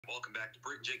welcome back to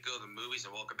Brit and Jacob the movies,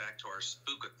 and welcome back to our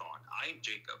Spookathon. I am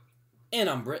Jacob. And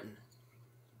I'm Britton.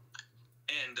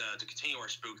 And to continue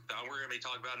our Spookathon, we're going to be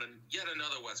talking about yet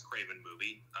another Wes Craven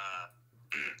movie.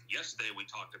 Yesterday we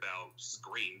talked about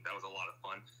Scream. That was a lot of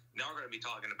fun. Now we're going to be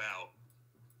talking about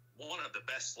one of the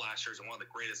best slashers and one of the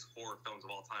greatest horror films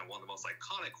of all time, one of the most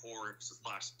iconic horror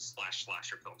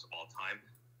slasher films of all time,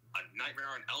 A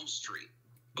Nightmare on Elm Street.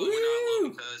 But we're not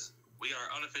alone because we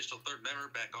are unofficial third member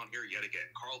back on here yet again,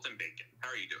 Carlton Bacon. How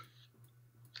are you doing?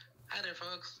 Hi there,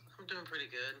 folks. I'm doing pretty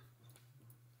good.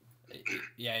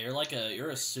 Yeah, you're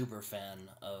a super fan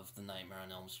of the Nightmare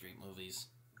on Elm Street movies.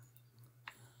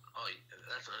 Oh,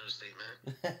 that's an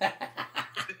understatement.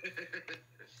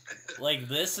 Like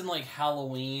this and like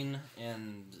Halloween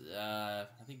and I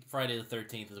think Friday the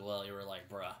 13th as well. You were like,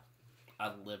 bruh,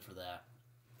 I'd live for that.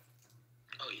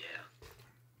 Oh yeah.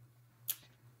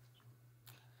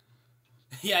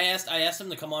 Yeah, I asked him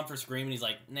to come on for Scream, and he's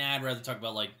like, nah, I'd rather talk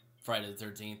about, like, Friday the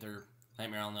 13th or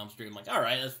Nightmare on Elm Street. I'm like,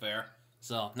 alright, that's fair.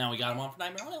 So, now we got him on for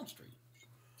Nightmare on Elm Street.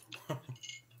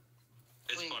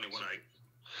 It's funny when I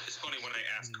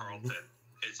asked Carlton,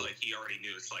 it's like he already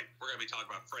knew. It's like, we're going to be talking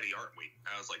about Freddy, aren't we?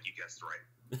 I was like, you guessed right.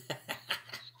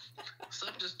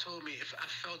 Something just told me, if I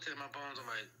felt it in my bones, I'm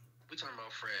like, we talking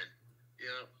about Fred.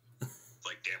 Yep. It's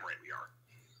like, damn right we are.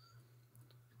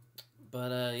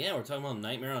 But, yeah, we're talking about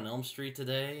Nightmare on Elm Street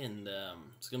today, and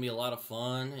it's going to be a lot of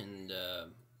fun, and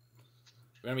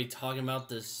we're going to be talking about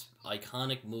this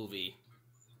iconic movie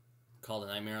called A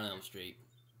Nightmare on Elm Street,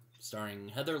 starring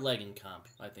Heather Langenkamp,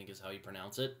 I think is how you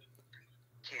pronounce it.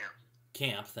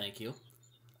 Camp, thank you.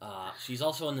 She's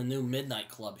also in the new Midnight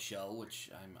Club show, which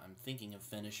I'm thinking of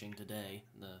finishing today,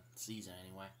 the season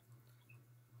anyway.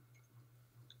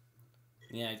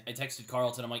 Yeah, I texted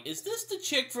Carlton. I'm like, is this the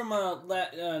chick from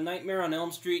Nightmare on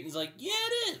Elm Street? And he's like, yeah,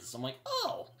 it is. I'm like,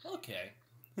 oh, okay.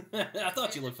 I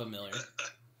thought you looked familiar.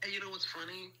 Hey, you know what's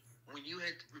funny? When you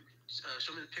had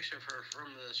shown me the picture of her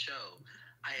from the show,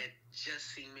 I had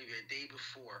just seen maybe a day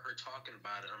before her talking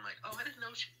about it. I'm like, oh, I didn't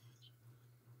know she...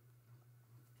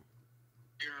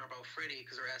 Hearing about Freddy,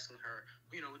 because they're asking her,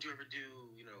 you know, would you ever do,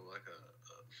 you know, like a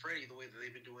Freddy the way that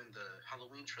they've been doing the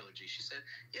Halloween trilogy? She said,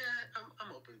 yeah,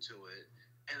 I'm open to it.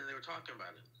 And then they were talking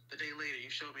about it. The day later, you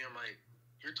showed me, I'm like,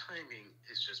 your timing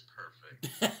is just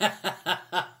perfect.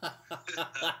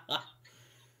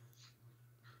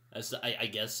 I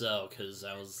guess so, because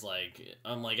I was like,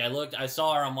 I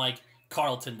saw her, I'm like,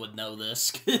 Carlton would know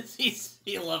this, because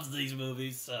he loves these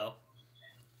movies, so.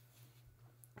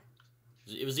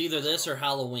 It was either this or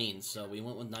Halloween, so we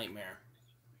went with Nightmare.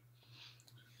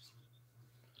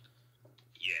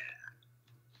 Yeah.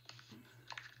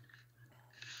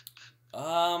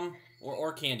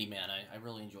 Or Candyman. I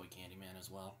really enjoy Candyman as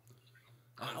well.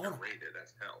 Underrated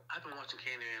as hell. I've been watching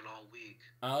Candyman all week.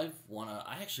 I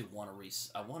actually want to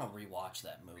rewatch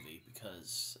that movie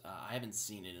because I haven't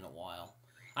seen it in a while.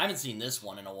 I haven't seen this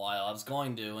one in a while. I was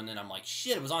going to, and then I'm like,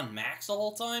 shit, it was on Max the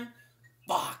whole time?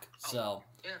 Fuck. So.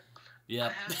 Yeah. Yeah.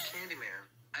 I have Candyman.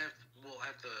 I have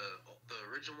the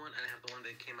original one, and I have the one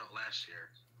that came out last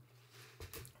year.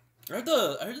 I heard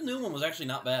the new one was actually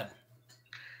not bad.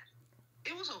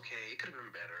 It was okay. It could have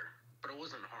been better, but it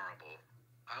wasn't horrible.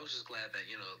 I was just glad that,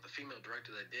 you know, the female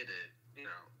director that did it, you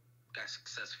know, got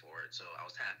success for it. So I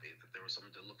was happy that there was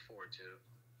something to look forward to.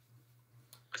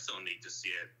 I still need to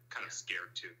see it. Kind of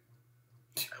scared too.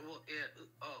 Well, yeah.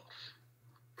 Oh,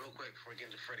 real quick before we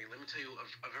get into Freddy, let me tell you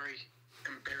a very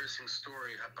embarrassing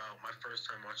story about my first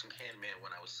time watching Candyman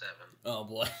when I was 7. Oh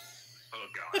boy. Oh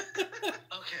god.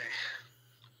 Okay.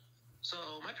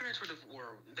 So my parents they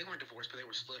weren't divorced, but they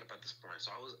were split up at this point.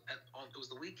 So it was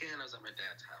the weekend. I was at my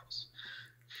dad's house.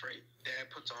 Dad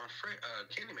puts on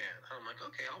Candyman. I'm like,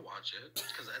 okay, I'll watch it,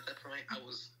 because at that point I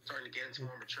was starting to get into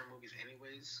more mature movies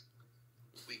anyways.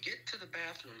 We get to the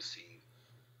bathroom scene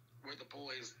where the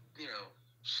boys, you know,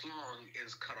 schlong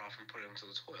is cut off and put into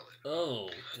the toilet. Oh,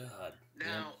 God.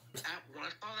 Now, when I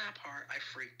saw that part, I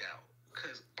freaked out.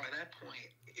 Because by that point,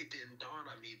 it didn't dawn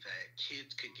on me that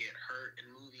kids could get hurt in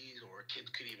movies or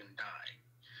kids could even die.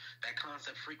 That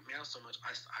concept freaked me out so much,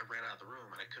 I ran out of the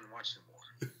room and I couldn't watch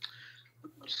anymore.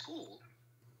 At school,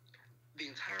 the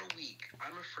entire week,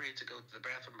 I'm afraid to go to the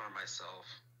bathroom by myself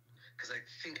because I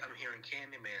think I'm hearing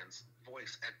Candyman's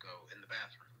voice echo in the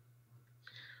bathroom.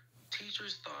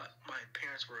 Teachers thought my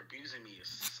parents were abusing me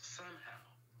somehow.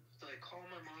 So they called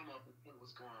my mom up and said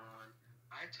what's going on.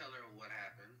 I tell her what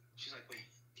happened. She's like, wait,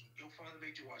 your father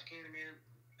made you watch Candyman?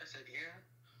 I said, yeah.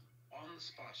 On the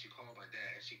spot, she called my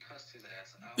dad and she cussed his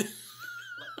ass out.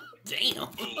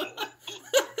 Damn. What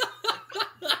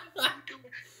are you doing?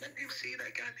 let me see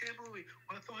that goddamn movie.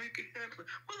 I thought you could handle it.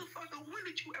 Motherfucker, when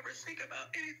did you ever think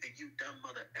about anything? You dumb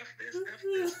mother. F this, F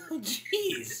this.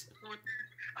 Jeez.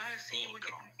 I see you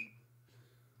again.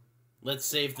 Let's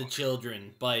save the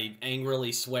children by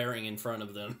angrily swearing in front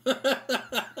of them.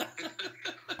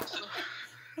 So,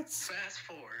 fast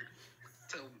forward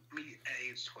to me at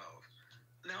age 12.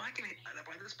 Now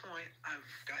by this point, I've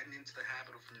gotten into the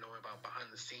habit of knowing about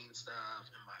behind the scenes stuff,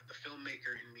 and the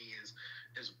filmmaker in me is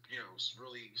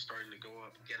really starting to go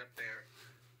up, get up there.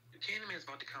 The Candyman's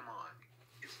about to come on.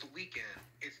 It's the weekend.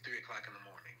 It's 3:00 in the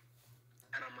morning,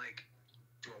 and I'm like,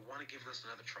 do I want to give this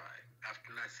another try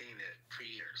after not seeing it for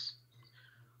years?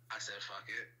 I said, fuck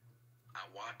it. I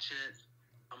watch it.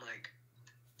 I'm like,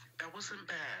 that wasn't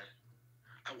bad.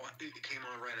 It came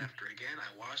on right after again.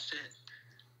 I watched it.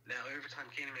 Now every time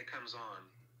Candyman comes on,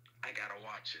 I gotta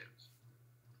watch it.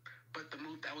 But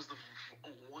that was the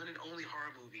one and only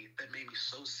horror movie that made me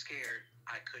so scared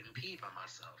I couldn't pee by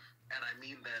myself, and I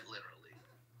mean that literally.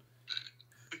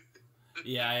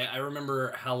 Yeah, I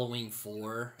remember Halloween 4,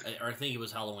 or I think it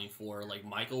was Halloween 4. Like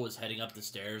Michael was heading up the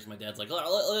stairs. My dad's like,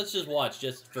 "Let's just watch,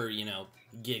 just for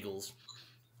giggles."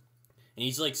 And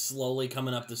he's like slowly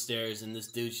coming up the stairs, and this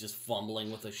dude's just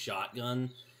fumbling with a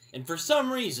shotgun. And for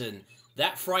some reason,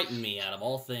 that frightened me out of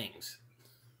all things.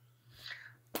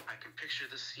 I can picture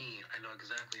the scene. I know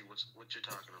exactly what you're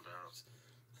talking about.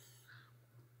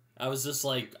 I was just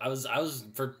like, I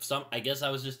guess I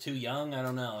was just too young. I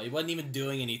don't know. He wasn't even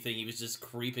doing anything. He was just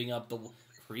creeping up the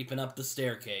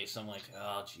staircase. I'm like,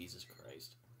 oh, Jesus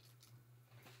Christ.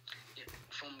 Yeah,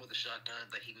 fun with a shotgun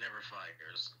that he never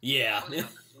fires. Yeah.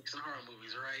 Looks in horror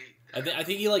movies, right? I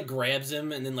think he like grabs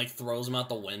him and then like throws him out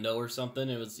the window or something.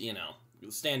 It was,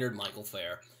 standard Michael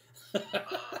fare. No, that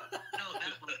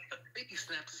one, I think he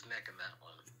snapped his neck in that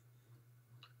one.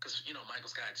 Because,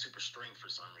 Michael's got super strength for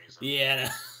some reason.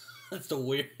 Yeah, that's a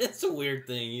weird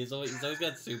thing. He's always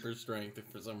got super strength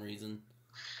for some reason.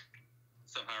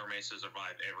 Somehow remains to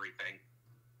survive everything.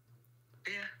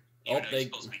 Yeah. Even though he's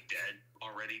supposed to be dead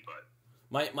already, but...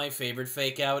 My favorite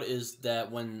fake out is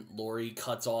that when Laurie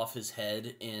cuts off his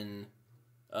head in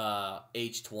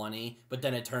H20, but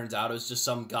then it turns out it was just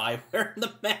some guy wearing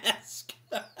the mask.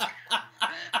 I'm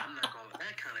not gonna.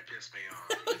 That kind of pissed me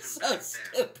off. So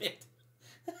stupid.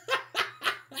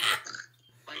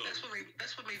 Like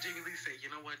that's what made Jamie Lee say, you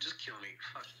know what? Just kill me.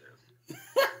 Fuck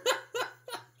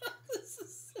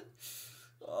this.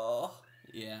 Oh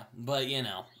yeah, but what are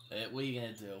you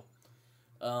gonna do?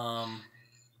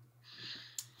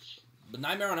 But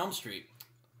Nightmare on Elm Street,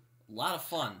 a lot of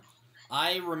fun.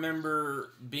 I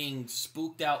remember being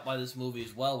spooked out by this movie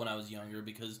as well when I was younger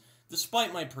because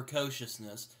despite my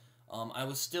precociousness, I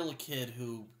was still a kid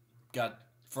who got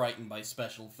frightened by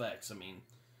special effects. I mean,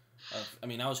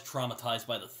 I was traumatized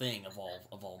by The Thing of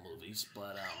all movies,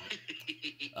 but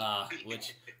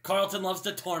which Carlton loves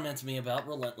to torment me about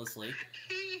relentlessly.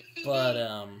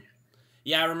 But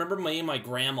yeah, I remember me and my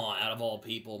grandma, out of all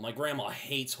people. My grandma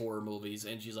hates horror movies,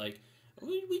 and she's like,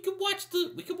 we could watch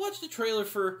the trailer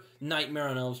for Nightmare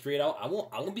on Elm Street. I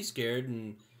won't be scared.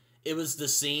 And it was the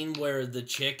scene where the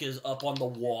chick is up on the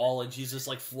wall and she's just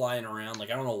like flying around. Like,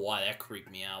 I don't know why that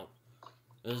creeped me out.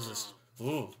 It was just,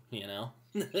 ooh. I've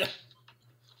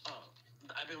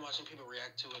been watching people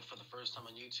react to it for the first time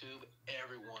on YouTube.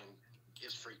 Everyone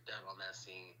is freaked out on that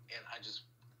scene, and I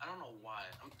don't know why.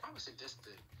 I'm probably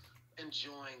sadistic,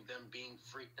 enjoying them being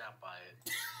freaked out by it.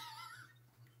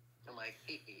 I'm like,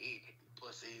 hey,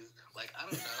 pussies. Like, I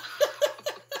don't know.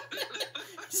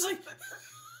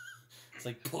 It's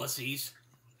like pussies.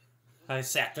 I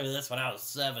sat through this when I was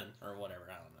 7 or whatever.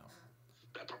 I don't know.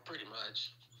 Pretty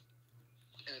much.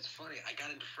 And it's funny. I got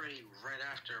into Freddy right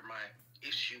after my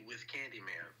issue with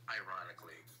Candyman,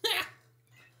 ironically.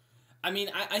 I mean,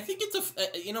 I think it's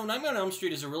Nightmare on Elm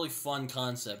Street is a really fun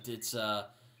concept. It's a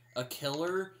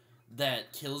killer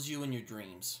that kills you in your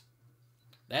dreams.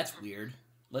 That's weird.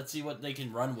 Let's see what they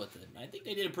can run with it. I think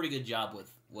they did a pretty good job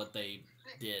with what they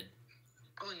did.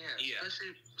 Oh yeah.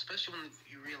 Especially when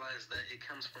you realize that it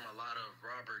comes from a lot of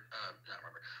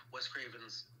Wes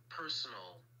Craven's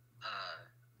personal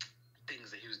things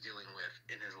that he was dealing with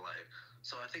in his life.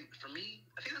 So I think that's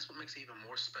what makes it even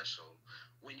more special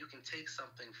when you can take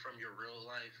something from your real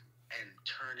life and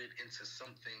turn it into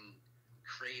something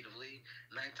creatively.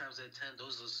 9 times out of 10,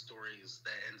 those are the stories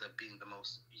that end up being the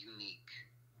most unique.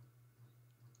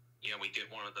 We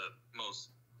get one of the most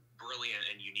brilliant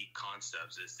and unique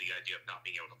concepts is the idea of not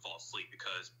being able to fall asleep,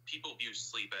 because people view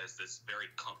sleep as this very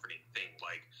comforting thing.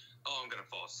 Like, oh, I'm going to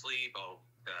fall asleep. Oh,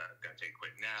 going to take a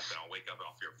quick nap, and I'll wake up and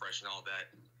I'll feel fresh and all that.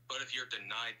 But if you're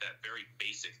denied that very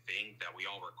basic thing that we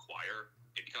all require,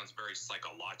 it becomes very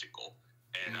psychological.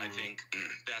 And I think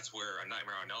that's where A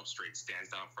Nightmare on Elm Street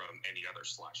stands out from any other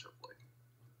slasher flick.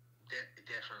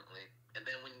 Definitely. And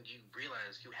then when you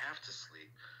realize you have to sleep,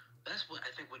 that's what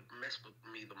I think would mess with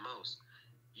me the most.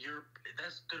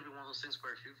 That's going to be one of those things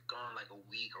where if you've gone like a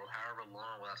week or however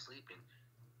long without sleeping,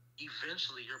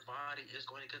 eventually your body is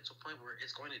going to get to a point where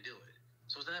it's going to do it.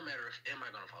 So it's not a matter of am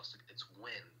I going to fall asleep, it's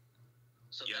when.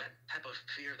 So that type of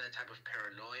fear, that type of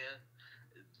paranoia,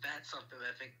 that's something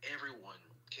that I think everyone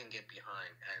can get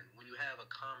behind. And when you have a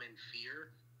common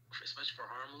fear, especially for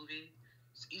a horror movie,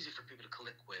 it's easy for people to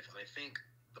click with. And I think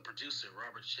the producer,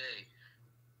 Robert Shea,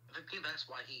 I think that's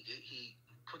why he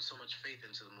put so much faith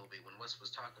into the movie when Wes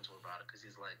was talking to him about it, because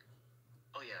he's like,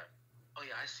 oh yeah,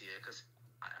 I see it, because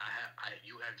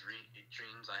you have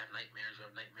dreams, I have nightmares, you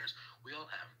have nightmares, we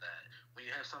all have that. When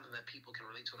you have something that people can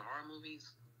relate to in horror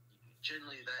movies,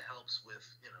 generally that helps with,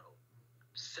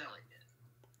 selling it.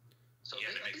 So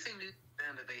I think they knew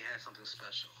then that they had something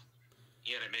special.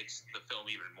 Yeah, and it makes the film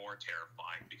even more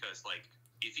terrifying because, like,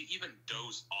 if you even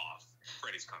doze off,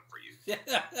 Freddy's come for you.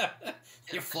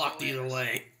 You're fucked either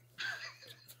way.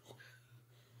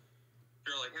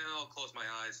 You're like, I'll close my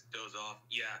eyes, doze off.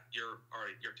 Yeah, you're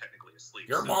technically asleep.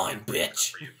 You're mine,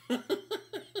 bitch.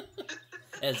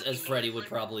 as Freddy would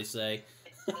probably say.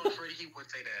 Oh, Freddy, he would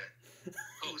say that.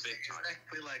 He would say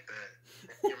exactly like that.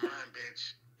 You're mine,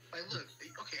 bitch. Like, look,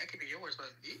 okay, I can be yours,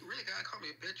 but you really gotta call me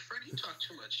a bitch, Freddy. You talk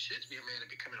too much shit to be a man to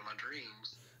be coming in my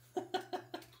dreams.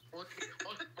 Won't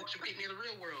you meet me in the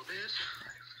real world, bitch?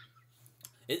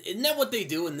 Isn't that what they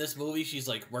do in this movie? She's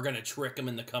like, we're gonna trick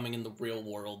him into coming in the real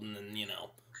world, and then,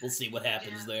 we'll see what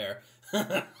happens there.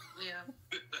 Yeah.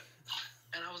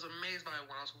 And I was amazed by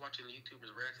when I was watching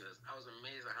YouTubers react to this. I was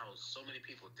amazed at how so many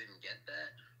people didn't get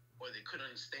that, or they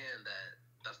couldn't understand that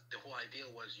the whole idea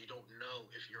was you don't know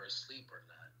if you're asleep or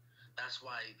not. That's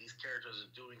why these characters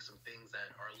are doing some things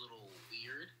that are a little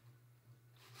weird.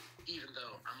 Even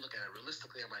though I'm looking at it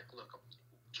realistically, I'm like, look,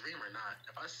 dream or not,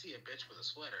 if I see a bitch with a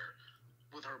sweater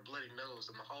with her bloody nose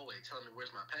in the hallway telling me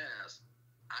where's my pass,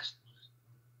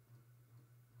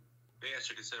 maybe I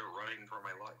should consider running for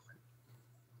my life.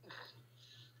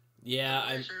 Yeah,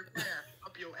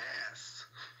 up your ass.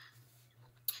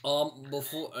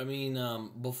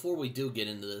 Before we do get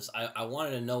into this, I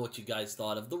wanted to know what you guys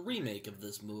thought of the remake of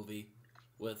this movie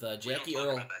with Jackie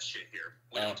Earle. We don't talk about that shit here.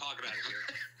 We don't talk about it here.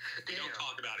 We don't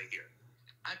talk about it here.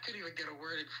 I couldn't even get a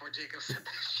word in before Jacob said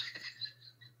that shit.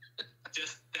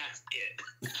 That's it.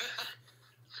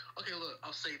 Okay, look,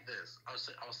 I'll say this. I'll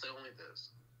say only this.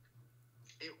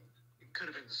 It could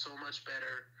have been so much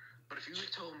better, but if you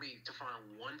had told me to find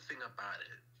one thing about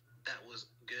it that was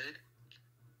good,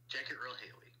 Jackie Earle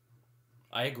Haley.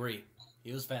 I agree.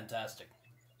 He was fantastic.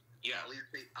 Yeah, at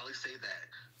least say that.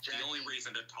 Jackie, the only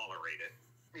reason to tolerate it.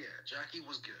 Yeah, Jackie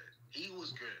was good. He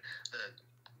was good.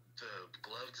 The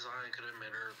glove design could have been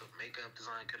better. The makeup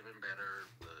design could have been better.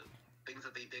 The things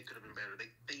that they did could have been better.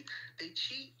 They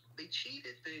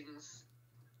cheated things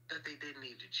that they didn't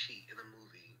need to cheat in the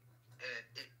movie,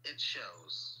 and it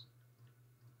shows.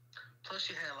 Plus,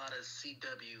 you had a lot of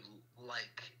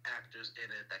CW-like actors in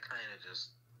it that kind of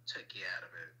just took you out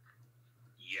of it.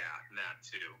 Yeah, that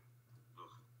too.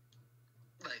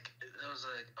 Like, it was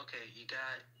like, okay, you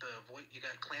got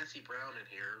Clancy Brown in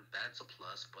here. That's a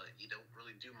plus, but you don't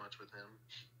really do much with him.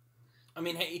 I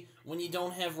mean, hey, when you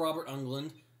don't have Robert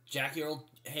Englund, Jackie Earle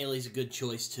Haley's a good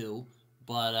choice too.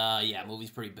 But yeah,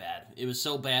 movie's pretty bad. It was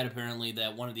so bad apparently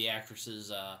that one of the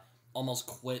actresses almost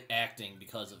quit acting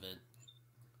because of it.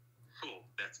 Oh,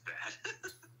 that's bad.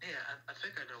 Yeah, I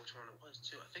think I know which one it was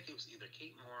too. I think it was either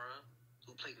Kate Mara,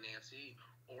 who played Nancy,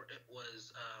 or it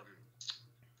was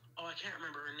I can't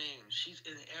remember her name. She's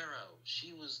in Arrow.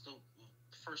 She was the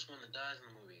first one that dies in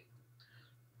the movie.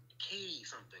 Katie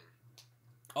something.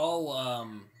 Oh,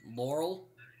 Laurel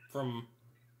from.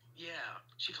 Yeah,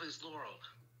 she plays Laurel.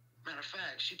 Matter of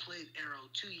fact, she played Arrow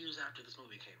 2 years after this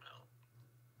movie came out.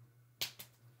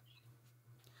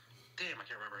 Damn, I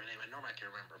can't remember her name. I know I can't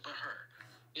remember, but her.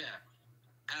 Yeah.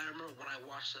 And I remember when I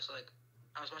watched this, like,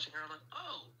 I was watching her, I'm like,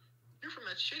 oh, you're from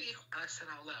that shitty, and I said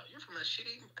out loud, you're from that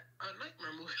shitty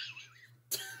Nightmare movie.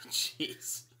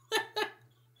 Jeez.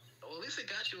 Well, at least it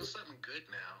got you with something good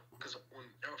now, because when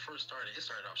Arrow first started, it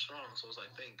started off strong, so it was like,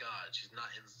 thank God, she's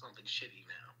not in something shitty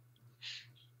now.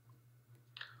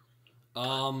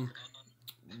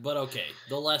 But okay,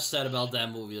 the less said about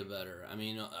that movie, the better. I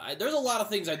mean, there's a lot of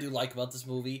things I do like about this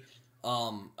movie.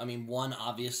 I mean, one,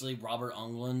 obviously, Robert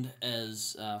Englund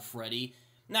as Freddy.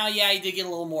 Now, yeah, he did get a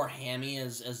little more hammy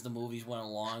as the movies went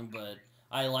along, but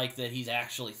I like that he's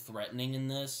actually threatening in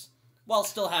this, while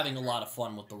still having a lot of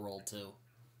fun with the role, too.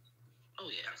 Oh,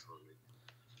 yeah, absolutely.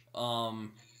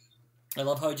 I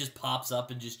love how he just pops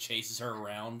up and just chases her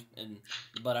around,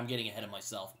 but I'm getting ahead of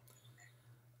myself.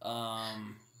 A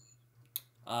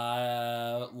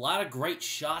lot of great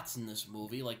shots in this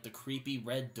movie, like the creepy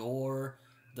red door,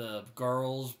 the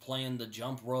girls playing the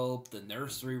jump rope, the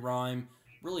nursery rhyme,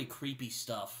 really creepy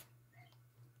stuff.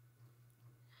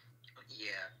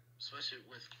 Yeah, especially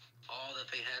with all that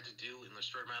they had to do in the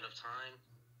short amount of time.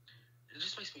 It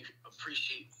just makes me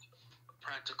appreciate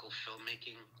practical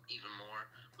filmmaking even more.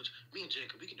 Which me and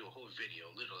Jacob, we can do a whole video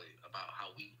literally about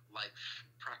how we like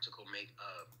practical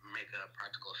makeup,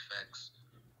 practical effects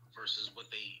versus what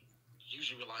they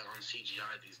usually rely on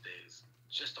CGI these days.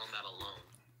 Just on that alone.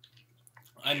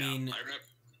 I mean,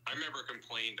 I remember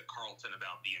complaining to Carlton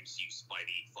about the MCU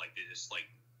Spidey, like they just like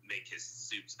make his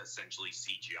suits essentially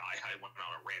CGI. I went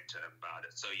on a rant to him about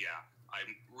it. So yeah, I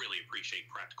really appreciate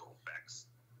practical effects.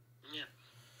 Yeah,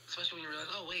 especially when you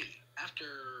realize, oh wait,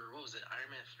 after what was it,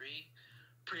 Iron Man 3,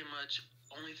 pretty much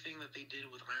only thing that they did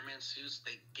with Iron Man suits,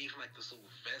 they gave him like this little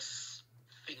vest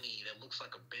thingy that looks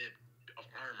like a bit of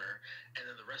armor, and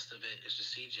then the rest of it is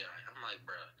just CGI. I'm like,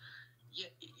 bruh,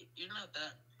 yeah, you're not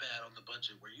that bad on the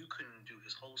budget where you couldn't do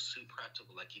his whole suit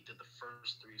practical like you did the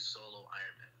first 3 solo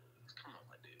Iron Man movies. Come on,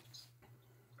 my dudes.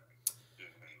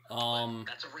 But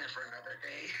that's a rant for another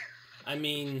day. I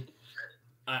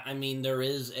mean, there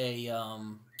is a.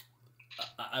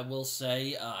 I will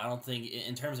say, I don't think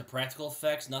in terms of practical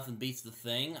effects, nothing beats The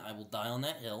Thing. I will die on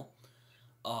that hill.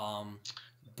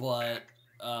 But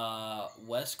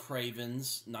Wes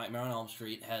Craven's Nightmare on Elm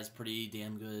Street has pretty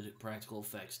damn good practical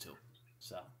effects too.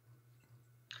 So.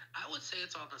 I would say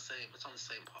it's on the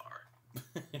same par.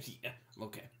 Yeah.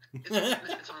 Okay. it's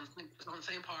on the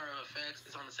same par of effects.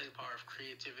 It's on the same par of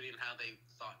creativity and how they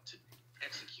thought to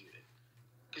execute it.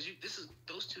 Because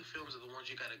those two films are the ones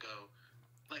you got to go.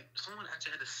 Like someone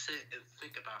actually had to sit and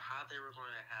think about how they were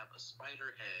going to have a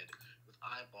spider head with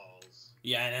eyeballs.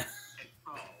 Yeah, I know. And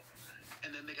crawl.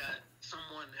 And then they got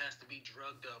someone has to be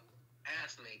drugged up,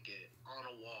 ass naked, on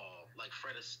a wall like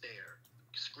Fred Astaire,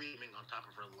 screaming on top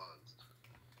of her lungs.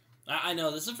 I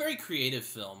know this is a very creative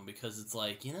film because it's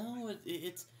like, you know,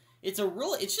 it's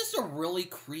just a really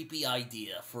creepy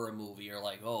idea for a movie. You're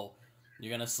like, oh,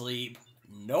 you're gonna sleep?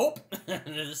 Nope.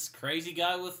 This crazy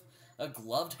guy with a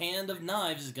gloved hand of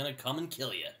knives is gonna come and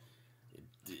kill you.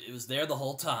 It was there the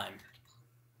whole time.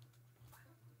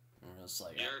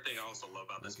 Like, the other thing I also love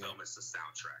about this film is the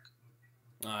soundtrack.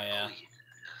 Oh yeah. Oh,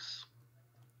 yes.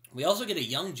 We also get a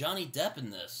young Johnny Depp in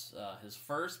this, his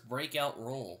first breakout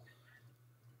role.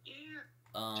 Yeah.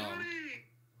 Johnny.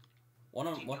 One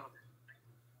of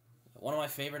my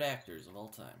favorite actors of all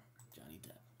time, Johnny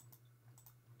Depp.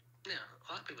 Yeah,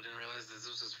 a lot of people didn't realize this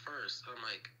was his first. I'm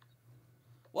like,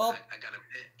 well, I gotta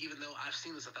admit, even though I've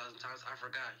seen this 1,000 times, I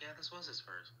forgot. Yeah, this was his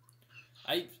first.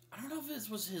 I don't know if this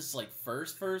was his like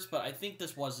first, but I think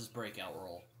this was his breakout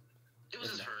role. It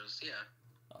was his first, yeah.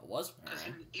 Was? Because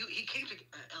he came to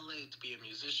LA to be a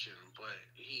musician, but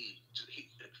a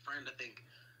friend I think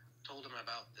told him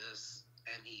about this,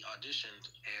 and he auditioned,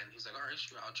 and he's like, all right,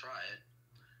 sure, I'll try it.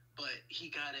 But he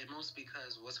got it mostly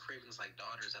because Wes Craven's like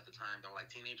daughters at the time, they were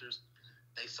like teenagers.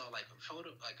 They saw like a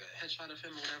photo, like a headshot of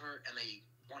him or whatever, and they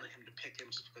wanted him to pick him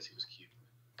just because he was cute.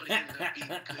 But he ended up being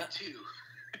good too.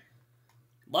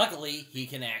 Luckily, he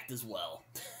can act as well.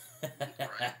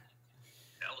 Right.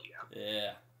 Hell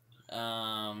yeah.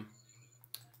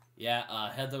 Yeah.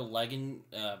 Heather Langenkamp.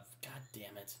 God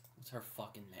damn it! What's her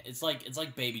fucking name? It's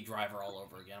like Baby Driver all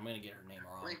over again. I'm gonna get her name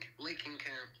wrong.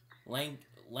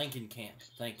 Langenkamp.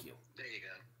 Thank you. There you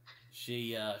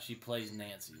go. She plays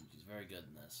Nancy. She's very good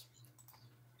in this.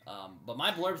 But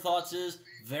my blurb thoughts is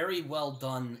very well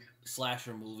done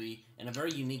slasher movie and a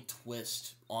very unique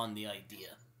twist on the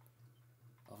idea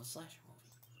of a slasher movie.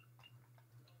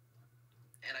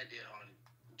 And I did on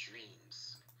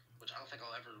Dreams, which I don't think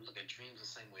I'll ever look at Dreams the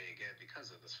same way again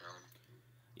because of this film.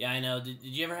 Yeah, I know. Did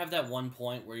you ever have that one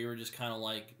point where you were just kind of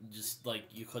like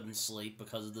you couldn't sleep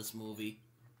because of this movie?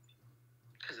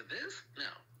 Because of this?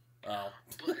 No. Oh.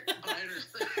 But I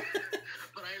understood.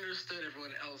 But I understood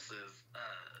everyone else's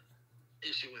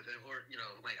issue with it, or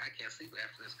like I can't sleep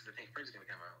after this because I think Freddy's gonna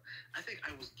come out. I think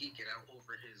I was geeking out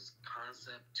over his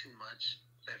concept too much.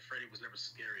 That Freddy was never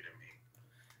scary to me.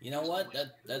 You know what?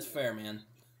 That's fair, man.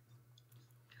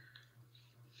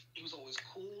 He was always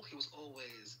cool. He was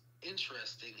always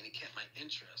interesting, and he kept my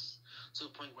interest to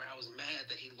the point where I was mad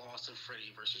that he lost in Freddy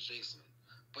versus Jason.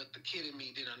 But the kid in me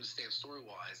didn't understand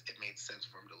story-wise. It made sense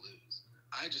for him to lose.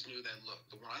 I just knew that, look,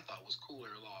 the one I thought was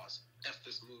cooler lost. F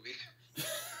this movie.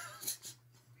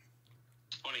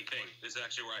 Funny thing, this is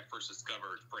actually where I first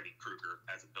discovered Freddy Krueger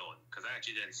as a villain. Because I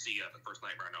actually didn't see the first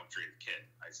Nightmare on Elm Street as a kid.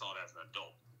 I saw it as an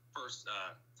adult. first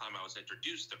time I was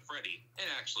introduced to Freddy, and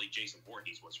actually Jason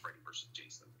Voorhees was Freddy versus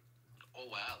Jason. Oh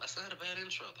wow, that's not a bad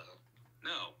intro though.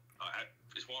 No,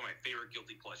 it's one of my favorite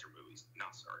guilty pleasure movies.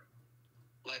 Not sorry.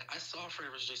 Like I saw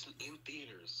Freddy vs. Jason in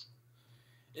theaters.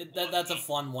 That's a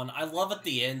fun one. I love at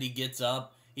the end he gets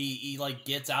up, he like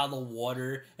gets out of the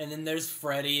water, and then there's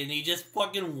Freddy, and he just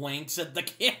fucking winks at the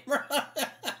camera.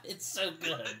 It's so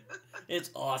good. It's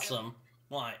awesome.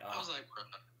 Why? I was like, bro,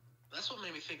 that's what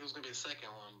made me think it was gonna be the second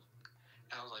one.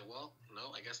 And I was like, well,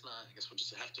 no, I guess not. I guess we'll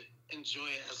just have to enjoy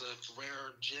it as a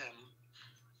rare gem.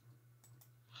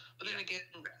 But then again,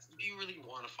 do you really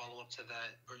want to follow up to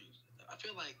that? Or I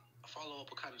feel like a follow up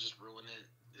will kind of just ruin it.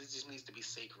 It just needs to be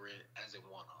sacred as a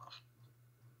one off.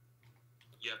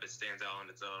 Yep, it stands out on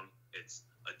its own. It's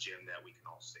a gem that we can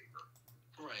all savor.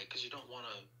 Right, because you don't want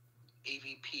a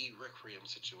AVP Requiem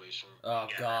situation. Oh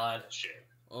God. Shit.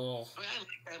 Oh. I mean, I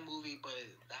like that movie, but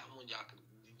that one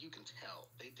you can tell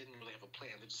they didn't really have a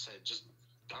plan. They just said,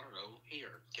 I don't know,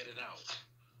 here, get it out.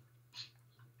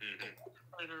 Mm-hmm.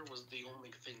 Predator was the only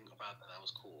thing about that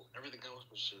was cool. Everything else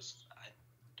was just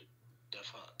the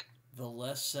fuck. The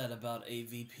less said about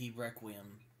AVP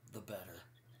Requiem, the better.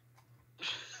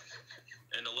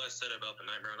 And the less said about the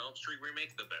Nightmare on Elm Street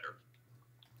remake, the better.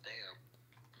 Damn.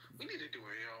 We need to do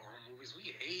our own movies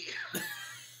we hate.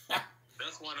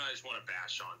 That's one I just want to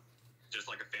bash on, just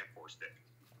like a fan force stick.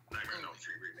 Nightmare on Elm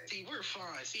Street remake. See, we're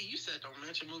fine. See, you said don't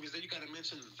mention movies, then you got to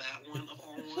mention that one of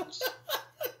all ones.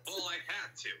 Well, I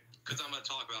had to, because I'm going to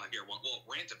talk about it here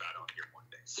rant about it on here one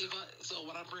day. See, so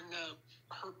when I bring up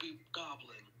Herpy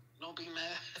Goblin, don't be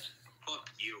mad. Fuck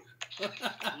you.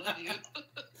 I love you.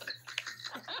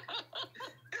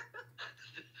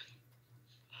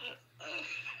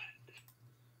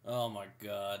 Oh my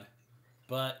God.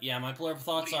 But yeah, my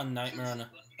thoughts on Nightmare on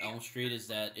Elm Street is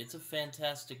that it's a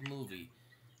fantastic movie.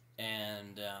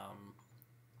 And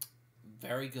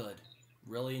very good.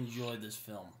 Really enjoyed this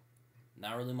film.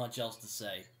 Not really much else to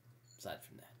say aside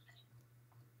from that.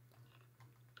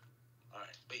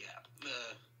 Alright, but yeah,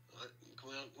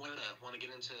 want to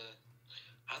get into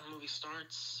how the movie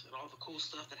starts and all the cool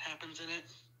stuff that happens in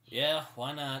it? Yeah,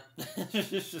 why not?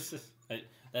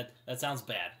 that sounds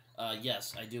bad.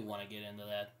 Yes, I do want to get into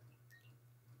that.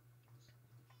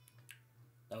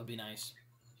 That would be nice.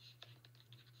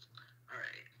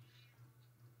 Alright.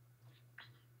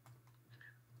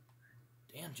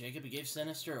 Damn, Jacob, you gave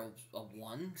Sinister a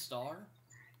 1 star?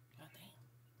 God damn.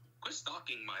 Quit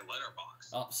stalking my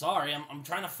letterbox. Oh, sorry, I'm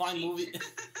trying to find movies.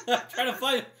 trying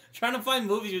to find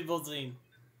movies we've both seen.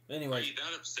 Anyway. Are you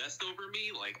that obsessed over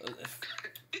me? Like,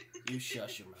 you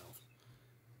shush your mouth.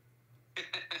 Brit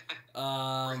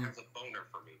has a boner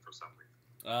for me for some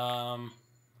reason.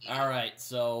 All right.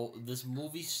 So this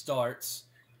movie starts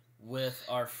with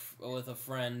a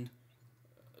friend,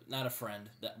 not a friend.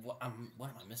 What am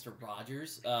I, Mr.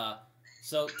 Rogers?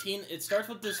 So it starts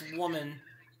with this woman,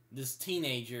 this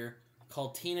teenager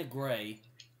called Tina Gray,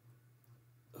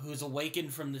 who's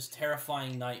awakened from this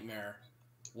terrifying nightmare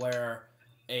where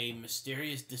a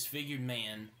mysterious disfigured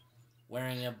man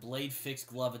wearing a blade-fixed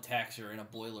glove attacks her in a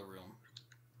boiler room.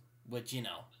 Which, you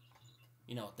know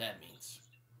what that means.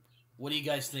 What do you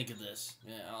guys think of this?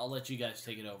 Yeah, I'll let you guys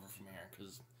take it over from here,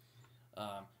 because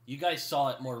you guys saw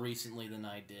it more recently than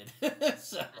I did.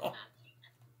 So.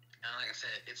 And like I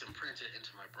said, it's imprinted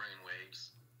into my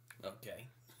brainwaves. Okay.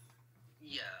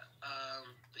 Yeah.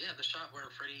 The shot where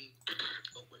Freddy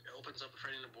opens up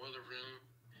Freddy in the boiler room,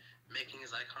 making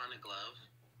his iconic glove.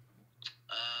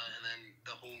 And then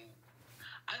the whole...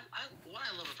 what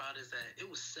I love about it is that it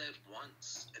was said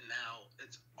once, and now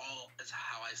it's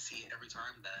how I see it every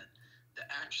time, that the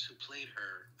actress who played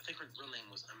her, I think her real name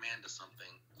was Amanda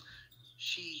something,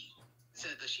 she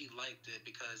said that she liked it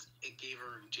because it gave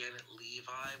her Janet Leigh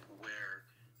vibe, where,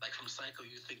 like from Psycho,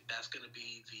 you think that's going to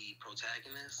be the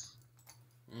protagonist,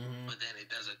 but then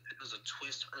it does a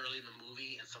twist early in the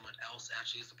movie, and someone else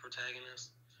actually is the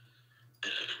protagonist.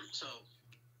 So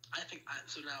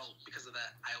so now, because of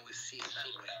that, I always see it that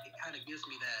way. It kind of gives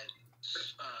me that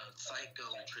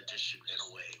Psycho tradition in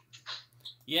a way.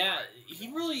 Yeah, he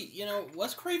really,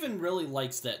 Wes Craven really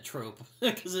likes that trope,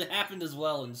 because it happened as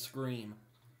well in Scream.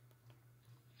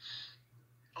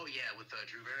 Oh yeah, with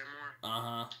Drew Barrymore?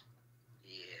 Uh-huh.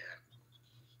 Yeah.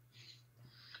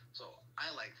 So,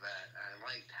 I like that. I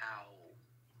liked how...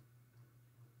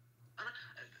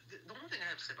 The one thing I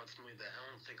have to say about this movie that I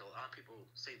don't think a lot of people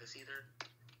say this either,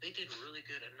 they did really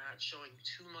good at not showing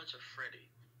too much of Freddy.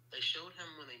 They showed him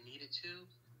when they needed to,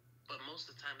 but most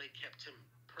of the time they kept him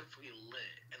perfectly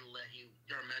lit and let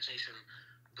your imagination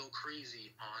go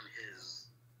crazy on his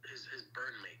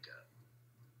burn makeup.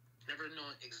 never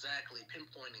knowing exactly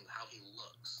pinpointing how he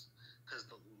looks, because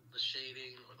the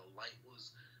shading or the light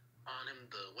was on him,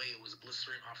 the way it was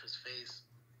glistering off his face.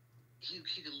 He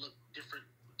could look different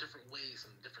ways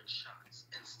in different shots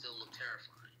and still look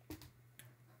terrifying.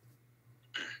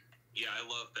 Yeah, I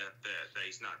love that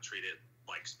he's not treated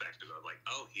like spectacle. Like,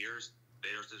 oh, there's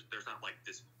not like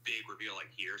this big reveal. Like,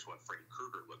 here's what Freddy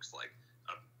Krueger looks like.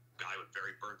 A guy with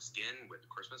very burnt skin with a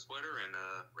Christmas sweater and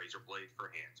a razor blade for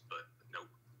hands. But nope.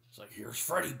 It's like, here's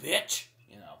Freddy, bitch.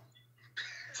 You know.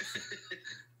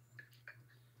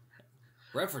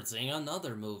 Referencing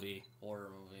another movie,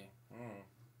 horror movie.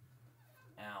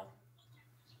 Ow.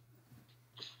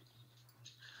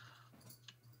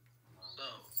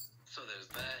 So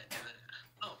there's that, and then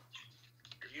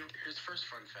here's the first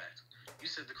fun fact. You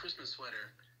said the Christmas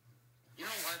sweater. You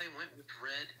know why they went with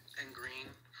red and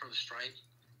green for the stripe?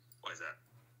 Why is that?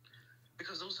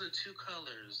 Because those are the two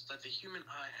colors that the human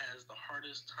eye has the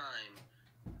hardest time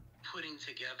putting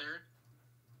together,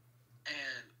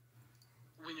 and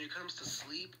when it comes to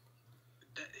sleep,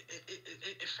 that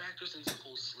it factors into the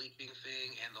whole sleeping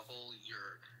thing and the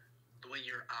way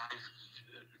your eye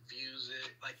views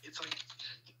it. Like, it's like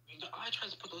the eye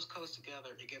tries to put those colors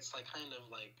together. It gets like kind of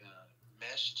like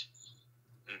meshed,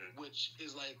 which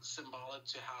is like symbolic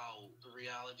to how the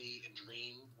reality and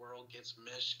dream world gets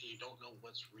meshed, and you don't know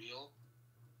what's real.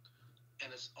 And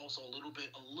it's also a little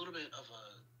bit of a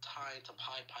tie to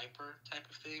Pied Piper type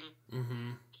of thing.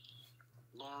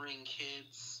 Luring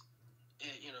kids,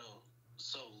 and,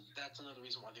 so that's another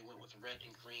reason why they went with red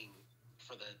and green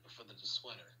for the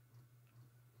sweater.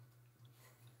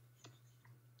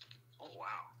 Oh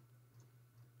wow!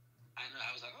 I know.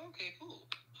 I was like, okay, cool.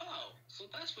 Oh, so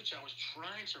that's what y'all was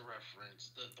trying to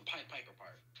reference, the Pied Piper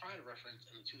part. Trying to reference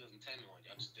in the 2010 one.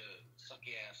 Y'all just did a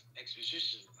sucky ass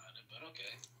exposition about it, but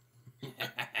okay.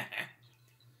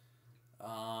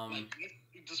 Like,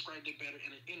 you described it better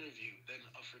in an interview than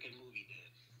a freaking movie did.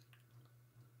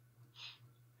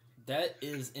 That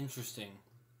is interesting.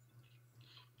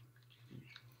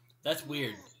 That's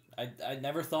weird. I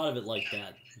never thought of it like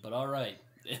that, but all right.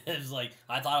 It's like,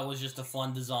 I thought it was just a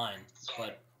fun design,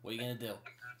 but what are you gonna do?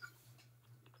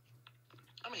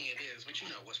 I mean, it is, but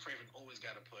Wes Craven always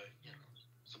got to put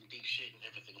some deep shit in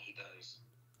everything he does.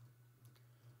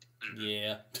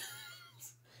 Yeah.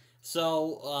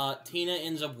 So Tina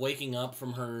ends up waking up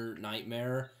from her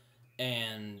nightmare,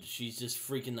 and she's just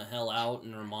freaking the hell out,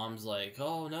 and her mom's like,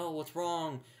 "Oh no, what's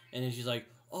wrong?" And then she's like,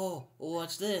 "Oh,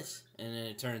 what's this?" And then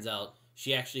it turns out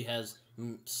she actually has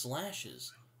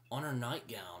slashes on her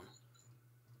nightgown.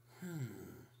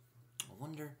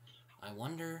 I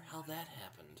wonder how that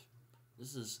happened.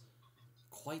 This is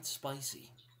quite spicy.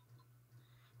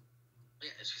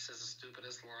 Yeah, and she says the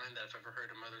stupidest line that I've ever heard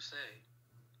a mother say.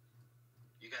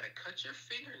 You gotta cut your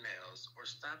fingernails or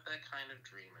stop that kind of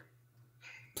dreaming.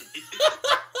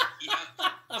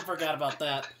 Yeah. I forgot about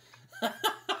that.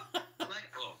 Like,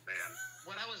 oh man.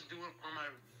 What I was doing on my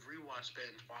rewatch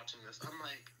binge watching this, I'm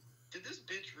like, did this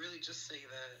bitch really just say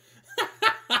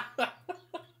that?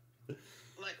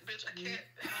 Like, bitch, I can't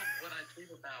help what I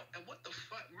dream about. And what the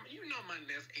fuck? My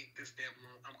nest ain't this damn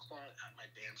long. I'm clawing at my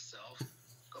damn self.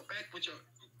 Go back with your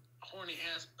horny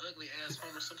ass, ugly ass,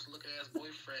 Homer Simpson looking ass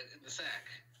boyfriend in the sack.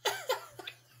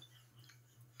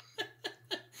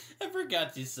 I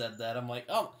forgot you said that. I'm like,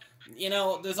 oh,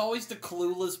 there's always the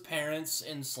clueless parents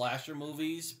in slasher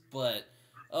movies, but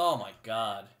oh my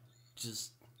god,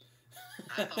 just.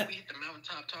 I thought we hit the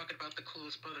mountaintop talking about the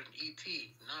clueless brother in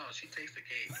E.T. No, she takes the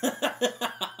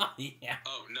cake. Yeah.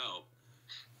 Oh no,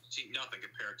 she nothing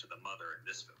compared to the mother in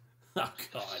this film. Oh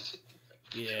god.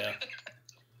 Yeah.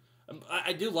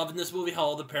 I do love in this movie how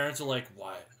all the parents are like,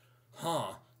 "Why?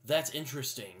 Huh? That's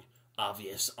interesting."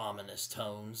 Obvious, ominous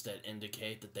tones that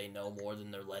indicate that they know more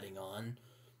than they're letting on.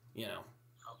 Oh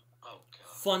god.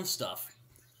 Fun stuff.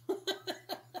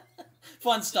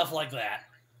 Fun stuff like that.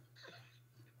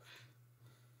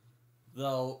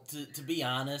 Though, to be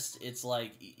honest, it's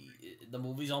like, the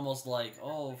movie's almost like,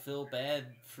 oh, feel bad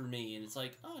for me. And it's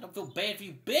like, oh, I don't feel bad for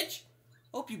you, bitch.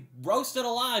 Hope you roasted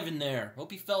alive in there.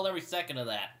 Hope you felt every second of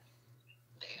that.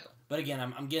 Damn. But again,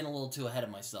 I'm getting a little too ahead of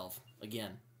myself.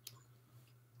 Again.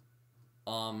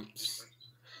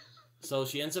 So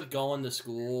she ends up going to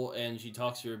school, and she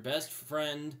talks to her best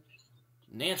friend,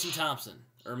 Nancy Thompson.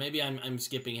 Or maybe I'm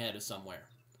skipping ahead of somewhere.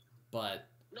 But...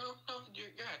 No, you're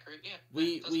accurate. Yeah.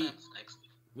 We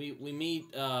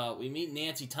meet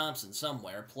Nancy Thompson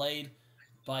somewhere, played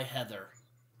by Heather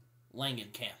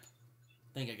Langenkamp.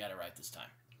 I think I got it right this time.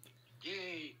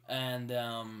 Yay! And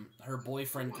her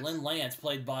boyfriend Glenn Lance,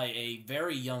 played by a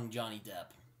very young Johnny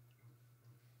Depp.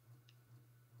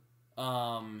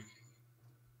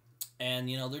 And,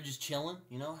 they're just chilling,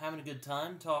 having a good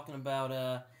time, talking about,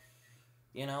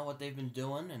 what they've been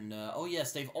doing. And, oh,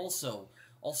 yes, they've also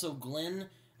Glenn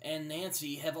and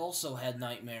Nancy have also had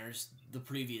nightmares the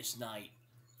previous night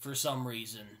for some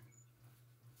reason.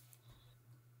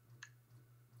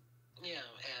 Yeah,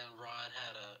 and Rod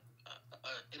had a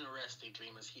interesting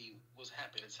dream, as he was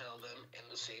happy to tell them in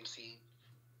the same scene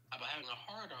about having a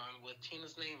hard-on with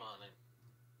Tina's name on it.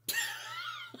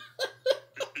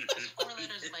 It's 4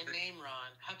 letters in my name,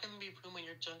 Ron. How can there be room in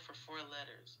your junk for 4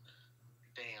 letters?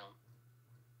 Damn.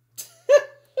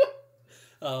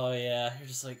 Oh, yeah. You're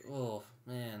just like, oh,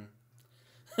 man.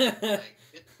 Like,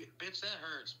 bitch, that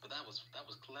hurts, but that was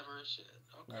clever as shit.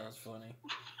 Okay. That was funny.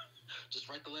 Just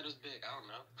write the letters big. I don't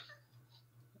know.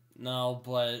 No,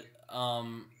 but,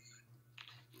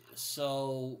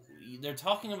 so they're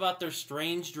talking about their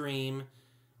strange dream,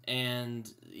 and,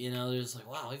 they're just like,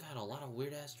 wow, we've had a lot of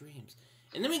weird-ass dreams.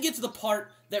 And then we get to the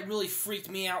part that really freaked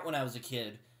me out when I was a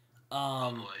kid,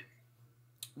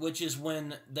 which is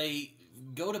when they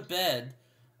go to bed.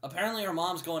 Apparently her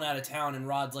mom's going out of town, and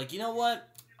Rod's like, you know what?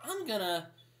 I'm gonna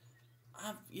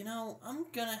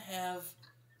have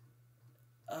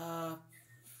a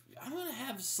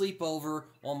sleepover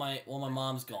while my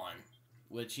mom's gone,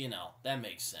 which, that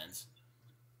makes sense.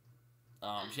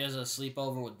 She has a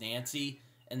sleepover with Nancy,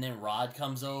 and then Rod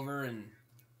comes over, and,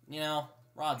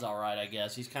 Rod's alright, I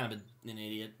guess. He's kind of an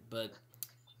idiot, but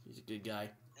he's a good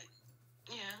guy.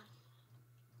 Yeah.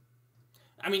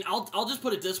 I mean, I'll just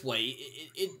put it this way.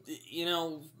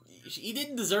 He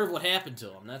didn't deserve what happened to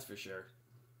him, that's for sure.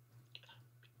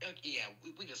 Yeah,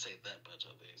 we can say that much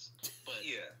at least. But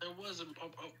yeah, there was a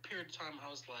period of time I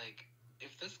was like,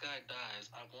 if this guy dies,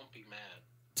 I won't be mad.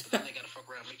 But then they gotta fuck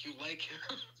around and make you like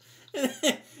him.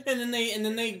 and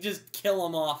then they just kill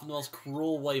him off in the most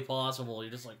cruel way possible.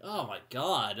 You're just like, oh my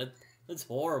god, that's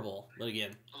horrible. But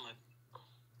again,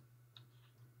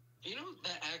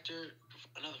 that actor.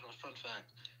 Another fun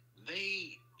fact: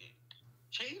 they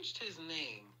changed his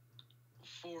name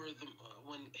for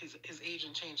when his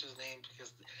agent changed his name,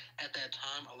 because at that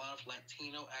time a lot of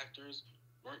Latino actors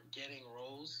weren't getting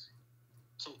roles.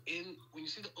 So when you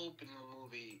see the opening of the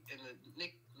movie, and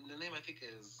the name I think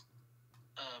is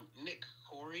Nick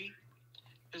Corri.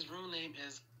 His real name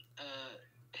is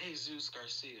Jesus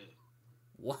Garcia.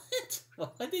 What? Why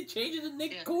did they change it to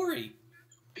Nick Corri?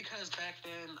 Because back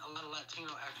then, a lot of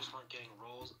Latino actors weren't getting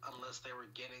roles unless they were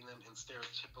getting them in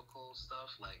stereotypical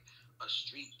stuff, like a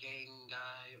street gang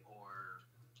guy or,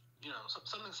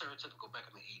 something stereotypical back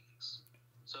in the 80s.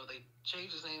 So they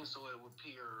changed his name so it would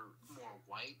appear more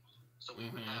white, so we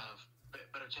would have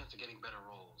better chance of getting better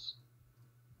roles.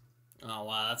 Oh,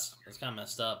 wow, that's kind of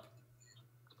messed up.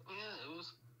 Yeah, it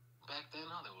was back then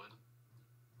Hollywood.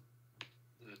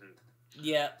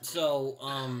 Yeah, so,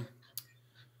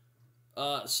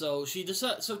 so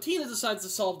Tina decides to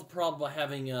solve the problem by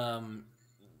having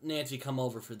Nancy come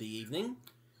over for the evening,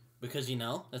 because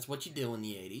that's what you do in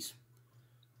the 80s.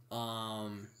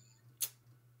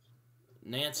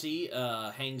 Nancy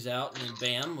hangs out, and then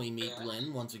bam, we meet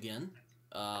Glenn once again.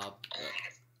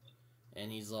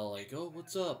 And he's all like, "Oh,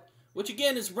 what's up?" Which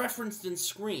again is referenced in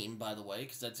Scream, by the way,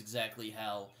 because that's exactly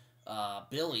how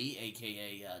Billy,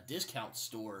 aka Discount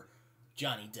Store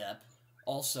Johnny Depp,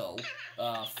 also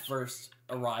first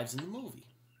arrives in the movie.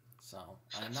 So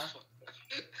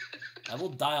I will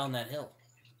die on that hill.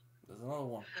 There's another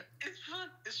one.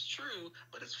 It's true,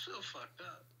 but it's still fucked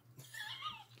up.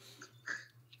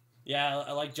 Yeah,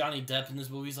 I like Johnny Depp in this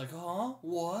movie. He's like, huh?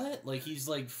 What? Like, he's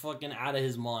like fucking out of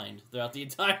his mind throughout the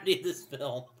entirety of this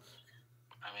film.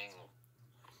 I mean,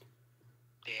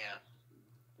 yeah.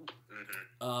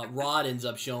 Rod ends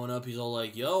up showing up. He's all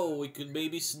like, yo, we could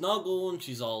maybe snuggle. And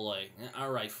she's all like,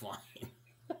 alright, fine.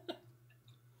 No,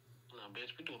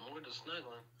 bitch, we doing more than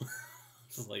snuggling.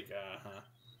 It's like,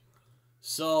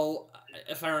 So,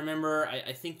 if I remember,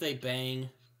 I think they bang.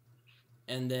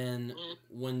 And then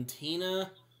when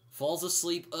Tina falls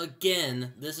asleep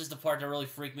again, this is the part that really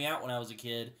freaked me out when I was a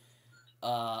kid.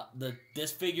 The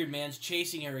disfigured man's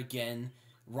chasing her again.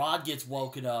 Rod gets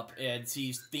woken up and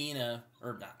sees Tina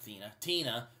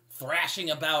thrashing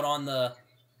about on the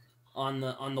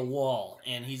wall,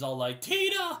 and he's all like,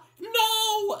 Tina,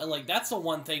 no! And like, that's the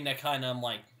one thing that kind of, I'm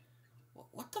like,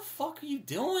 what the fuck are you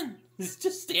doing? He's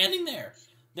just standing there.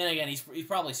 Then again, he's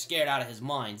probably scared out of his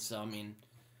mind, so I mean,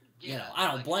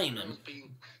 I don't blame him.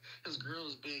 His girl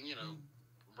is being,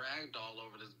 ragged all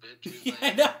over this bitch. Yeah,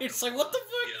 I know. It's like, what the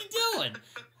fuck are you doing?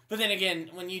 But then again,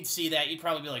 when you'd see that, you'd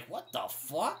probably be like, what the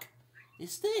fuck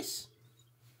is this?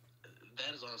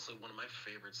 That is honestly one of my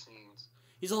favorite scenes.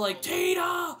 He's all like,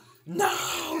 Tina!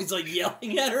 No! He's like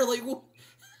yelling at her like, what?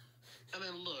 And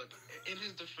then look, in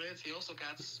his defense, he also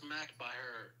got smacked by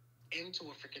her into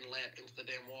a freaking lamp, into the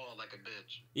damn wall like a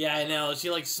bitch. Yeah, I know. She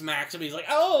like smacks him. He's like,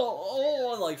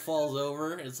 oh, and, like falls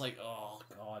over. It's like, oh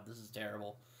god, this is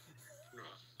terrible.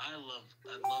 I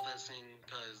love that scene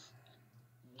because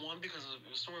because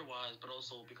of story wise, but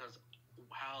also because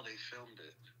how they filmed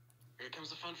it. Here comes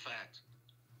the fun fact: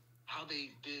 how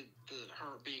they did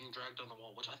her being dragged on the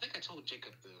wall, which I think I told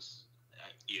Jacob this.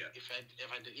 If I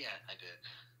did, yeah, I did.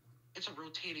 It's a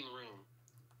rotating room.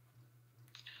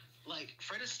 Like,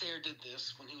 Fred Astaire did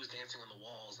this when he was dancing on the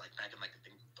walls, like, back in, like, I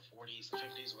think the 40s,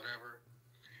 50s, whatever.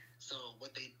 So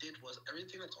what they did was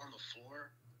everything that's on the floor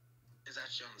is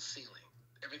actually on the ceiling.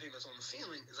 Everything that's on the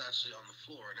ceiling is actually on the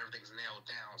floor, and everything's nailed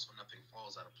down so nothing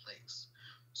falls out of place.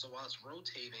 So while it's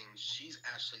rotating, she's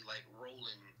actually, like,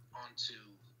 rolling onto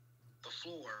the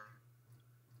floor.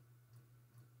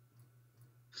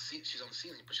 She's on the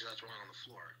ceiling, but she's actually rolling on the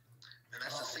floor. And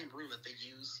that's the same room that they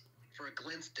use for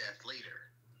Glenn's death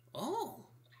later. Oh,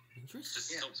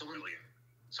 interesting. Yeah, so when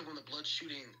the blood's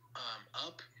shooting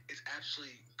up, it's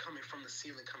actually coming from the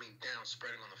ceiling, coming down,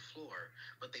 spreading on the floor.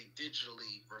 But they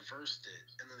digitally reversed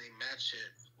it, and then they match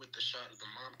it with the shot of the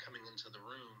mom coming into the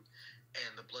room,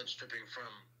 and the blood dripping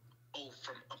from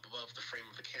up above the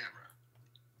frame of the camera.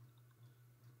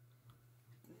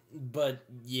 But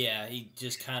yeah, he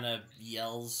just kind of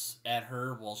yells at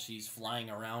her while she's flying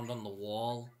around on the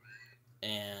wall,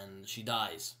 and she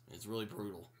dies. It's really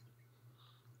brutal.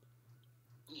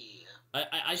 Yeah.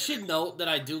 I should note that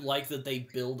I do like that they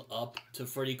build up to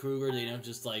Freddy Krueger. They don't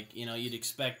just, like, you know, you'd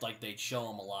expect, like, they'd show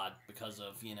him a lot because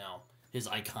of, you know, his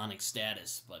iconic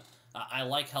status. But I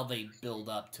like how they build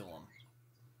up to him.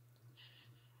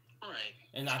 Right.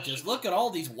 And not just, look at all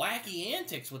these wacky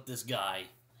antics with this guy.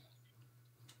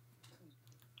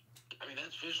 I mean,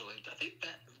 that's visually. I think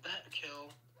that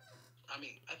kill, I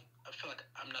mean, I feel like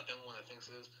I'm not the only one that thinks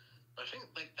this, but I think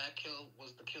like that kill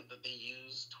was the kill that they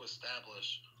used to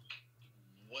establish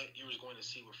what you was going to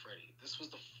see with Freddy. This was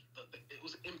it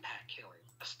was impact killing,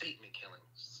 a statement killing,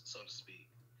 so to speak.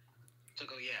 To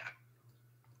go, yeah.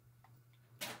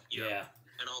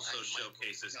 And also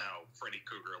showcases how Freddy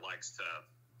Krueger likes to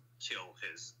kill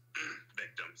his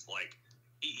victims. Like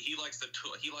he likes to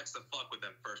fuck with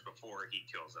them first before he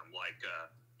kills them. Like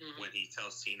when he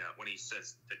tells Tina, when he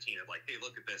says to Tina, like, "Hey,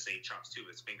 look at this," and he chops 2 of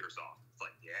his fingers off. It's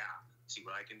like, yeah, see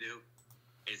what I can do?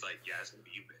 He's like, yeah, it's gonna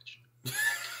be you, bitch.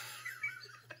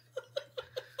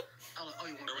 You want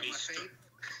to my fate?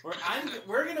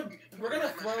 We're gonna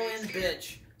throw in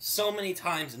bitch so many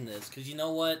times in this because you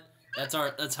know what?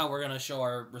 That's how we're gonna show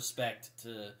our respect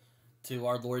to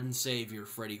our Lord and Savior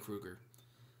Freddy Krueger.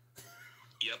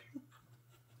 Yep.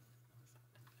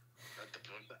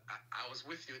 I was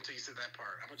with you until you said that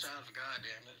part. I'm a child of God,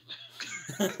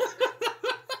 damn it.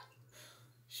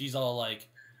 She's all like,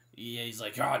 yeah, he's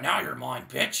like, oh, now you're mine,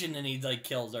 bitch, and then he like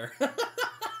kills her.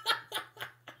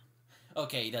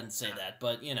 Okay, he doesn't say that,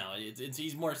 but you know,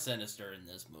 he's more sinister in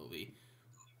this movie.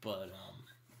 But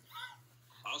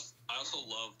I also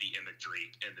love the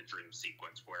imagery in the dream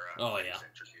sequence where he's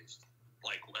introduced.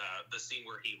 Like the scene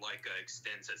where he like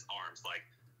extends his arms, like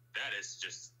that is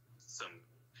just some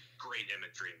great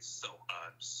imagery and so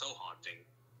haunting.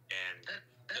 And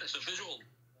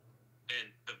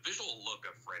the visual look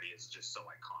of Freddy is just so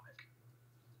iconic.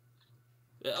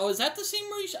 Oh, is that the scene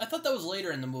where I thought that was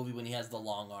later in the movie when he has the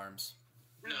long arms.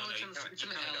 No, it's in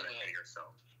the alleyway.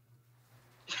 Yourself.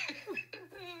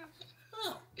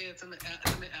 Oh. Yeah, it's in the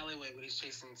alleyway when he's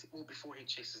chasing. Well, before he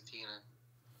chases Tina.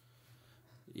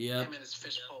 Yeah. Him and his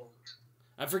fish pole.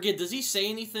 I forget. Does he say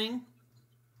anything?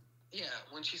 Yeah,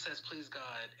 when she says "Please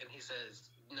God," and he says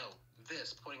 "No,"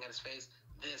 this pointing at his face.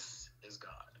 This is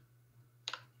God.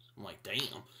 I'm like,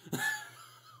 damn.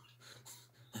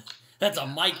 That's a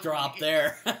mic drop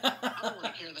there. I want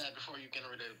to hear that before you get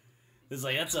rid of. It's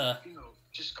like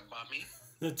Just about me.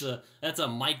 That's a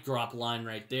mic drop line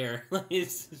right there.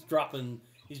 he's dropping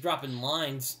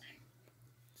lines.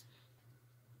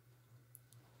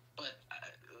 But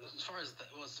as far as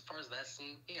that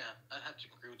scene, yeah, I'd have to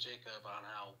agree with Jacob on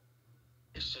how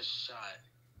it's just shot.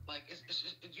 Like it's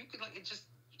just, you could like it just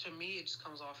to me it just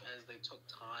comes off as they took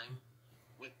time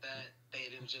with that. They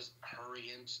didn't just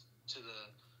hurry into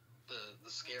the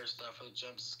scare stuff or the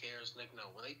jump scares. Like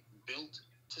no, when they built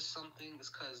to something, it's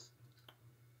because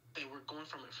they were going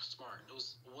from it for smart. It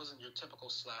wasn't your typical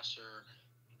slasher,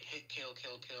 hit, kill,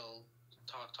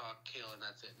 talk, kill, and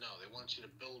that's it. No, they want you to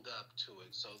build up to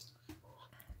it. So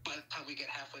by the time we get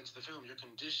halfway into the film, you're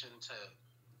conditioned to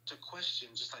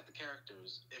question, just like the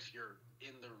characters, if you're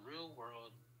in the real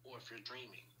world or if you're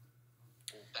dreaming.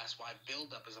 Well, that's why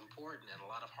build-up is important, and a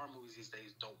lot of horror movies these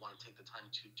days don't want to take the time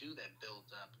to do that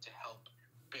build-up to help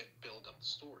build up the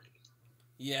story.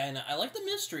 Yeah, and I like the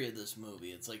mystery of this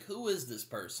movie. It's like, who is this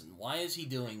person? Why is he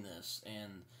doing this?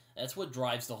 And that's what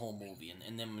drives the whole movie.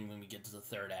 And then when we get to the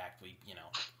third act,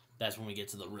 that's when we get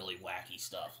to the really wacky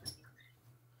stuff.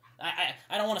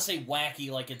 I don't want to say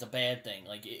wacky like it's a bad thing.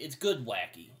 Like, it's good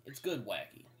wacky. It's good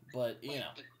wacky. But, you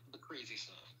know. The crazy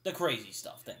stuff. The crazy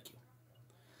stuff, thank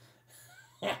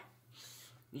you.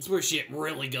 That's where shit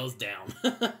really goes down.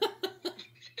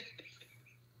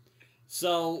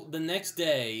 So, the next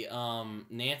day,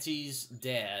 Nancy's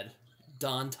dad,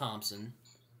 Don Thompson,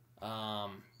 let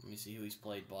me see who he's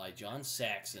played by, John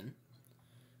Saxon,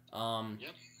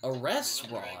 arrests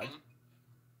Rod.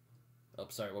 Oh,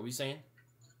 sorry, what were you saying?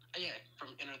 Yeah, from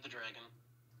Enter the Dragon.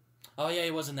 Oh, yeah,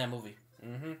 he was in that movie.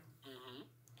 Mm-hmm.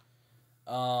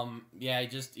 Yeah, he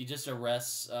just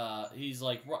arrests, he's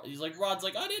like, Rod's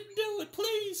like, I didn't do it,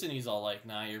 please! And he's all like,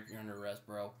 nah, you're under arrest,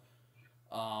 bro.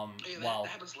 That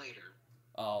happens later.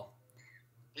 Oh.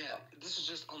 Yeah, this is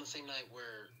just on the same night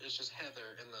where it's just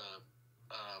Heather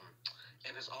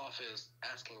in his office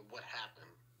asking what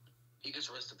happened. He gets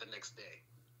arrested the next day.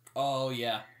 Oh,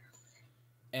 yeah.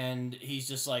 And he's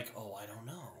just like, oh, I don't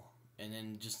know. And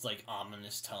then just like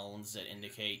ominous tones that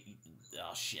indicate,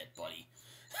 oh shit, buddy.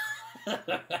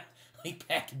 Like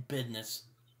back in business.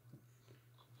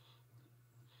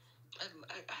 I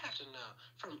have to know,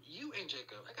 from you and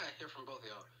Jacob, I gotta hear from both of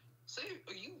y'all. Say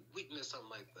you witness something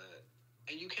like that,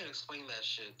 and you can't explain that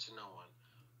shit to no one.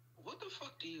 What the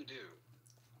fuck do you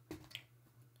do?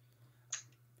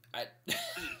 I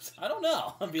don't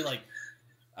know. I'm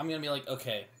gonna be like,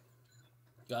 okay,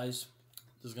 guys,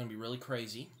 this is gonna be really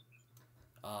crazy.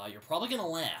 You're probably gonna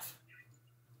laugh,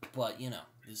 but you know,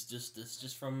 this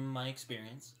just from my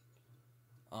experience.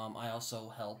 I also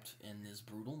helped in this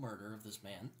brutal murder of this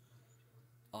man.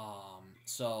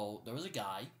 So there was a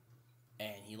guy,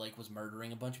 and he like was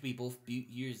murdering a bunch of people a few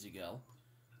years ago.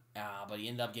 But he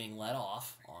ended up getting let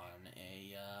off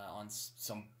on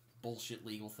some bullshit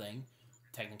legal thing,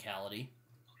 technicality,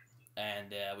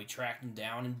 and we tracked him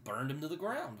down and burned him to the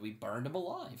ground. We burned him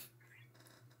alive.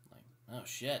 Like, oh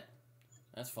shit,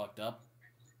 that's fucked up.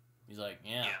 He's like,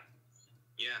 yeah,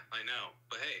 I know,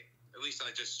 but hey, at least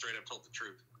I just straight up told the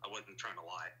truth. I wasn't trying to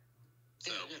lie.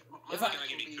 So if I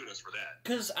give me kudos for that.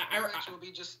 Because I will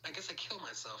be just, I guess I kill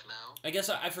myself now. I guess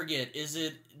I forget. Is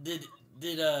it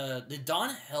did Don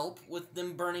help with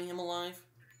them burning him alive?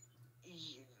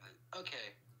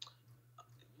 Okay.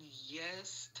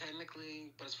 Yes,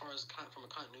 technically, but as far as from a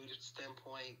continuity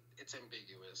standpoint, it's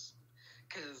ambiguous.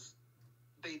 Because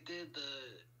they did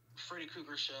the Freddy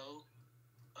Krueger show,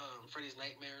 Freddy's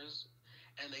Nightmares,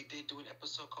 and they did do an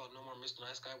episode called No More Mr.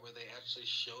 Nice Guy where they actually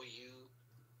show you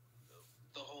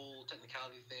the whole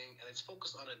technicality thing, and it's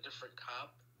focused on a different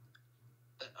cop.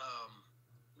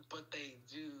 But they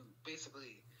do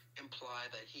basically imply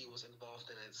that he was involved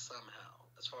in it somehow,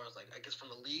 as far as like, I guess from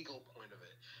the legal point of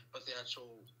it. But the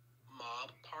actual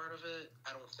mob part of it,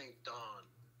 I don't think Don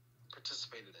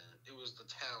participated in it. It was the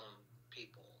town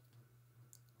people.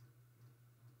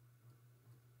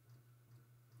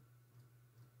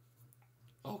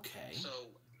 Okay.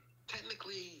 So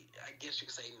technically, I guess you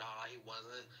could say, nah, he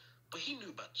wasn't. But he knew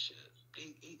about the shit.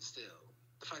 He still.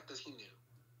 The fact is, he knew.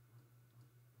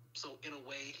 So in a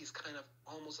way, he's kind of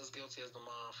almost as guilty as the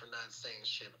mom for not saying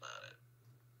shit about it.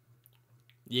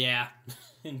 Yeah.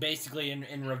 And basically,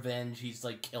 in revenge, he's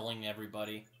like killing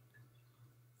everybody.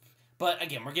 But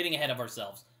again, we're getting ahead of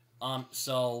ourselves.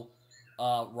 So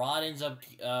Rod ends up.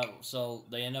 So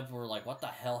they end up. We're like, what the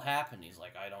hell happened? He's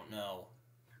like, I don't know,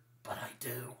 but I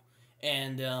do.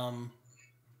 And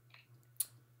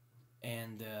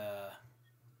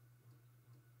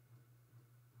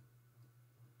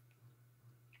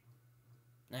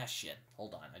shit.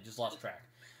 Hold on, I just lost track.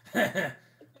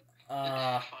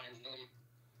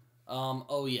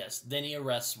 Oh yes. Then he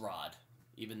arrests Rod,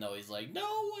 even though he's like, no,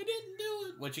 I didn't do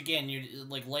it. Which again, you're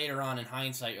like later on in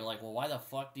hindsight, you're like, well, why the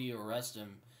fuck do you arrest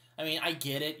him? I mean, I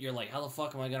get it. You're like, how the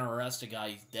fuck am I gonna arrest a guy?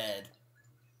 He's dead.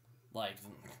 Like,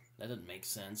 that doesn't make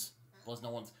sense. Plus,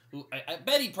 no one's. I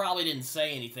bet he probably didn't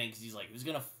say anything because he's like, who's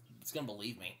gonna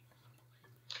believe me?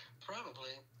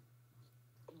 Probably.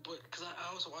 But because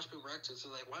I also watch people react to it, so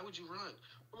like, why would you run?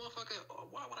 Well, motherfucker,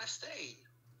 why would I stay?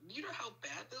 You know how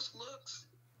bad this looks?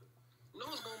 No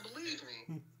one's gonna believe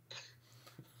me.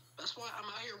 That's why I'm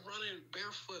out here running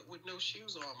barefoot with no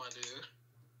shoes on, my dude.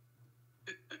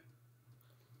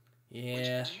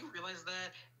 Yeah. Do you realize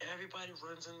that everybody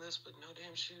runs in this with no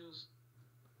damn shoes?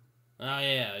 Oh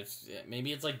yeah,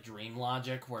 maybe it's like dream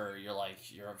logic where you're like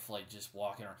just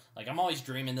walking around. Like I'm always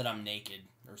dreaming that I'm naked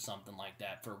or something like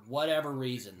that for whatever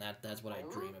reason. That's what I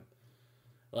dream of.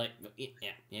 Like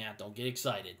yeah, don't get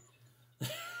excited.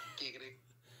 Giggity.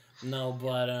 No,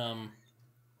 but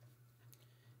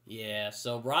yeah.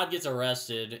 So Rod gets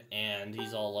arrested and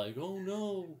he's all like, "Oh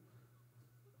no."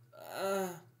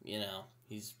 You know,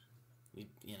 what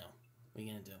are you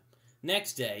gonna do?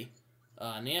 Next day,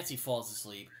 Nancy falls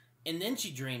asleep. And then she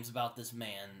dreams about this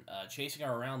man chasing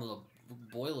her around the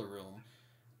boiler room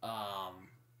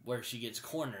where she gets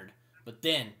cornered. But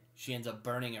then she ends up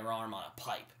burning her arm on a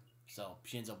pipe. So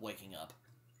she ends up waking up.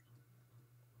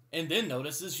 And then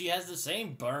notices she has the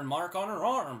same burn mark on her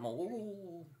arm.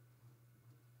 Oh.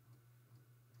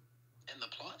 And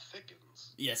the plot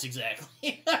thickens. Yes,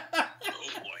 exactly. Oh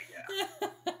boy, yeah.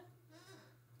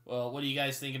 Well, what do you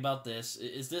guys think about this?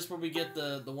 Is this where we get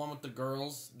the one with the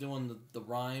girls doing the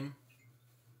rhyme?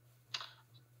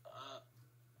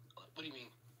 What do you mean?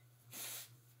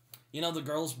 You know, the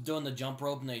girls doing the jump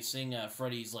rope and they sing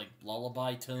Freddy's like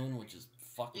lullaby tune, which is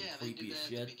fucking creepy as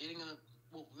shit. At the beginning of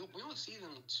we only see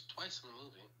them twice in the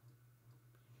movie.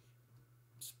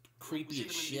 It's creepy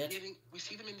as shit. We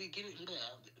see them in the beginning.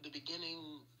 The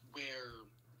beginning where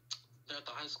they're at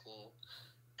the high school,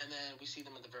 and then we see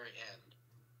them at the very end.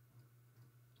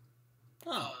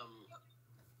 Oh.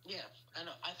 Yeah, I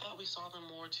know. I thought we saw them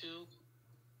more too,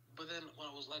 but then when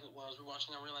I was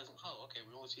rewatching, I'm realizing, oh, okay,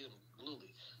 we only see them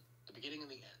bluely, the beginning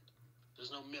and the end. There's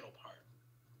no middle part.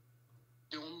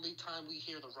 The only time we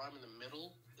hear the rhyme in the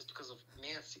middle is because of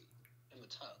Nancy in the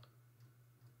tub.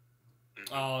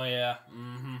 Oh yeah.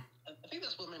 Mm-hmm. I think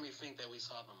that's what made me think that we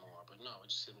saw them more, but no, we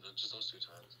just see them just those 2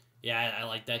 times. Yeah, I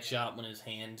like that shot when his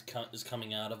hand is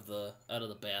coming out of the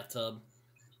bathtub.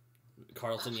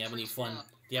 Carlton, do you have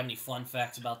any fun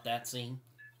facts about that scene?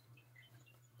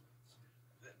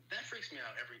 That freaks me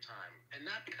out every time, and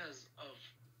not because of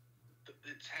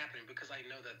it's happening, because I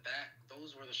know that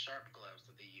those were the sharp gloves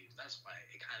that they used. That's why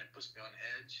it kind of puts me on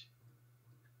edge.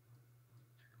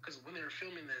 Because when they were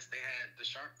filming this, they had the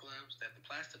sharp gloves, they had the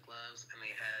plastic gloves, and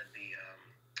they had the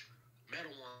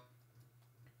metal one,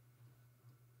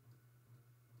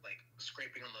 like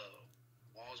scraping on the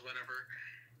walls, whatever,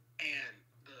 and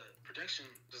the production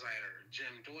designer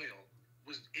Jim Doyle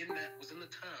was in the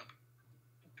tub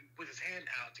with his hand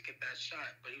out to get that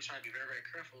shot, but he was trying to be very, very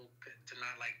careful to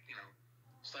not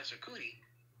slash her cootie.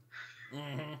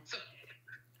 Mm-hmm.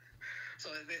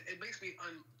 So it makes me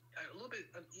a little bit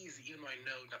uneasy, even though I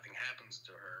know nothing happens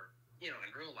to her, in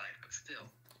real life, but still.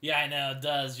 Yeah, I know it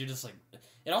does. You're just like,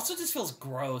 it also just feels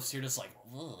gross. You're just like,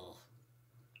 ugh.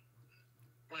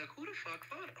 Like, who the fuck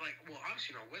thought? Like, well,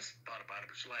 obviously, Wes thought about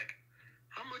it, but you're like,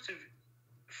 how much of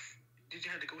did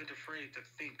you have to go into Freddy to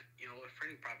think,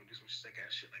 Freddy would probably do some sick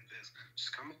ass shit like this?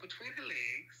 Just come up between her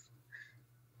legs.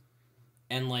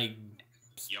 And, like,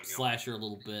 slash her a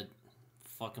little bit.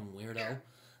 Fucking weirdo.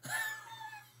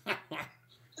 Yeah.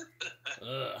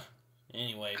 Ugh.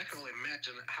 Anyway. I can only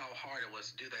imagine how hard it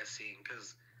was to do that scene,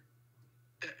 because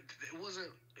it was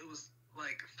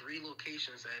like 3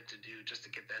 locations I had to do just to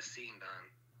get that scene done.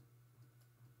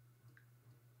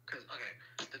 Because, okay,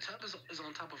 the tub is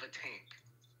on top of a tank.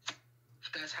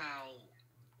 That's how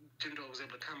Jim Doyle was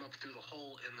able to come up through the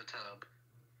hole in the tub.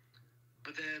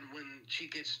 But then when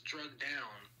she gets drugged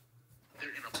down,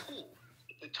 they're in a pool.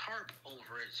 The tarp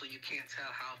over it, so you can't tell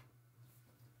how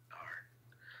are.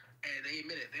 And they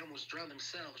admit it. They almost drowned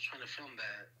themselves trying to film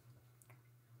that.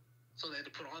 So they had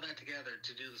to put all that together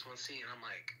to do this one scene. I'm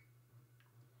like,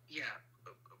 yeah,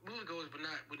 moviegoers would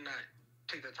not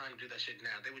take the time to do that shit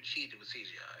now. They would cheat it with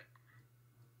CGI.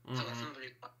 Mm-hmm. So that's another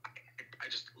reason I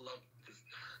just love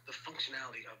the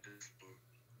functionality of this scene.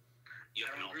 You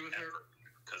have to agree with her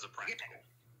because of practical.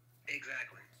 Yeah,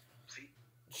 exactly.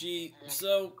 See,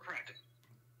 practical.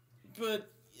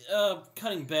 But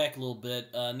cutting back a little bit,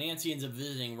 Nancy ends up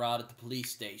visiting Rod at the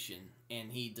police station,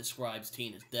 and he describes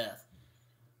Tina's death.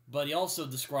 But he also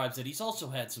describes that he's also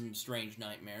had some strange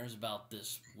nightmares about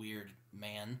this weird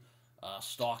man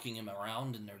stalking him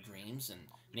around in their dreams. And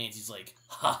Nancy's like,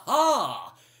 "Ha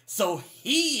ha! So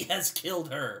he has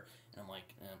killed her!" And I'm like,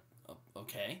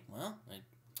 okay, well,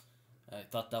 I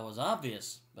thought that was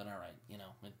obvious, but all right,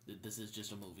 this is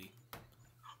just a movie.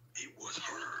 It was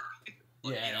her.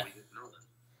 Yeah. We didn't know that.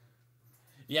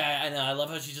 Yeah, I know. I love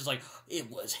how she's just like, it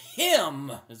was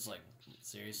him. It's like,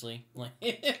 seriously? Like,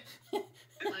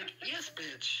 yes,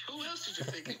 bitch. Who else did you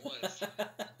think it was?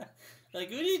 Like,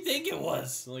 who do you think it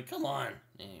was? Like, come on.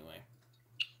 Anyway.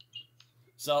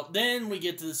 So then we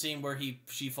get to the scene where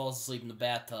she falls asleep in the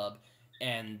bathtub,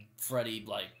 and Freddy,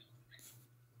 like,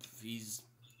 he's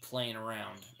playing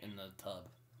around in the tub.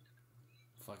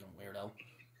 Fucking weirdo.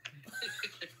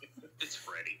 It's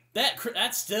Freddy.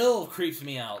 That still creeps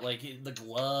me out. Like, the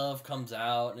glove comes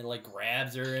out and it, like,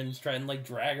 grabs her and is trying to, like,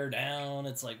 drag her down.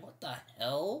 It's like, what the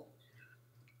hell?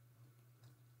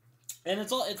 And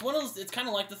it's one of those, it's kind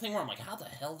of like the thing where I'm like, how the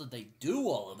hell did they do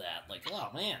all of that? Like,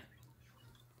 oh, man.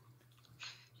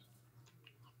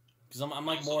 Because I'm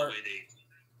like also more...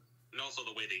 and also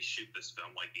the way they shoot this film,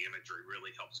 like, the imagery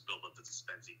really helps build up the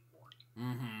suspense even more.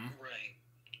 Mm-hmm. Right.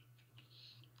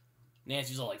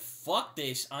 Nancy's all like, fuck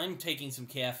this, I'm taking some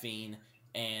caffeine,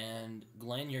 and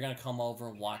Glenn, you're gonna come over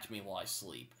and watch me while I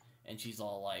sleep. And she's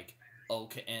all like,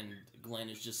 okay, and Glenn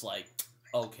is just like,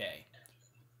 okay.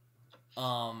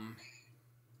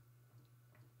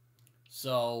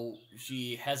 So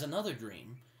she has another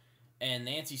dream, and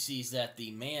Nancy sees that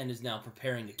the man is now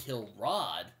preparing to kill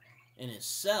Rod in his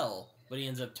cell, but he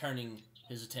ends up turning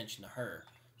his attention to her.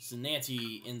 So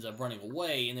Nancy ends up running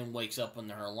away, and then wakes up when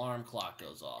her alarm clock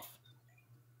goes off.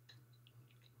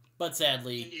 But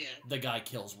sadly, the guy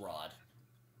kills Rod.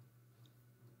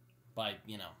 By,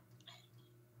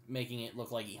 making it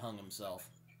look like he hung himself.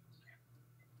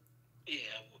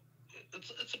 Yeah,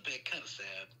 it's a bit kind of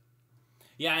sad.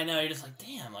 Yeah, I know, you're just like,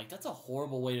 damn, like, that's a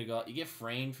horrible way to go. You get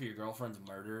framed for your girlfriend's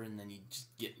murder, and then you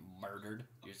just get murdered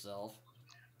yourself.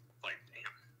 Like,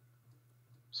 damn.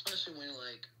 Especially when,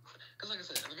 like, because like I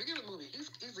said, at the beginning of the movie, he's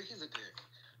a dick.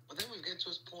 But then we get to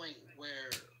this point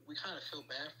where we kind of feel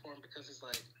bad for him because he's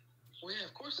like, well, yeah,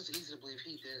 of course it's easy to believe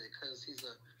he did it because he's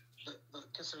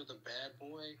considered the bad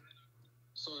boy.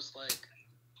 So it's like,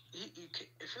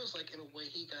 it feels like in a way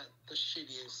he got the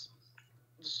shittiest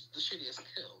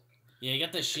kill. Yeah, he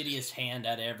got the shittiest hand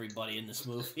out of everybody in this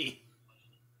movie.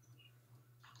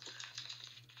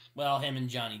 Well, him and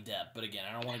Johnny Depp, but again,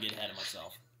 I don't want to get ahead of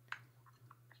myself.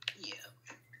 Yeah.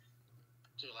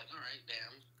 So you're like, all right,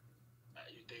 damn.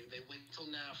 They wait until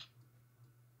now.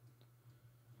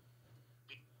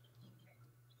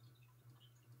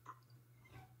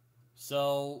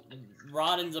 So,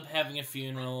 Rod ends up having a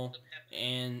funeral,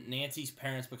 and Nancy's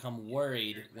parents become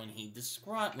worried when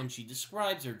she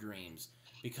describes her dreams,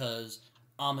 because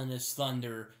ominous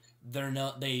thunder,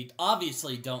 they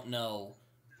obviously don't know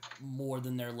more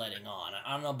than they're letting on.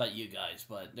 I don't know about you guys,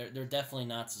 but they're definitely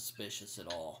not suspicious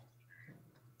at all.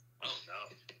 Oh no.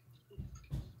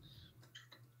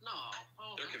 No.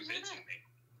 Oh, they're convincing me.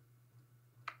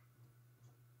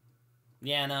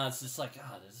 Yeah, no, it's just like,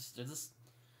 God,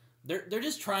 they're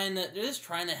just trying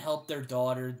to help their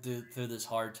daughter through this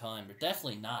hard time. They're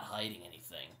definitely not hiding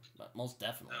anything, but most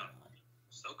definitely not.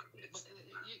 So convinced. But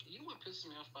you know what pisses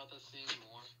me off about that scene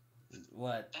more?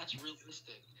 What? That's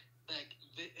realistic. Like,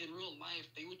 in real life,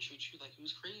 they would treat you like you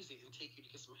was crazy and take you to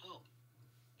get some help.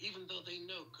 Even though they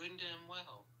know good and damn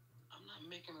well. I'm not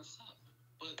making this up.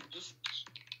 But this...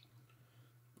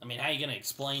 I mean, how are you going to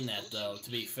explain that, though,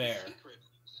 to be fair?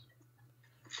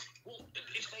 Well,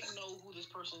 if they know who this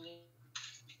person is...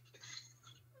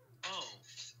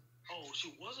 Oh,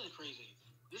 she wasn't crazy.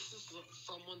 This is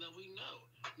someone that we know.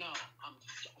 No,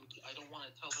 I don't want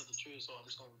to tell her the truth, so I'm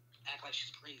just going to act like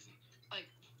she's crazy. Like,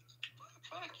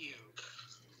 fuck you.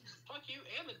 Fuck you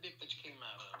and the dick that you came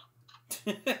out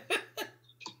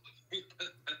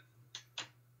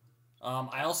of.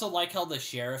 I also like how the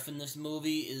sheriff in this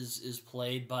movie is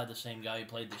played by the same guy who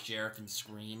played the sheriff in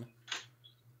Scream.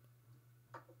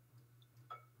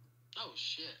 Oh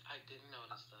shit, I didn't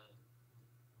notice that.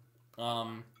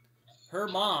 Her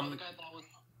mom...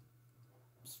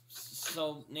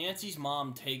 So, Nancy's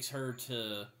mom takes her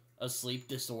to a sleep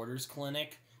disorders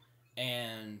clinic,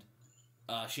 and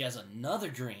she has another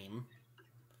dream,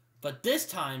 but this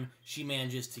time she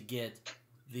manages to get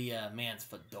the man's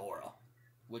fedora,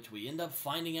 which we end up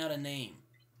finding out a name.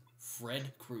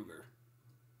 Fred Krueger.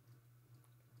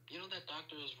 You know that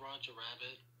doctor is Roger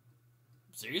Rabbit?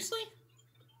 Seriously?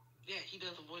 Yeah, he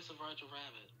does the voice of Roger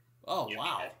Rabbit. Oh,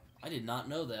 wow. I did not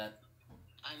know that.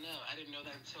 I know. I didn't know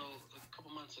that until a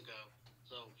couple months ago.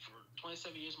 So, for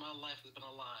 27 years, my life has been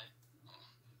a lie.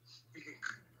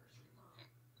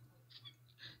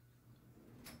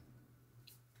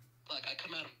 Like, I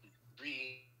come out of a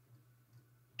dream,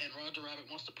 and Roger Rabbit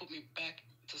wants to put me back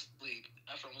to sleep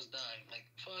after I was dying. Like,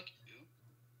 fuck you.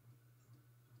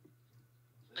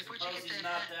 Like, where'd you get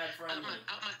that out my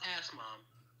ass, Mom?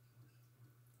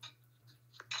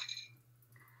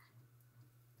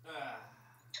 What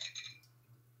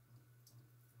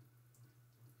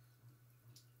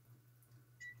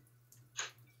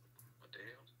the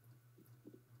hell?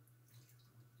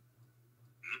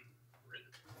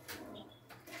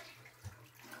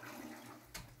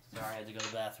 Sorry, I had to go to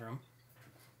the bathroom.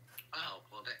 Oh,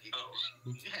 well,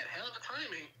 you had hell of a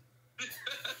timing.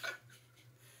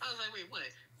 I was like,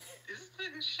 wait, is this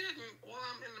nigga shitting while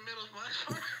I'm in the middle of my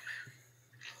part?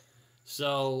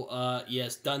 So,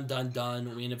 yes, done.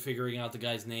 We end up figuring out the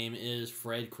guy's name is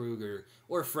Fred Krueger.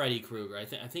 Or Freddy Krueger. I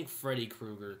think Freddy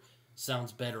Krueger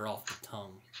sounds better off the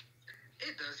tongue.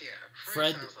 It does, yeah.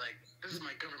 Fred sounds like, this is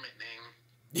my government name.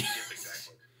 Yes,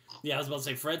 exactly. Yeah, I was about to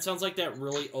say, Fred sounds like that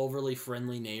really overly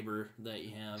friendly neighbor that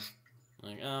you have.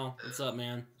 Like, oh, what's up,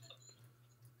 man?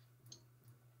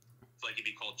 It's like if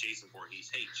you call Jason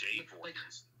Voorhees, hey, Jay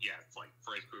Voorhees. Yeah, it's like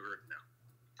Fred Krueger. No,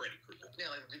 Freddy Krueger. Yeah,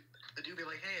 like the dude be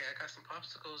like, hey, I got some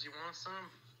popsicles. You want some?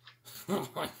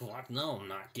 Like, what? No, I'm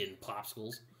not getting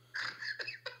popsicles.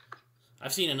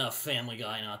 I've seen enough Family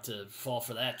Guy not to fall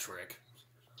for that trick.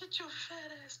 Get your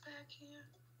fat ass back here.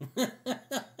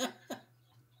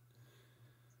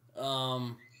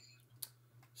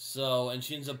 So, and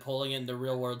she ends up pulling it in the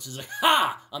real world. She's like,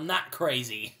 ha! I'm not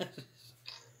crazy.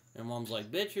 And Mom's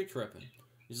like, bitch, you're tripping.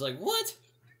 He's like, what?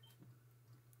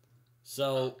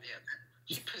 So... yeah,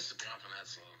 she pisses me off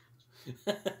in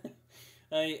that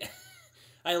scene.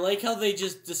 I like how they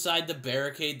just decide to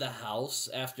barricade the house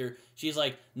after she's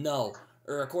like, no.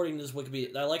 Or according to this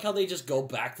Wikipedia, I like how they just go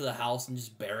back to the house and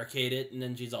just barricade it. And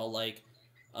then she's all like,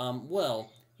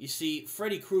 well, you see,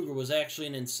 Freddy Krueger was actually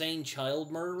an insane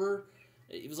child murderer.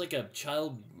 He was like a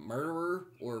child murderer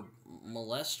or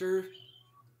molester.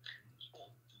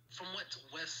 From what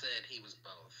Wes said, he was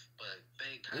both, but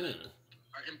they kind of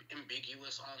are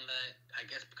ambiguous on that. I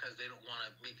guess because they don't want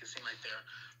to make it seem like they're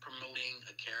promoting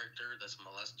a character that's a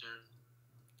molester.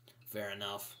 Fair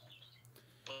enough.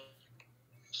 But,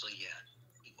 so yeah,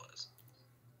 he was.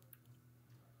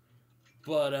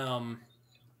 But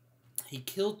he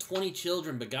killed 20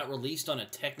 children, but got released on a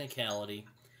technicality.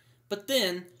 But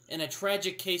then, in a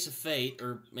tragic case of fate,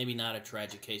 or maybe not a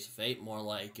tragic case of fate, more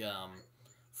like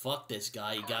fuck this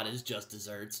guy, he got his just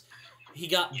desserts. He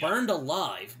got burned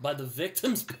alive by the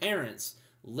victim's parents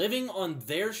living on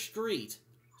their street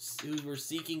who were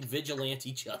seeking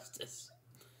vigilante justice.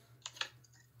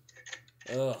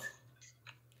 Ugh.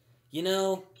 You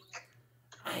know,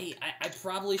 I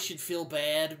probably should feel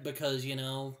bad because, you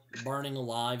know, burning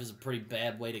alive is a pretty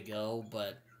bad way to go,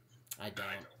 but I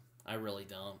don't. I really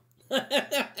don't.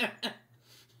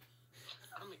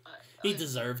 He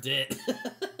deserved it. In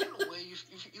a way, you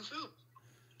feel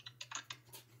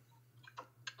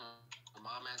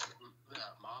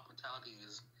mob mentality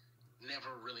is never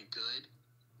really good,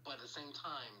 but at the same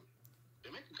time,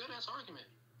 they make a good ass argument.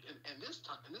 In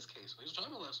this case, he's a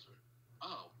child molester.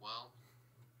 Oh well,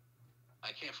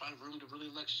 I can't find room to really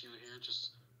lecture you here.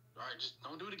 Just all right, just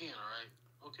don't do it again. All right,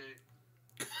 okay.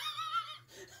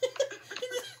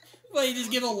 Well, you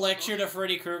just give a lecture to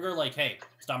Freddy Krueger, like, hey,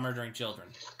 stop murdering children.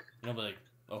 And he'll be like,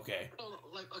 okay.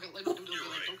 Like don't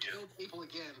kill people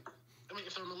again. I mean,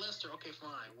 if they're a molester, okay,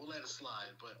 fine, we'll let it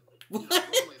slide. But you know,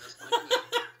 normally that's not good.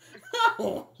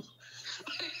 No!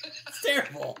 It's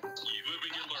terrible. You live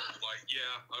and you learn. Like,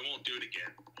 yeah, I won't do it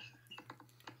again.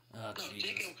 Oh, no,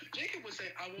 Jesus. Jacob would say,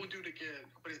 I won't do it again,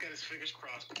 but he's got his fingers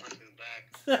crossed behind his back.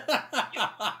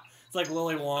 It's like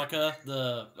Willy Wonka,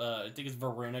 I think it's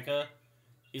Veronica.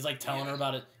 He's like telling her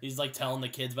about it. He's like telling the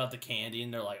kids about the candy,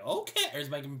 and they're like, okay. Or he's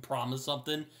making them promise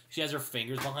something. She has her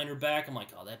fingers behind her back. I'm like,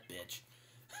 oh, that bitch.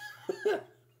 I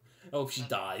hope she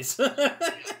dies.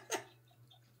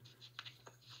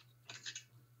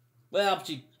 Well,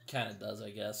 she kind of does,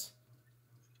 I guess.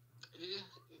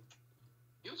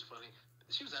 It was funny.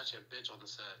 She was actually a bitch on the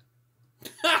set.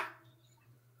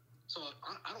 So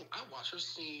I watched her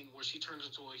scene where she turns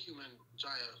into a human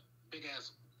giant, big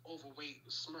ass, overweight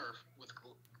Smurf with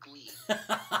glee.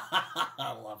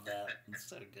 I love that. It's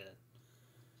so good.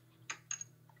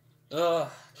 Oh,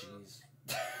 jeez.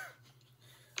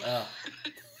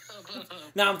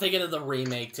 Now I'm thinking of the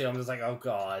remake too. I'm just like, oh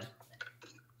god.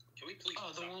 Can we please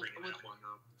stop bringing that one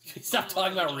up? Stop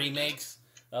talking about remakes.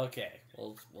 Okay,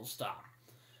 we'll stop.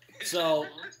 So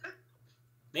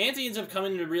Nancy ends up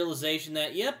coming to the realization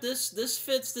that this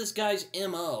fits this guy's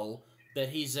MO, that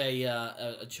he's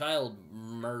a child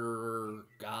murderer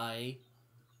guy.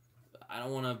 I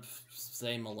don't want to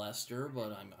say molester,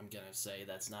 but I'm gonna say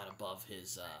that's not above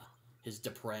his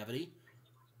depravity.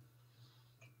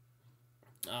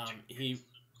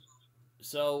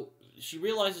 So she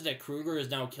realizes that Krueger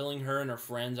is now killing her and her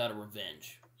friends out of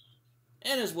revenge,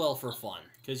 and as well for fun,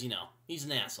 because you know he's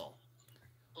an asshole.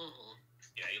 Mm-hmm.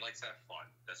 Yeah, he likes to have fun.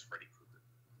 That's Freddy Krueger.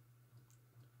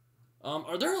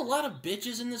 Are there a lot of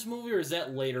bitches in this movie, or is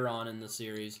that later on in the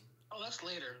series? Oh, that's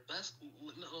later.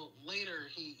 Later.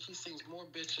 He sings more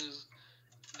bitches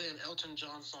than Elton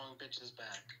John's song "Bitches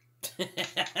Back."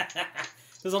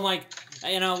 Because I'm like,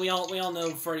 you know, we all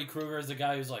know Freddy Krueger is the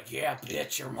guy who's like, yeah,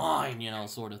 bitch, you're mine, you know,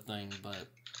 sort of thing. But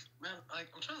man, like,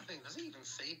 I'm trying to think. Does he even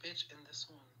say bitch in this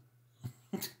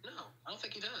one? No, I don't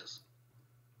think he does.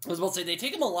 I was about to say they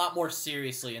take him a lot more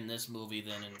seriously in this movie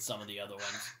than in some of the other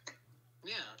ones.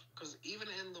 Yeah, because even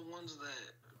in the ones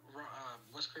that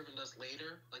Wes Craven does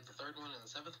later, like the third one and the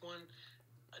seventh one,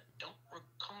 I don't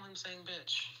recall him saying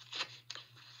bitch.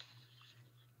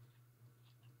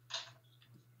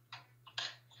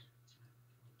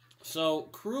 So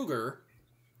Krueger,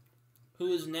 who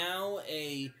is now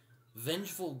a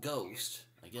vengeful ghost,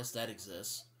 I guess that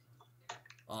exists.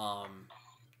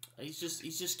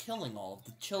 He's just killing all of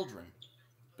the children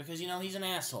because you know he's an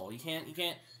asshole. You can't.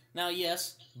 Now,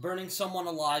 yes, burning someone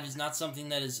alive is not something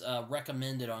that is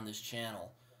recommended on this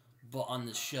channel, but on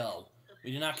this show,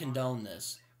 we do not condone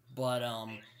this. But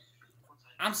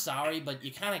I'm sorry, but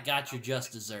you kind of got your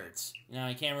just desserts. You know,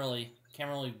 I can't really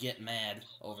get mad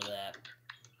over that.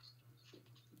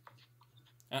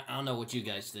 I don't know what you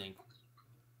guys think.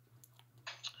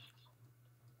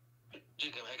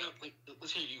 Jacob,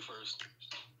 let's hear you first.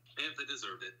 If they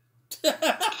deserved it.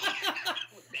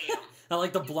 I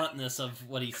like the bluntness of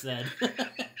what he said.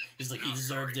 He's like, he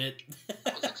deserved it.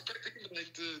 I was expecting him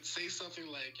to say something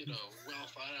like, you know, well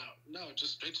thought out. No,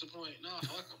 just straight to the point. No,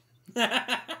 fuck him.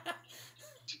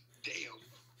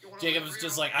 Damn. Jacob was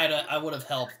just like, I would have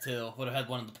helped too. Would have had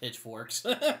one of the pitchforks.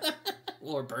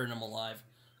 Or burned him alive.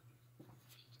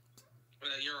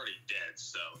 Well, you're already dead,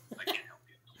 so I can't help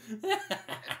you.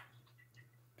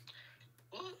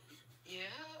 Well, yeah.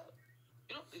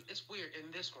 You know, it's weird. In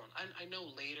this one, I know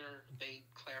later they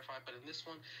clarify, but in this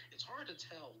one, it's hard to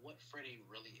tell what Freddy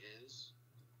really is.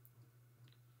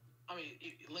 I mean,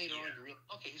 later on, you're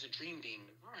okay, he's a dream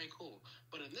demon. All right, cool.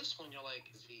 But in this one, you're like,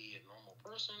 is he a normal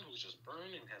person who's just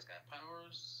burned and has got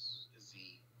powers? Is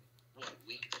he, what,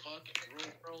 weak as fuck in the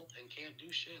real world and can't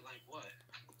do shit? Like, what?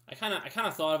 I kind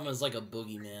of thought of him as like a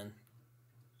boogeyman.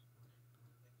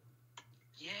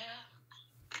 Yeah,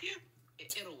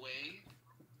 in a way,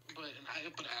 but an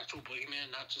actual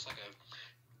boogeyman, not just like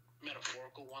a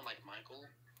metaphorical one like Michael.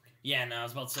 Yeah, no, I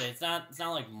was about to say it's not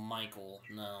like Michael,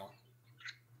 no.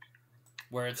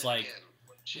 Where it's like,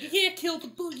 you can't kill the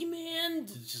boogeyman.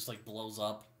 It just like blows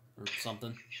up or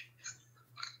something.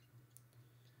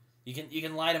 You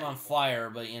can light him on fire,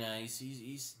 but you know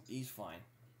he's fine.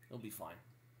 He'll be fine.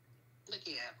 Like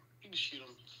you can shoot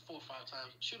him 4 or 5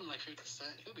 times. Shoot him like 50%.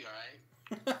 He'll be all right.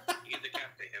 You can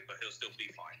decapitate him, but he'll still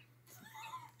be fine.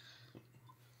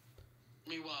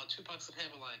 Meanwhile, Tupac's in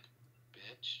heaven like,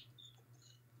 bitch.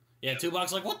 Yeah,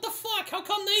 Tupac's like, what the fuck? How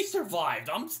come they survived?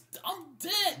 I'm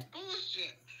dead.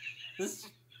 Bullshit. This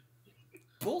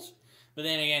bullshit. But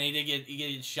then again, he did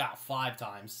get shot 5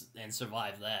 times and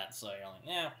survived that. So you're like,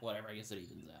 yeah, whatever. I guess it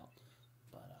evens out.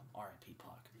 But R.I.P.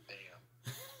 Pac.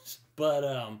 Damn.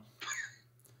 But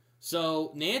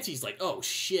so Nancy's like, oh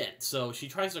shit. So she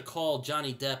tries to call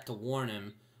Johnny Depp to warn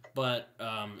him, but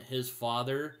his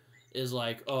father is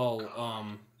like,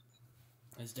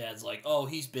 his dad's like, oh,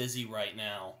 he's busy right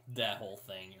now. That whole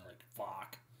thing. You're like,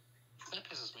 fuck. That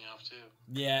pisses me off too.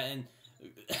 Yeah, and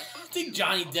I think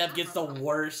Johnny Depp gets the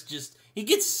worst. He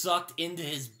gets sucked into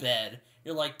his bed.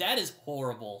 You're like, that is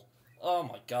horrible. Oh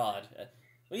my god.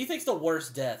 What do you think's the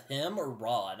worst death, him or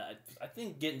Rod? I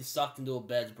think getting sucked into a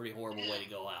bed's a pretty horrible way to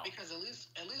go out. Because at least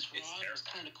Rod was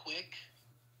kind of quick.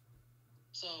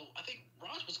 So I think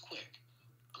Rod was quick.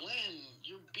 Glenn,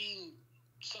 you're being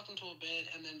sucked into a bed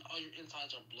and then all your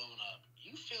insides are blown up.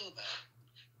 You feel that?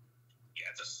 Yeah,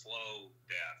 it's a slow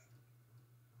death.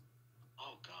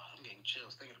 Oh god, I'm getting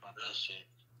chills thinking about that shit.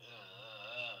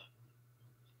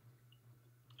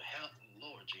 Hell,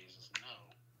 Lord Jesus, no.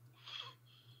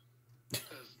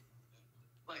 Because,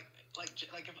 like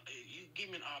if you give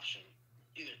me an option,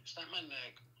 either snap my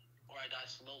neck or I die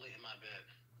slowly in my bed.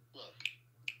 Look,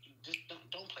 just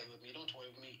don't play with me. Don't toy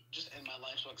with me. Just end my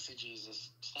life so I can see Jesus.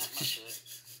 Stop my shit.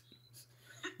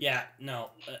 Yeah, no.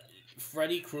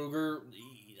 Freddy Krueger,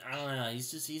 I don't know.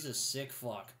 He's a sick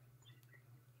fuck.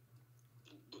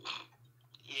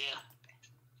 Yeah.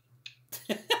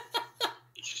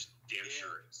 He just damn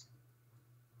sure is.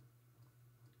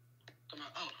 Come on.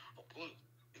 Oh, well,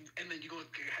 and then you go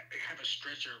have a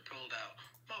stretcher pulled out.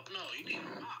 Oh, no, you need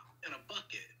a mop and a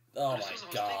bucket. Oh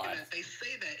my god. They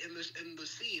say that in the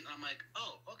scene. I'm like,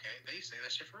 oh, okay, they say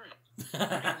that shit for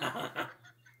real.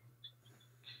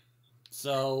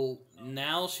 So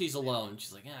now she's alone.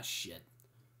 She's like, ah, shit.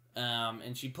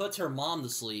 And she puts her mom to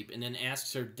sleep and then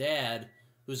asks her dad,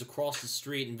 who's across the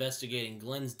street investigating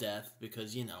Glenn's death,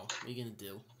 because, you know, what are you gonna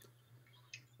do?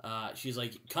 She's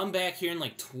like, come back here in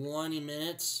like 20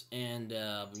 minutes and,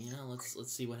 you know,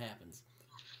 let's see what happens.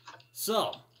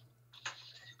 So,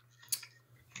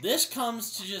 this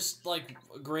comes to just like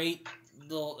a great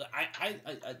little.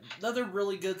 Another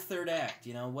really good third act.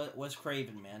 You know, Wes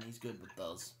Craven, man, he's good with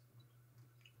those.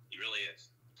 He really is.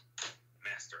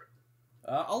 Master.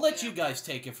 I'll let you guys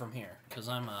take it from here, because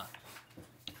I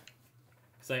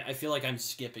feel like I'm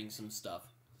skipping some stuff.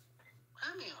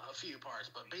 I mean, a few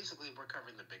parts, but basically we're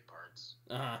covering the big parts.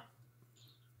 Uh-huh.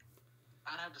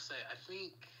 I'd have to say, I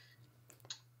think,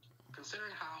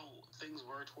 considering how things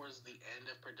were towards the end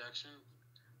of production,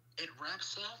 it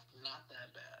wraps up not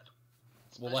that bad.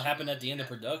 Well, what happened at the end of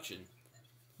production?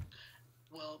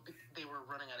 Well, they were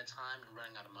running out of time and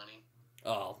running out of money.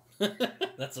 Oh,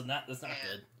 that's not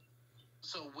good.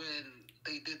 So when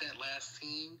they did that last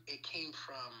scene, it came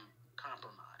from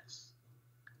compromise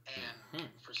and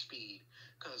for speed,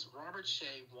 because Robert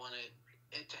Shea wanted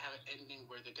it to have an ending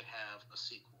where they could have a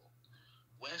sequel.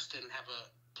 Wes didn't have a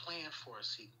plan for a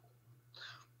sequel,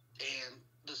 and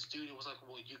the studio was like,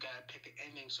 "Well, you gotta pick an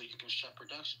ending so you can shut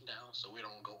production down, so we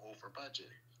don't go over budget,"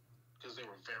 because they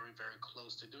were very, very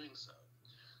close to doing so.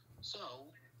 So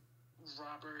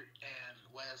Robert and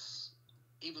Wes,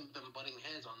 even them butting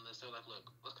heads on this, they were like,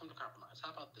 "Look, let's come to compromise. How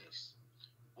about this?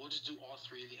 We'll just do all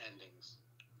three of the endings."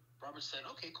 Robert said,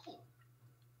 "Okay, cool."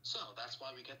 So that's why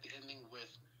we get the ending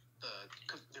with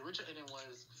because the original ending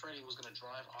was Freddy was going to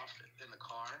drive off in the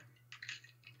car.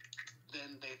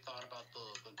 Then they thought about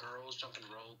the girls jumping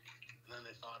rope. And then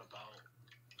they thought about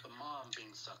the mom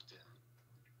being sucked in.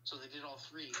 So they did all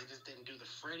three. They just didn't do the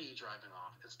Freddy driving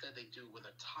off. Instead, they do where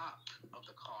the top of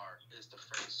the car is the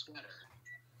Freddy sweater.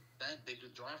 That they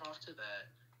do drive off to that.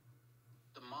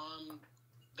 The mom,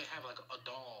 they have like a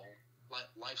doll, like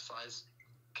life-size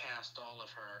cast doll of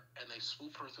her, and they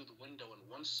swoop her through the window in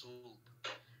one swoop,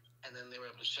 and then they were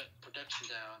able to shut production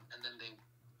down, and then they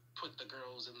put the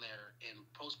girls in there in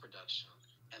post-production,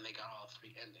 and they got all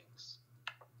three endings.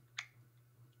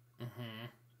 Mm-hmm.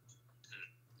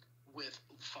 With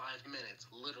 5 minutes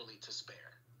literally to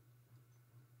spare.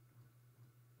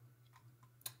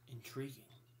 Intriguing.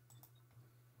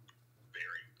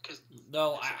 Very. Because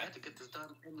I had to get this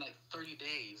done in like 30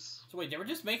 days. So wait, they were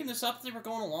just making this up as they were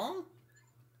going along?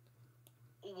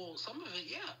 Well, some of it,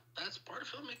 yeah. That's part of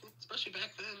filmmaking, especially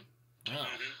back then. Oh.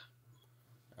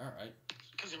 All right.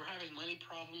 Because they were having money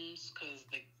problems, because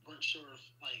they weren't sure if,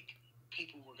 like,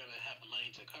 people were going to have the money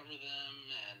to cover them,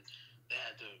 and they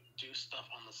had to do stuff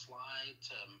on the slide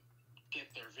to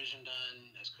get their vision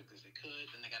done as quickly as they could.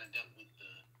 Then they got to deal with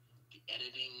the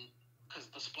editing. Because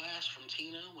the splash from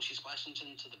Tina, when she splashed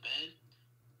into the bed,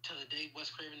 to the day Wes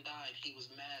Craven died, he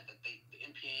was mad that the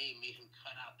MPAA made him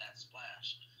cut out that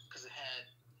splash, because it had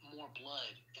more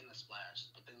blood in the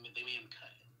splash, but then they made him cut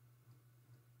it.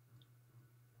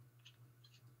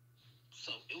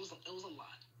 So it was a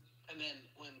lot. And then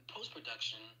when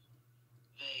post-production,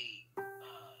 they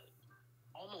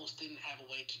almost didn't have a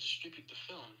way to distribute the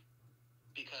film,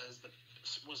 because I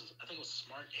think it was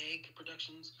Smart Egg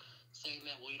Productions saying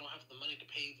that, well, you don't have the money to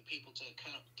pay the people to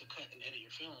cut and edit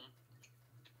your film,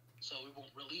 so we won't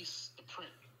release the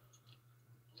print.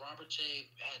 Robert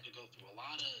Shea had to go through a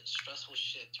lot of stressful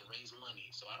shit to raise money,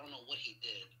 so I don't know what he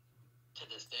did. To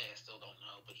this day, I still don't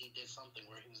know, but he did something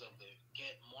where he was able to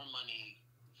get more money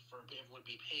for everyone to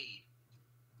be paid.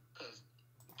 Because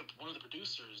one of the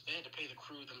producers, they had to pay the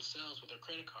crew themselves with their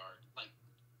credit card, like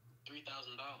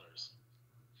 $3,000.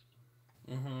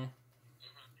 Mm-hmm.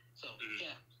 So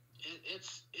yeah,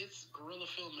 it's guerrilla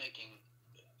filmmaking.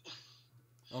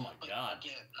 Oh my God!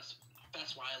 Again,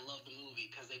 that's why I love the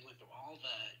movie, because they went through all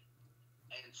that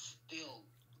and still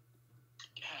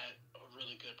had a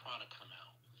really good product come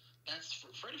out. That's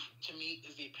Freddy, to me,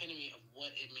 is the epitome of what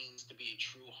it means to be a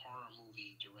true horror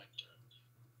movie director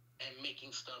and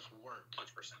making stuff work.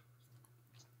 100%.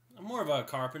 I'm more of a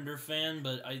Carpenter fan,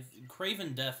 but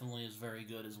Craven definitely is very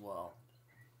good as well.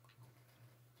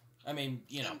 I mean,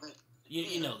 you know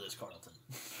this, Carlton.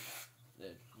 I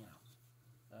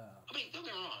mean, don't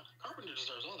get me wrong, Carpenter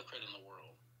deserves all the credit in the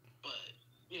world, but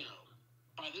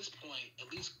by this point,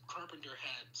 at least Carpenter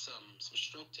had some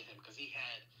stroke to him, because he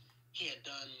had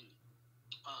done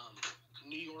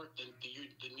New York, the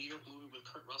New York movie with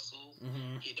Kurt Russell.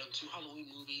 Mm-hmm. He had done 2 Halloween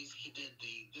movies. He did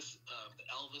the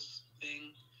Elvis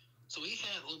thing, so he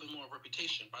had a little bit more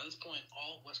reputation. By this point,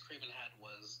 all Wes Craven had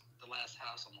was The Last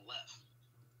House on the Left.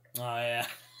 Oh yeah,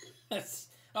 I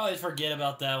always forget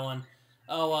about that one.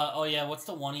 Oh yeah, what's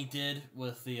the one he did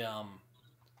with the God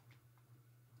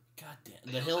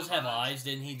damn, The Hills Have Eyes?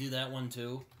 Didn't he do that one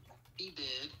too? He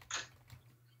did.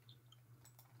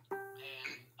 And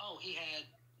he had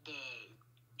the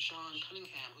Sean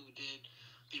Cunningham, who did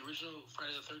the original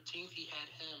Friday the 13th, he had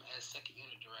him as second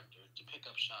unit director to pick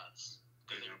up shots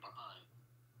because they were behind.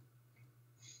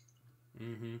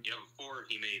 Mm-hmm. Yeah, before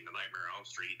he made The Nightmare on Elm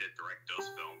Street, he did direct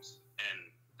those films and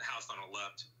The House on the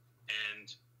Left. And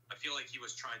I feel like he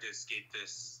was trying to escape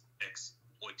this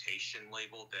exploitation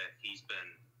label that he's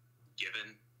been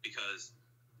given because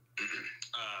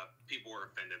people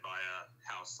were offended by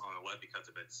House on the Left because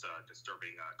of its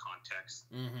disturbing context.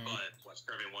 Mm-hmm. But Wes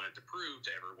Craven wanted to prove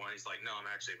to everyone, he's like, no, I'm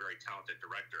actually a very talented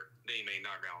director. Then he made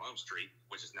Nightmare on Elm Street,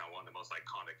 which is now one of the most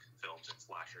iconic films and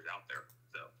slashers out there.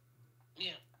 So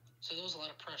yeah. So there was a lot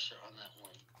of pressure on that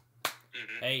one.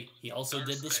 Mm-hmm. Hey, he also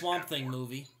did the Swamp Thing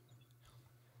movie.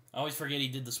 I always forget he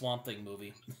did the Swamp Thing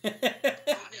movie. I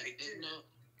didn't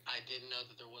know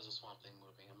that there was a Swamp Thing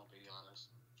movie. I'm gonna be honest.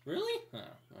 Really? Oh,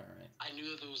 all right. I knew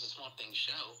that there was a Swamp Thing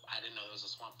show. I didn't know there was a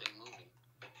Swamp Thing movie.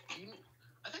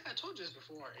 I think I told you this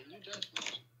before, and you judged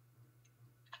me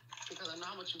because I know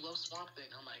how much you love Swamp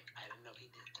Thing. I'm like, I didn't know he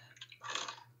did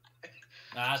that.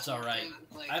 That's all right.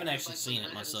 Like, I haven't actually seen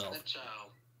it myself.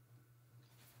 Stepchild.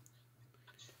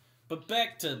 But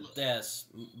back to this.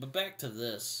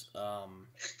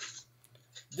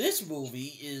 This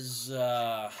movie is.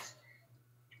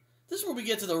 This is where we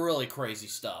get to the really crazy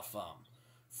stuff.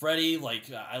 Freddy, like,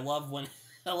 I love when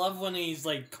he's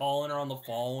like calling her on the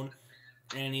phone,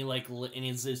 and he like and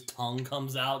his tongue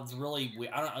comes out. It's really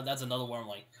weird. I don't. That's another one. I'm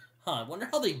like, I wonder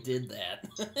how they did that.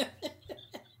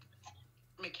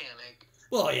 Mechanic.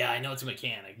 Well, yeah, I know it's a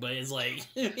mechanic, but it's like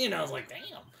it's like,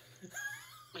 damn.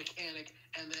 Mechanic,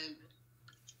 and then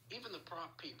even the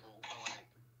prop people are like,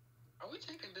 are we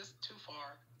taking this too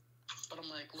far? But I'm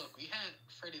like, look, we had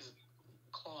Freddy's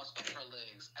claws up her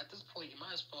legs. At this point, you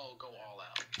might as well go all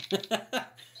out.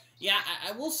 Yeah,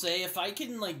 I will say, if I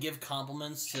can like give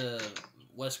compliments to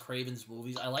Wes Craven's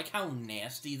movies, I like how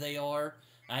nasty they are.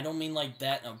 I don't mean like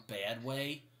that in a bad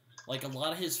way. Like, a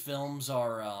lot of his films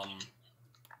are,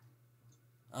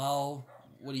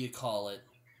 what do you call it?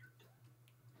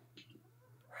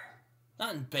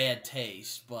 Not in bad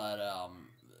taste, but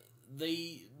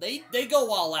they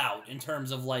go all out in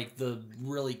terms of like the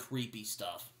really creepy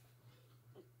stuff.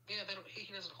 Yeah,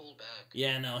 he doesn't hold back.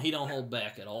 Yeah, no, he don't hold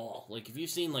back at all. Like, if you've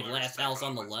seen like Last House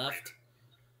on the Left,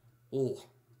 what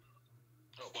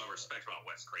I respect about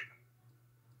Wes Craven.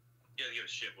 You don't give a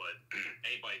shit what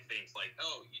anybody thinks. Like,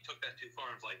 oh, you took that too far.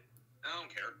 I was like, I don't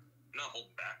care. I'm not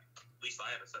holding back. At least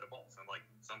I have a set of balls, unlike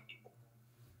some people.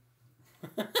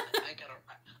 I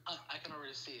can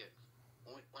already see it.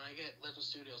 When I get Legend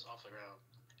Studios off the ground,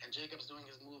 and Jacob's doing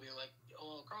his movie, like,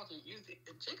 oh, Carlton,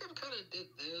 Jacob kind of did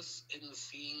this in the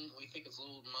scene. We think it's a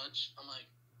little much. I'm like,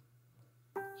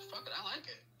 fuck it, I like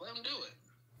it. Let him do it.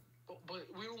 But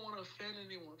we don't want to offend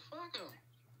anyone. Fuck him.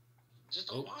 Just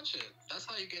don't watch it. That's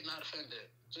how you get not offended.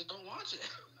 Just don't watch it.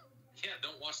 Yeah,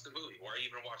 don't watch the movie. Or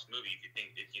even watch the movie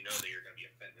if you know that you're going to be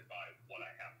offended by what I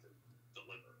have to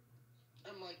deliver.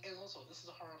 I'm like, and also, this is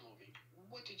a horror movie.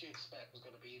 What did you expect was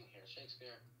going to be in here?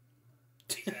 Shakespeare?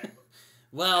 Exactly.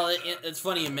 Well, it's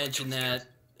funny you mention that.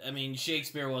 I mean,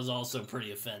 Shakespeare was also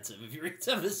pretty offensive if you read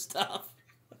some of his stuff.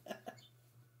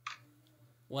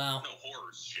 Well, no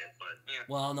horror shit, but yeah.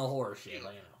 Well, no horror shit,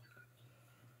 but,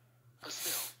 But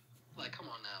still, like, come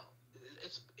on now.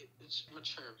 It's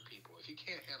mature people. If you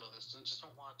can't handle this, then just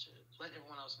don't watch it. Let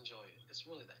everyone else enjoy it. It's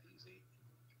really that easy.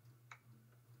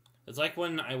 It's like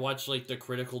when I watch, like, The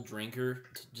Critical Drinker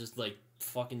just, like,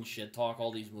 fucking shit talk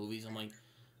all these movies. I'm like,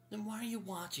 then why are you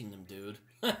watching them, dude?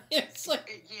 It's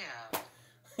like... Yeah.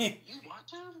 You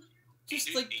watch them?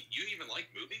 Just, like... You even like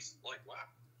movies? Like, wow.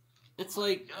 It's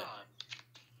like... God.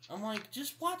 I'm like,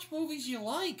 just watch movies you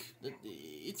like.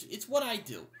 It's what I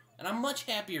do. And I'm much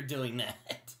happier doing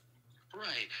that.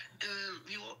 Right. And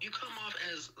you come off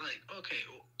as, like, okay,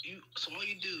 so all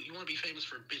you do, you want to be famous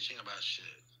for bitching about shit.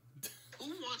 Who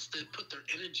wants to put their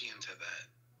energy into that?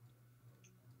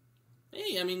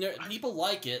 Hey, I mean, people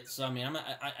like it, so I mean,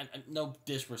 I no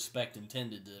disrespect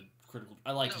intended to Critical.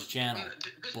 I like his channel,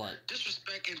 but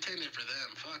disrespect intended for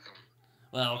them. Fuck them.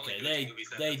 Well, okay,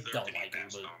 they don't like him,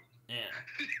 but yeah.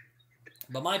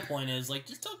 But my point is, like,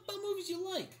 just talk about movies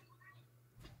you like.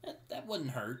 That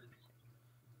wouldn't hurt.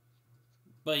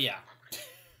 But yeah,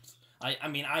 I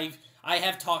mean, I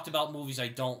have talked about movies I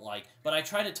don't like, but I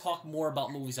try to talk more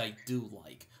about movies I do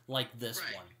like this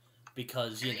one,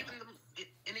 because you know.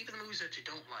 And even the movies that you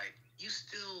don't like, you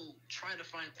still try to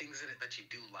find things in it that you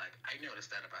do like. I noticed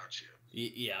that about you.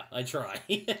 Yeah, I try.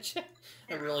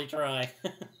 I really try.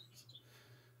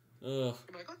 Ugh.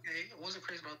 I'm like, okay, I wasn't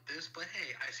crazy about this, but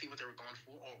hey, I see what they were going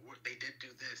for. Or they did do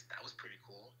this. That was pretty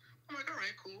cool. I'm like, all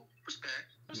right, cool.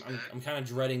 Respect. I'm kind of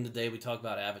dreading the day we talk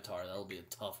about Avatar. That'll be a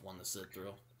tough one to sit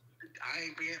through.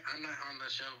 I'm not on the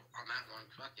show on that one.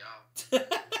 Fuck y'all.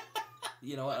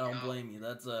 You know what? I don't blame you.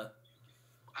 That's a.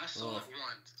 I saw it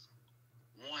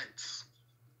once.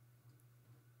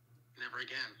 Never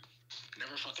again.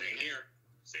 Never fucking again.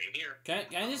 Same here. Can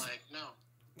I just like, no.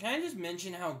 Can I just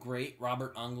mention how great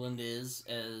Robert Englund is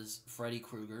as Freddy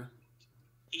Krueger?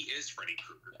 He is Freddy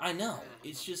Krueger. I know.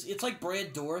 It's like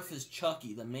Brad Dourif as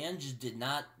Chucky. The man just did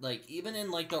not, like, even in,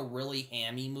 like, the really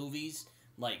hammy movies,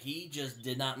 like, he just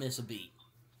did not miss a beat.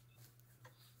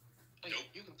 Nope.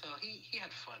 You can tell he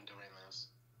had fun doing this.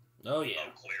 Oh, yeah.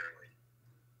 Oh, clearly.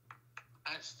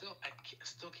 I still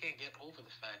can't get over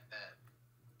the fact that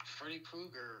Freddy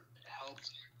Krueger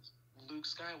helped Luke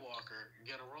Skywalker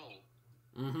get a role.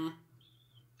 Mm-hmm.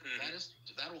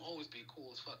 That will always be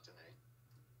cool as fuck to me.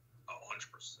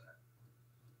 100%.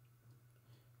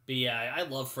 But yeah, I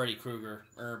love Freddy Krueger.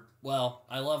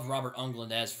 I love Robert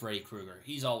Englund as Freddy Krueger.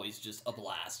 He's always just a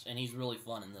blast, and he's really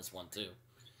fun in this one too.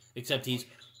 Except he's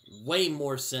way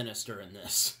more sinister in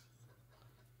this.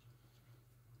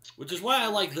 Which is why I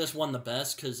like this one the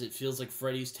best, because it feels like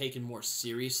Freddy's taken more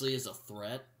seriously as a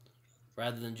threat,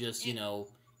 rather than just,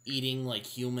 eating, like,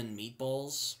 human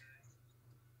meatballs.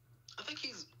 I think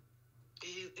in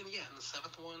the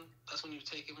seventh one, that's when you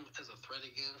take him as a threat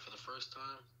again for the first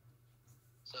time.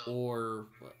 So, or,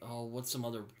 what's some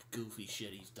other goofy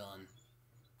shit he's done?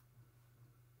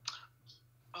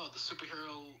 Oh, the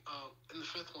superhero, in the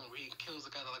fifth one, where he kills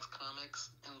the guy that likes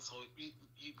comics, and so we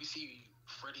see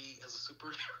Freddy as a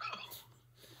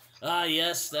superhero.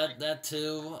 Yes, that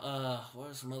too. What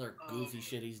are some other goofy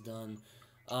shit he's done?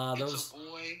 It's a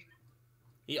boy.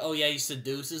 He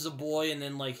seduces a boy, and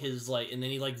then and then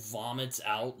he vomits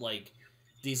out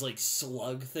these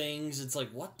slug things. It's like,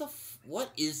 what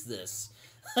is this?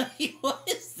 What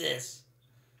is this?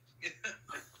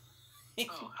 We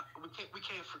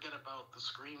can't forget about the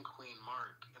Scream Queen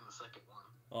Mark in the second one.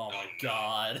 Oh my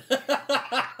god.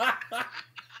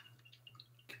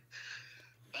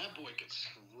 That boy could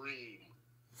scream.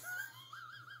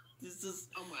 This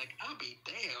I'm like, I'll be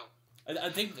damn. I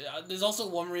think there's also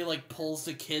one where he pulls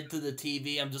the kid to the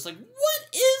TV. I'm just like,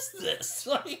 what is this?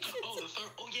 The third.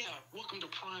 Oh yeah, welcome to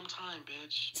prime time,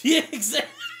 bitch. Yeah,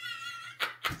 exactly.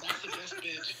 That's the best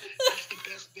bitch. That's the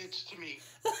best bitch to me.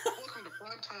 Welcome to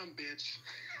prime time, bitch.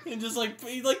 And just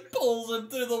he pulls him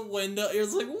through the window.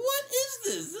 It's like, what is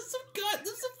this? This is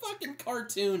a fucking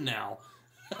cartoon now.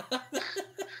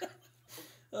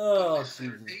 Oh, Jesus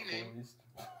Christ.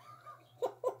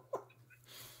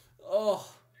 Oh.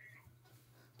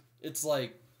 It's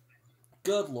like,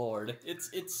 good lord.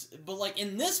 But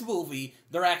in this movie,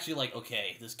 they're actually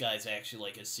okay, this guy's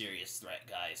actually a serious threat,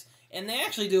 guys. And they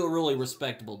actually do a really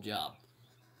respectable job,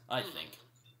 I think.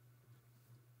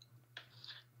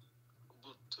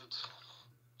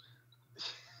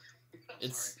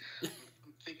 I'm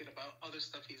thinking about other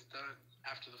stuff he's done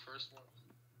after the first one.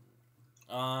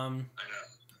 I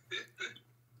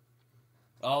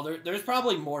know. There's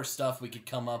probably more stuff we could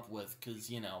come up with,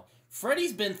 because,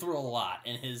 Freddy's been through a lot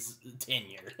in his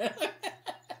tenure.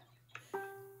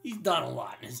 He's done a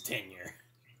lot in his tenure.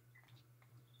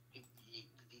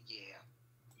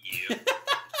 Yeah.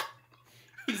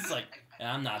 He's like,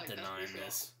 I'm not denying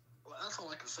this. Well, that's all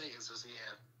I can say is just,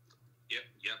 yeah.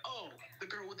 Yep. Oh, the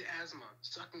girl with the asthma.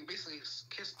 Sucking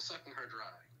her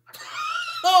dry. I forgot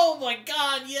about that. Oh my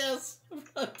god, yes!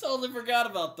 I totally forgot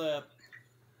about that.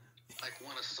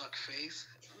 Want to suck face?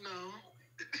 No.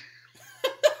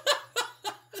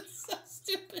 It's so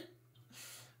stupid.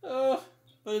 Oh,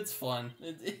 but it's fun.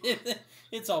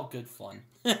 It's all good fun.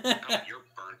 Oh, you're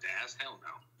burnt ass? Hell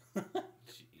no.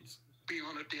 Jeez. Being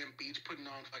on a damn beach, putting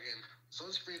on fucking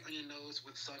sunscreen on your nose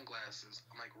with sunglasses.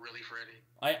 I'm like, really, Freddy?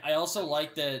 I also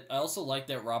like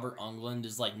that Robert Englund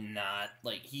is not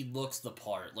he looks the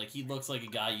part. He looks like a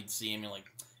guy you'd see him. You're like,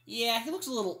 yeah, he looks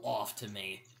a little off to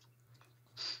me.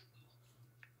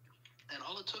 And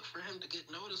all it took for him to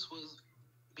get noticed was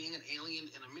being an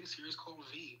alien in a miniseries called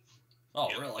V.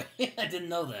 Oh, really? I didn't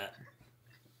know that.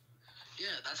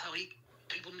 Yeah, that's how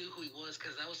people knew who he was,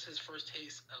 because that was his first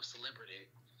taste of celebrity.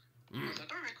 I was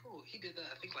like, all right, cool. He did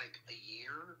that, I think, a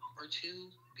year or two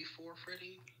before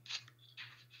Freddy.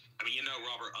 I mean,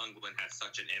 Robert Englund has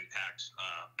such an impact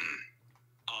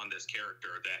on this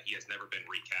character that he has never been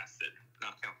recasted,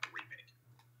 not count the remake.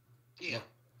 Yeah.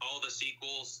 All the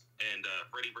sequels and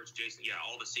Freddy vs. Jason,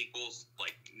 all the sequels,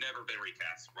 never been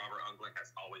recast. Robert Englund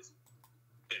has always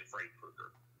been Freddy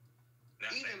Krueger.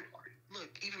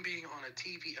 Even being on a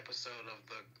TV episode of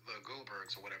the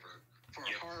Goldbergs or whatever, for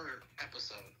a horror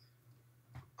episode,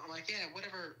 I'm like, yeah,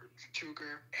 whatever,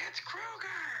 Krueger. It's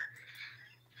Krueger!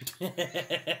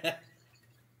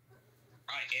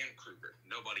 I am Krueger.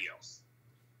 Nobody else.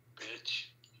 Bitch.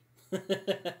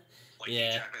 Like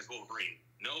Yeah. Hugh Jackman's Wolverine.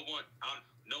 No one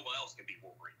else can be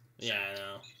Wolverine. Yeah, I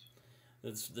know.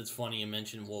 That's funny you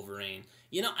mentioned Wolverine.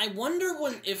 You know, I wonder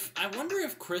if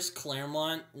Chris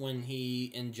Claremont, when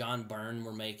he and John Byrne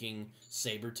were making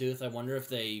Sabretooth, I wonder if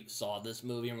they saw this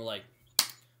movie and were like,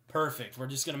 perfect, we're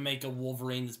just gonna make a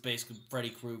Wolverine that's basically Freddy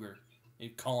Krueger. You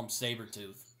call him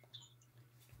Sabretooth.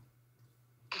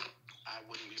 I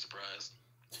wouldn't be surprised.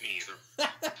 Me either.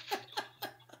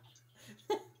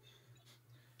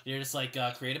 You're just like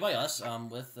created by us,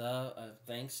 with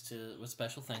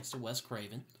special thanks to Wes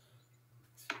Craven.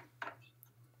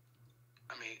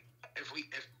 I mean, if we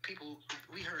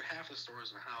heard half the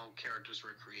stories on how characters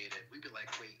were created, we'd be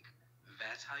like, wait,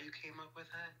 that's how you came up with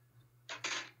that?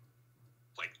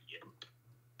 Like, yep.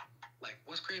 Like,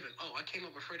 Wes Craven, oh, I came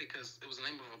up with Freddy because it was the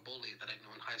name of a bully that I knew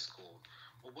in high school.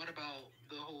 Well, what about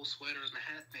the whole sweater and the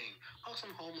hat thing? Oh, some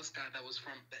homeless guy that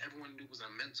everyone knew was a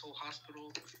mental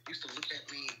hospital used to look at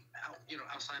me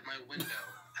outside my window,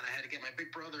 and I had to get my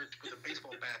big brother with a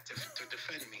baseball bat to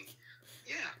defend me.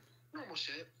 Yeah, normal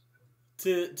shit.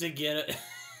 To get it.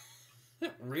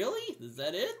 Really? Is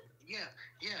that it? Yeah.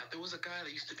 There was a guy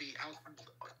that used to be out.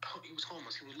 He was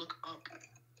homeless. He would look up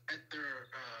at their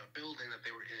building that they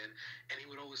were in, and he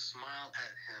would always smile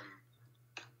at him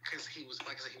because he was,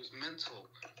 like I said, he was mental.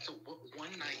 So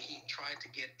one night he tried to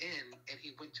get in, and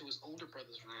he went to his older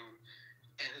brother's room,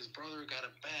 and his brother got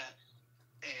a bat,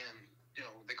 and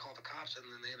they called the cops, and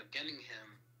then they ended up getting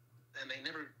him, and they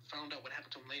never found out what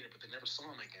happened to him later, but they never saw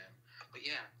him again. But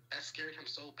yeah, that scared him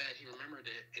so bad he remembered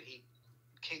it, and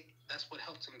that's what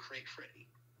helped him create Freddy.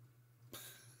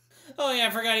 Oh yeah,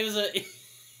 I forgot he was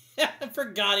I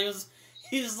forgot he was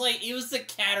the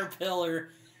caterpillar.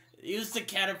 He was the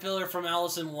caterpillar from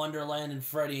Alice in Wonderland and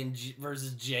Freddy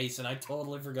versus Jason. I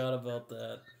totally forgot about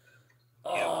that.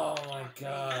 Oh my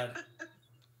god.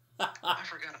 I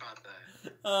forgot about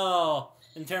that. Oh,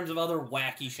 in terms of other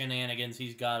wacky shenanigans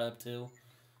he's got up to.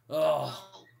 Oh.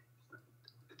 Well,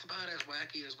 it's about as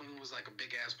wacky as when it was like a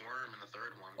big ass worm in the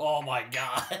third one. Oh my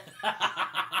god.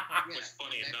 Which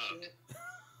funny enough,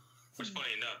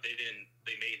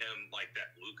 they made him like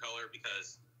that blue color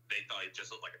because they thought he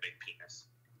just looked like a big penis.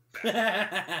 A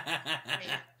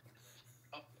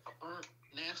burnt,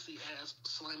 nasty ass,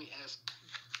 slimy ass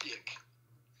dick.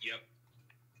 Yep.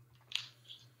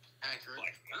 Accurate.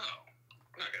 Like, no,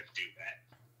 I'm not gonna do that.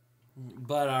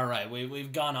 But alright,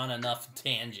 we've gone on enough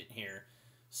tangent here.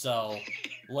 So,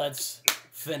 let's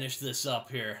finish this up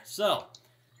here. So,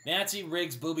 Nancy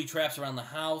rigs booby traps around the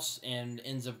house and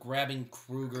ends up grabbing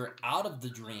Krueger out of the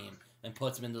dream and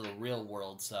puts him into the real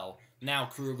world. So, now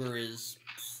Krueger is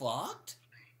fucked?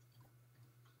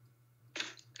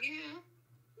 Yeah.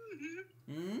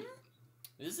 Hmm?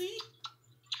 Is he?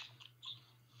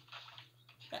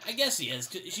 I guess he is.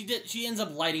 She ends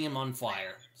up lighting him on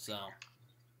fire, so.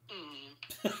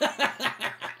 Like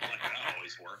that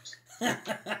always works.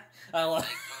 I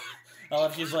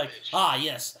love she's like,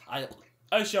 yes,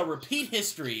 I shall repeat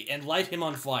history and light him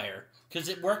on fire, because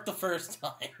it worked the first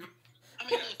time. I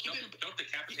mean, look, don't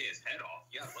decapitate his head off.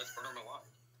 Yeah, let's burn him alive.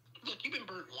 Look, you've been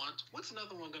burnt once. What's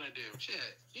another one gonna do?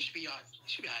 Shit, you should be alright.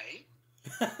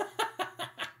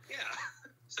 Yeah,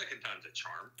 second time's a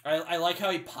charm. I like how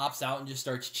he pops out and just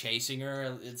starts chasing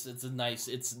her. It's nice,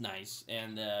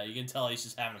 and you can tell he's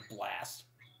just having a blast.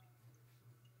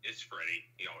 It's Freddy.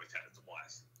 He always has a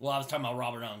blast. Well, I was talking about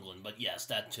Robert Englund, but yes,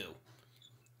 that too.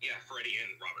 Yeah, Freddy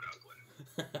and Robert Englund.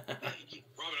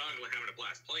 Robert Englund having a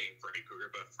blast playing Freddy Krueger,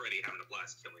 but Freddy having a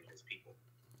blast killing his people.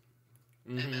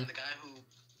 Mm-hmm. And then the guy who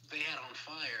they had on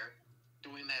fire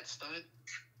doing that stunt,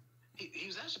 he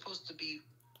was actually supposed to be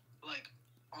like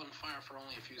on fire for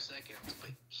only a few seconds, but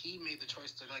he made the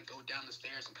choice to like go down the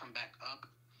stairs and come back up.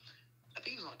 I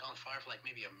think he was like on fire for like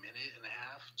maybe a minute and a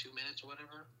half, 2 minutes or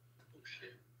whatever. Oh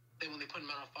shit. Then when they put him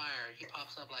out on fire, he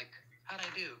pops up like, "How'd I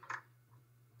do?"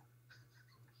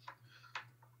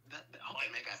 That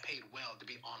man got paid well to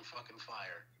be on fucking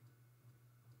fire.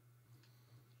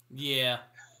 Yeah.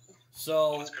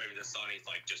 So. Wes Craven just saw and he's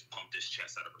like, just pumped his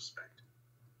chest out of respect.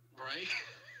 Right?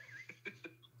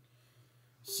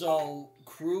 So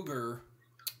Krueger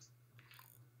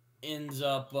ends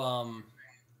up,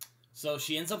 so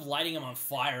she ends up lighting him on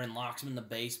fire and locks him in the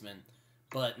basement,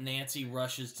 but Nancy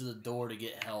rushes to the door to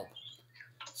get help.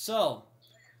 So,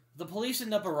 the police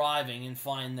end up arriving and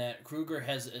find that Krueger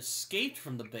has escaped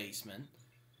from the basement.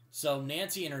 So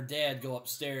Nancy and her dad go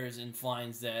upstairs and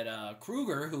finds that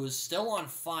Krueger, who is still on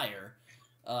fire,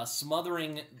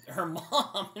 smothering her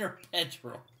mom in her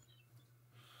bedroom.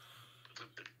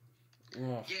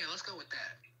 Yeah, let's go with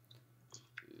that.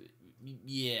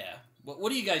 Yeah. What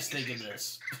do you guys think of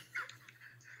this?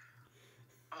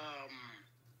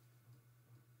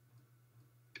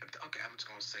 Okay, I'm just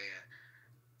gonna say it.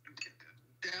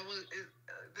 That was.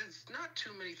 There's not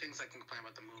too many things I can complain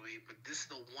about the movie, but this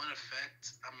is the one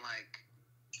effect I'm like,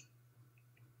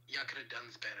 y'all could have done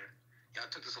this better. Y'all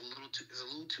took this a little too. It's a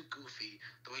little too goofy.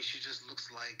 The way she just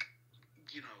looks like,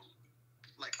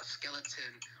 like a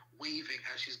skeleton waving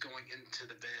as she's going into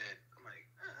the bed. I'm like,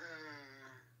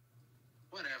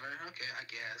 whatever. Okay, I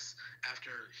guess.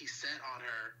 After he sat on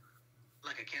her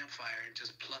like a campfire and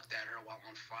just plucked at her while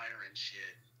on fire and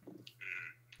shit.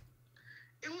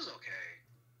 It was okay.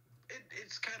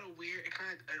 It's kind of weird.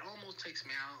 It almost takes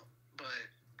me out, but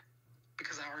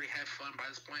because I already had fun by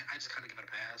this point, I just kind of give it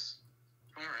a pass.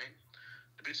 All right,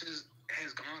 the bitch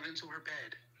has gone into her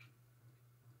bed.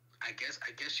 I guess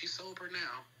she's sober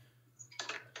now.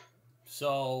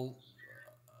 So,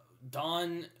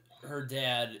 Dawn, her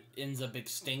dad, ends up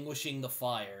extinguishing the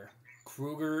fire.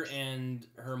 Kruger and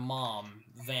her mom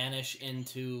vanish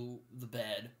into the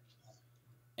bed.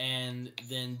 And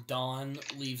then Dawn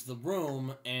leaves the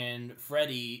room, and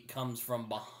Freddy comes from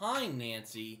behind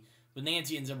Nancy, but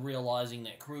Nancy ends up realizing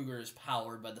that Kruger is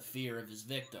powered by the fear of his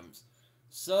victims.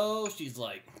 So she's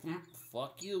like,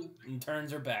 fuck you, and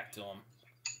turns her back to him.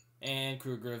 And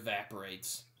Kruger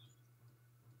evaporates.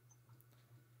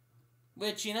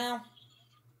 Which, I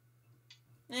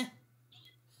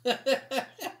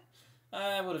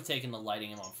would have taken the lighting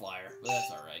him on fire, but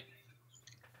that's alright.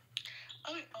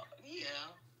 I mean,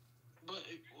 yeah. But,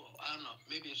 I don't know.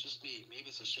 Maybe it's just me.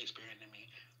 Maybe it's a Shakespearean in me.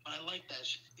 But I like that.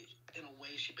 In a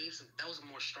way, that was a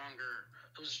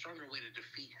stronger way to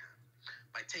defeat him.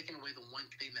 By taking away the one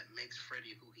thing that makes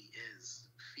Freddy who he is,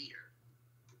 fear.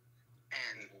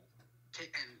 And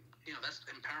that's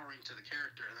empowering to the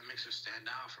character, and that makes her stand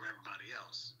out from everybody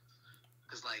else.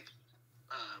 Because,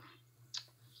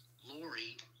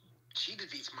 Lori, she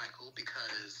defeats Michael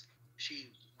because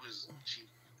she was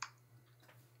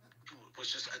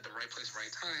just at the right place,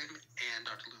 right time, and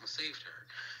Dr. Loomis saved her.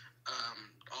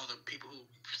 All the people who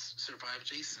survived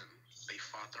Jason, they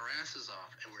fought their asses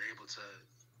off and were able to,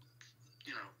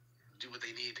 do what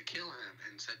they needed to kill him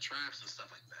and set traps and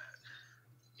stuff like that.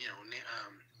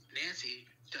 Nancy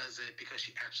does it because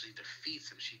she actually defeats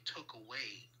him. She took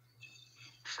away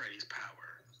Freddy's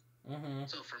power. Mm-hmm.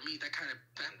 So for me, that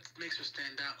makes her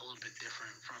stand out a little bit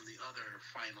different from the other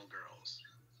final girls.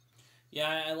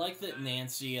 Yeah, I like that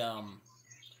Nancy.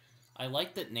 I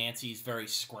like that Nancy's very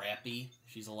scrappy.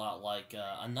 She's a lot like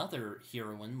another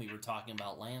heroine we were talking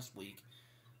about last week,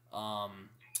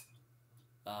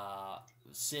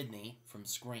 Sydney from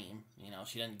Scream.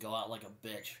 She doesn't go out like a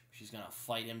bitch. She's gonna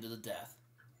fight him to the death,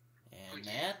 and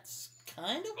that's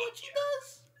kind of what she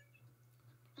does.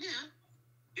 Yeah,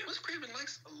 Wes Craven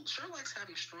likes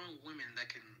having strong women that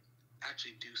can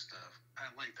actually do stuff.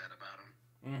 I like that about him.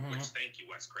 Mm-hmm. Which, thank you,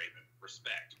 Wes Craven.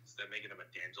 Respect. Instead of making him a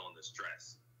damsel in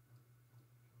distress.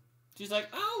 She's like,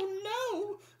 oh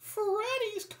no,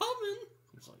 Freddy's coming.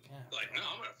 He's like, yeah. No,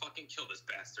 I'm gonna fucking kill this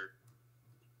bastard.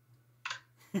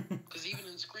 Because even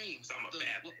in Scream, I'm a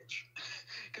bad bitch.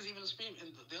 Because even in Scream, and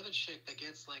the other chick that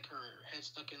gets her head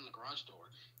stuck in the garage door,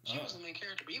 she was the main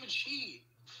character, but even she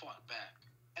fought back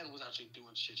and was actually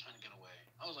doing shit trying to get away.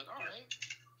 I was like, all right,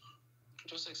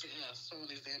 just sexy ass. Some of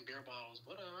these damn beer bottles,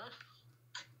 whatever.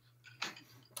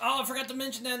 Oh, I forgot to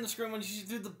mention that in the Scream when she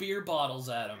threw the beer bottles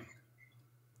at him.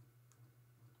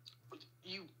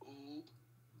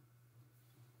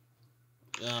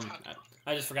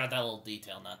 I just forgot that little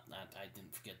detail. Not I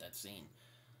didn't forget that scene.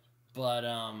 But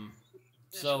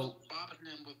so bopping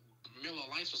him with Miller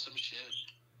Lights or some shit.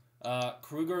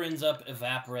 Kruger ends up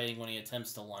evaporating when he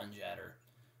attempts to lunge at her.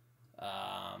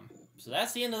 So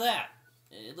that's the end of that,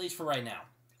 at least for right now.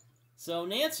 So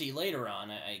Nancy, later on,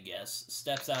 I guess,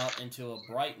 steps out into a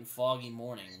bright and foggy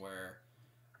morning where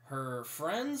her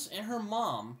friends and her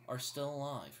mom are still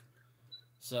alive.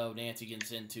 So Nancy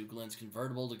gets into Glenn's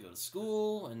convertible to go to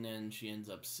school, and then she ends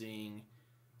up seeing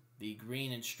the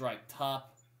green and striped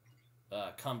top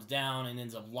comes down and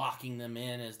ends up locking them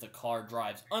in as the car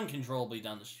drives uncontrollably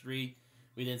down the street.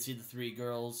 We then see the three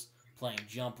girls playing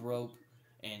jump rope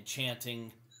and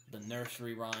chanting the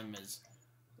nursery rhyme as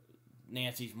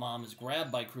Nancy's mom is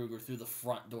grabbed by Kruger through the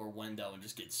front door window and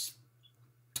just gets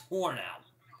torn out.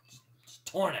 Just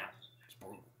torn out. It's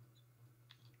brutal.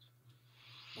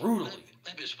 Brutally.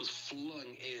 That bitch was flung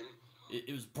in.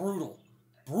 It was brutal.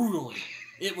 Brutally.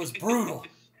 It was brutal.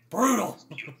 Brutal.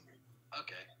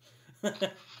 Okay.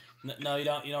 No, you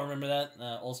don't remember that?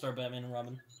 All-Star Batman and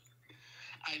Robin?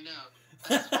 I know.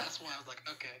 That's why I was like,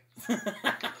 okay.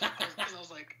 Because I was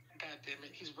like, God damn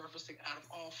it, he's referencing out of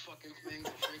all fucking things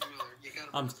Frank Miller. You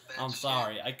gotta reference that I'm shit.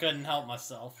 sorry, I couldn't help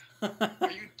myself.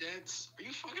 Are you dense? Are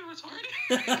you fucking retarded?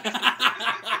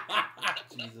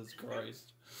 Jesus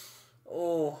Christ.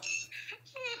 Oh.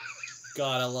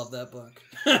 God, I love that book.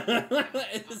 I have it.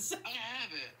 That's the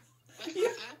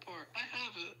sad part. I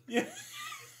have it. Yeah.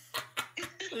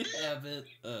 We have it.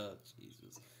 Oh,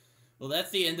 Jesus. Well,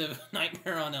 that's the end of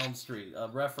Nightmare on Elm Street. A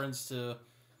reference to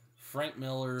Frank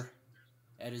Miller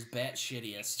at his bat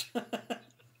shittiest.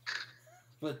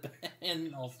 With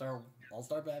Batman, All-Star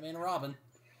Batman and Robin.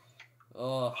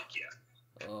 Oh. Fuck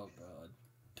yeah. Oh, God.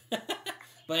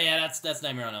 But yeah, that's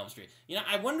Nightmare on Elm Street. You know,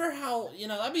 I wonder how,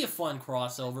 that'd be a fun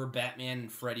crossover, Batman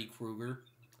and Freddy Krueger.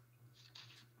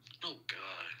 Oh,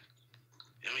 God.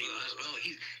 I mean, well,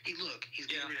 he's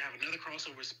getting ready to have another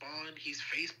crossover Spawn. He's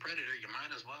face Predator. You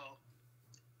might as well.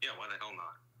 Yeah, why the hell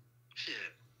not?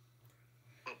 Shit.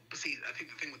 But see, I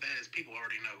think the thing with that is people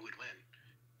already know who would win.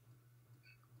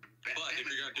 But if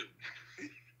you're gonna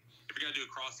do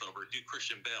a crossover, do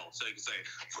Christian Bale so you can say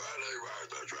Freddy where's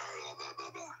the trailer? Blah,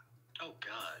 blah, blah. Oh,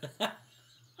 God.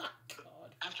 God.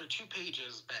 After 2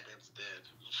 pages, Batman's dead.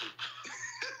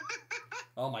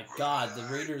 Oh my God, the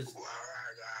Raiders.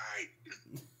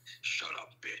 Shut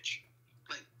up, bitch.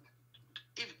 Like,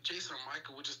 if Jason or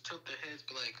Michael would just tilt their heads,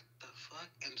 be like, the fuck,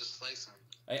 and just slice him.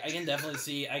 I can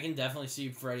definitely see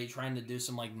Freddy trying to do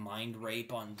some like mind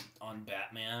rape on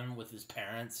Batman with his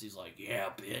parents. He's like, yeah,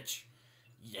 bitch,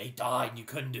 they died and you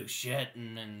couldn't do shit,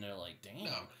 and then they're like, damn.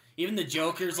 No. Even the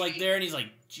Joker's like there, and he's like,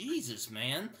 Jesus,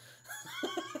 man.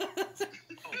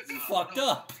 Fucked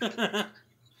up.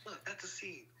 Look, that's a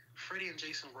scene. Freddy and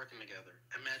Jason working together.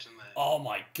 Imagine that. Oh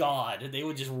my God, they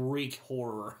would just wreak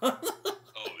horror. Oh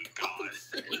God.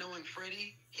 Knowing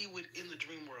Freddy, he would in the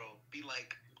dream world be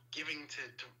like giving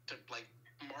to like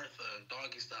Martha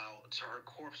doggy style to her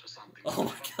corpse or something. Oh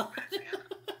my God.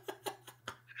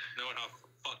 Knowing how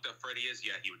fucked up Freddy is,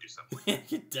 yeah, he would do something. You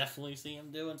could definitely see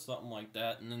him doing something like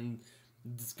that, and then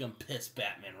it's gonna piss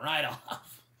Batman right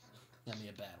off. Gonna be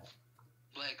a battle.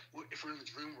 Like, if we're in the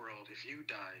dream world, if you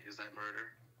die, is that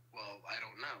murder? Well, I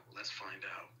don't know. Let's find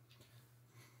out.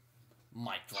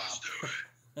 Mic drop. Let's do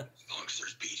it. As long as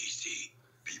there's BBC.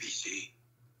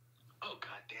 Oh,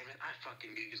 God damn it. I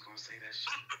fucking knew you was going to say that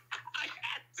shit. I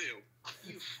had to.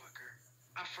 You fucker.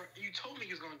 You told me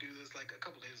you was going to do this like a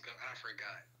couple days ago. I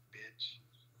forgot, bitch.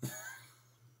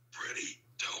 Freddy,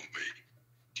 tell me,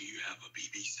 do you have a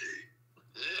BBC?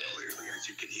 Clearly, as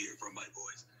you can hear from my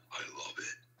voice, I love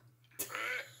it.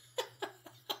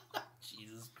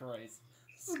 Jesus Christ.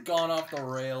 This has gone off the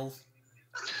rails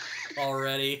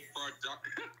already. God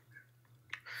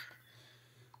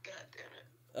damn it.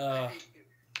 I hate you.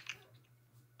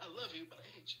 I love you, but I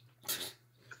hate you.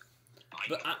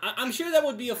 But I'm sure that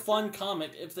would be a fun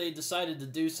comic if they decided to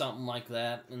do something like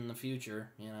that in the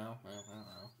future, I don't know.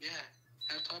 Yeah,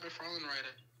 have Todd McFarlane write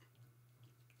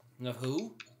it. Of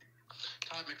who?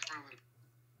 Todd McFarlane.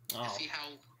 Oh.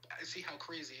 See how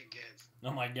crazy it gets.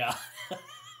 Oh my God.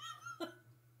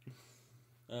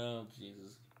 Oh,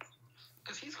 Jesus.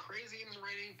 Because he's crazy in his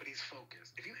writing, but he's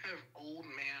focused. If you have old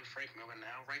man Frank Miller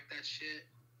now write that shit...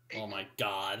 Oh my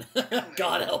God.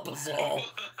 God help us all.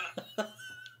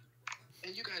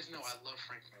 And you guys know I love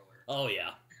Frank Miller. Oh,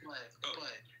 yeah.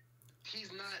 But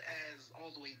he's not as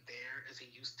all the way there as he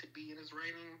used to be in his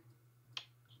writing.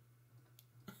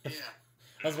 Yeah.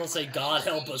 I was going to say, God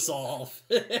help us all.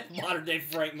 Modern day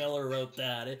Frank Miller wrote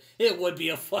that. It would be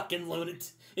a fucking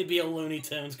it'd be a Looney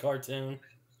Tunes cartoon.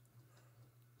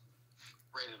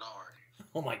 Rated R.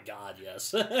 Oh my God,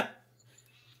 yes.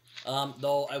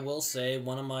 Though I will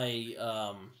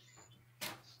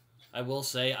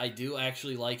say I do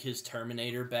actually like his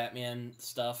Terminator Batman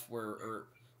stuff. Or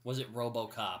was it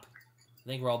RoboCop? I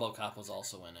think RoboCop was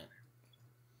also in it.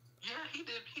 Yeah, he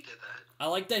did that. I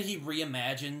like that he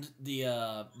reimagined the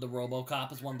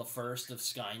RoboCop as one of the first of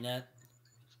Skynet.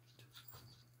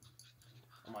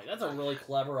 I'm like, that's a really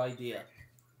clever idea.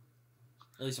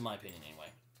 At least in my opinion, anyway.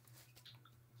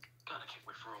 God, I can't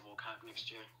wait for RoboCop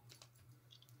next year.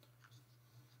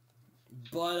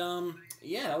 But,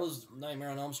 yeah, that was Nightmare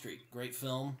on Elm Street. Great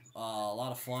film. A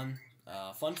lot of fun.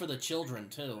 Fun for the children,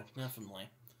 too. Definitely.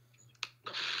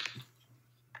 But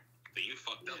you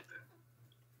fucked up there.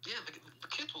 Yeah, the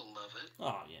kids will love it.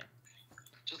 Oh, yeah.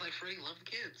 Just like Freddy loved the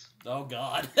kids. Oh,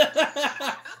 God.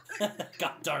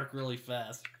 Got dark really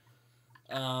fast.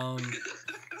 That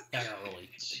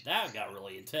got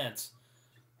really intense.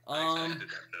 I did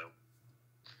that, though.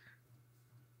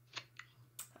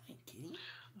 I ain't kidding.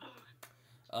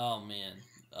 Oh man.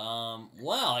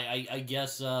 Well, I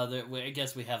guess I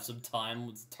guess we have some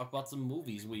time to talk about some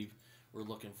movies we've we're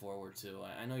looking forward to.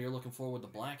 I know you're looking forward to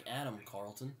Black Adam,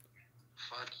 Carlton.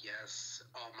 Fuck yes.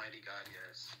 Almighty God,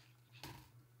 yes.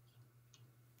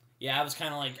 Yeah, I was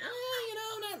kind of like,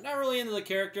 not really into the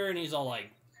character, and he's all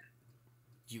like,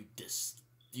 you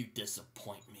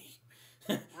disappoint me.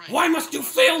 Right. Why must you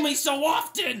fail me so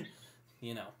often?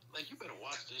 You know. Like, you better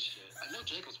watch this shit. I know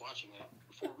Jacob's watching it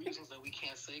for reasons that we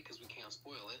can't say because we can't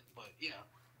spoil it, but yeah.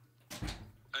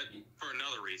 For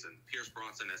another reason, Pierce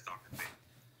Bronson as Dr. Fate.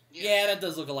 Yes. Yeah, that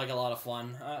does look like a lot of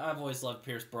fun. I've always loved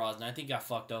Pierce Brosnan. I think he got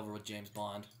fucked over with James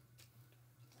Bond.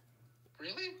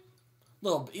 Really?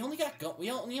 Little, he only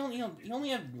he only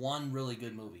had one really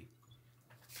good movie.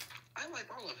 I like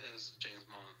all of his James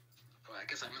Bond. Well, I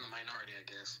guess I'm in the minority, I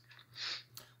guess.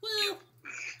 Well,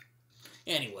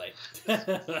 anyway.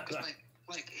 'Cause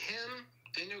like him,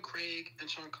 Daniel Craig, and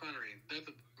Sean Connery, they're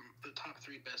the top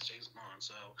 3 best James Bond.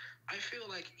 So I feel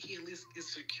like he at least is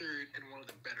secured in one of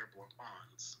the better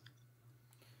Bonds.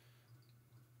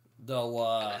 Though,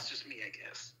 But that's just me, I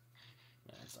guess.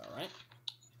 that's all right.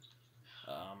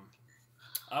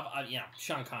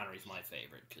 Sean Connery's my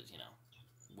favorite because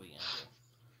we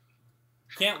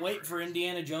can't wait for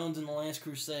Indiana Jones and the Last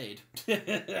Crusade.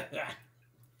 That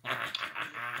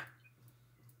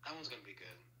one's gonna be good.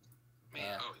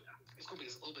 Man, it's gonna be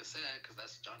a little bit sad because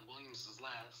that's John Williams'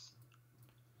 last.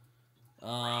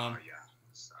 Yeah,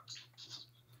 sucks.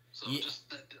 So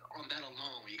just on that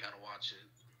alone, you gotta watch it.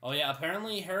 Oh yeah,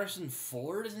 apparently Harrison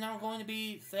Ford is now going to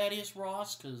be Thaddeus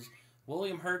Ross because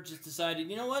William Hurt just decided,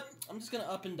 you know what, I'm just gonna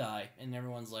up and die, and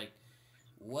everyone's like,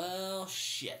 well,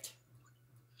 shit.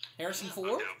 Harrison Ford?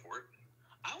 I'm down for it.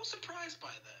 I was surprised by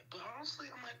that, but honestly,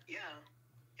 I'm like, yeah,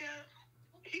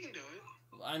 he can do it.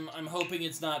 I'm hoping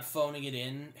it's not phoning it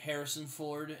in, Harrison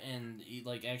Ford, and he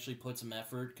actually put some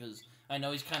effort because I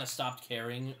know he's kind of stopped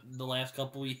caring the last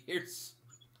couple years.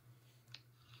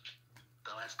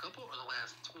 The last couple or the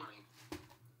last 20?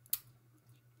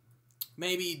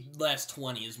 Maybe last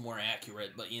 20 is more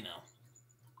accurate, but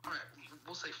All right,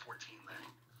 we'll say 14 then.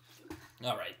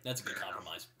 All right, that's a good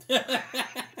compromise. We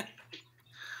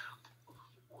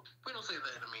don't say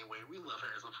that in a mean way. We love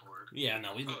Harrison Ford. Yeah,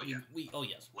 no, we yes,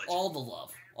 Legend. all the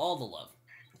love.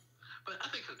 But I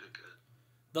think he'll do good.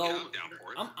 Though Yeah, I'm down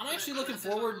for it. I'm actually looking For that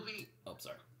Disney forward. movie, Oh,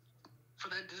 sorry. for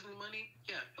that Disney money,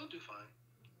 yeah, he'll do fine.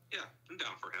 Yeah, I'm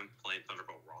down for him playing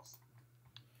Thunderbolt Ross.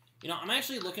 I'm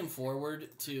actually looking forward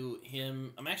to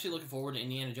him. I'm actually looking forward to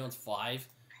Indiana Jones 5.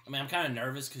 I mean, I'm kind of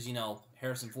nervous because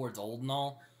Harrison Ford's old and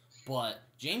all, but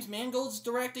James Mangold's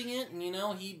directing it, and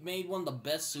he made one of the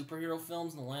best superhero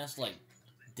films in the last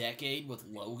decade with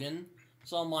Logan.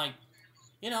 So I'm like,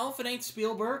 if it ain't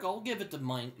Spielberg, I'll give it to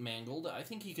Mangold. I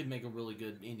think he could make a really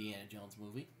good Indiana Jones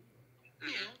movie.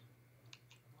 Yeah.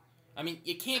 I mean,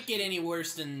 you can't get any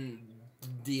worse than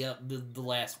the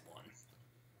last one.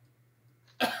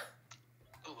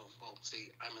 Oh, well,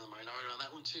 see, I'm in the minority on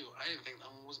that one too. I didn't think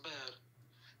that one was bad.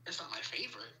 It's not my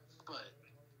favorite, but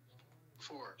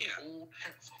for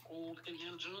old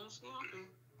Indiana Jones, okay.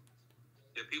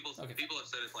 Yeah, people have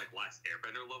said it's like Last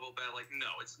Airbender level bad. Like, no,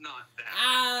 it's not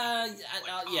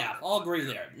that. I'll agree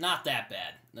there. Not that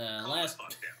bad. Last.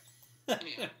 Fuck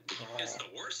Yeah. It's the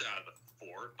worst out of the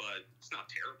 4, but it's not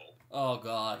terrible. Oh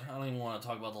God, I don't even want to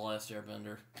talk about the Last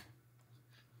Airbender.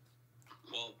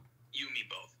 Well, you and me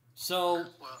both. So,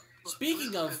 Well,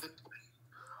 speaking of,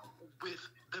 with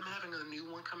them having a new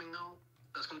one coming out,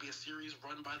 that's going to be a series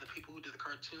run by the people who did the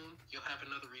cartoon. You'll have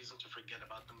another reason to forget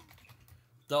about the movie.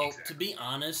 though, Exactly. to be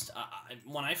honest,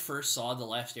 when I first saw the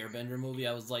Last Airbender movie,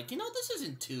 I was like, this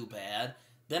isn't too bad.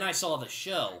 Then I saw the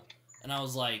show, and I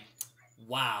was like,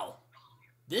 wow,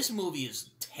 this movie is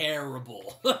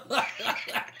terrible.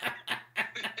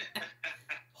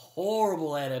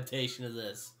 Horrible adaptation of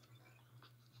this.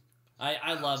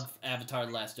 I love Avatar: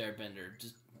 The Last Airbender.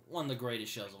 Just one of the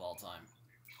greatest shows of all time.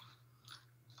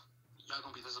 Y'all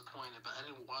going to be disappointed, but I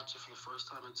didn't watch it for the first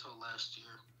time until last year.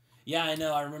 Yeah, I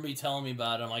know. I remember you telling me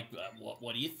about it. I'm like,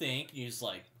 what do you think? And you're just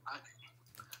like...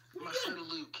 My friend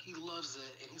Luke, he loves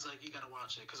it, and he's like, you got to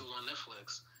watch it, because it was on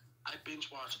Netflix. I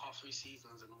binge-watched all 3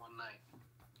 seasons in one night.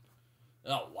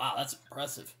 Oh, wow, that's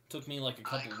impressive. Took me a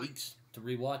couple weeks to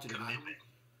rewatch it again.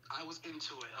 I was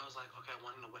into it. I was like, okay, I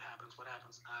want to know what happens.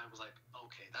 I was like,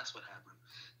 okay, that's what happened.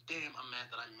 Damn, I'm mad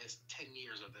that I missed 10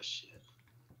 years of this shit.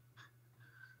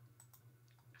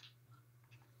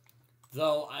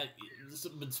 Though,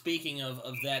 but speaking of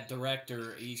that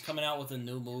director, he's coming out with a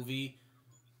new movie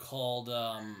called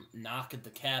Knock at the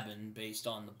Cabin, based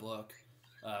on the book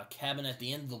Cabin at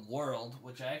the End of the World,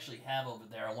 which I actually have over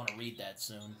there. I want to read that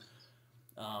soon.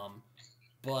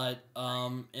 But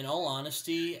in all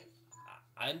honesty,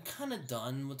 I'm kind of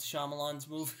done with Shyamalan's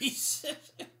movies.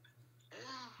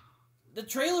 The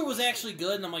trailer was actually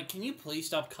good, and I'm like, can you please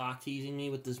stop cock teasing me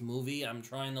with this movie? I'm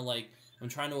trying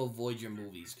to avoid your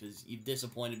movies because you've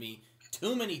disappointed me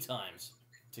too many times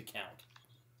to count,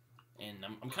 and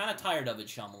I'm kind of tired of it,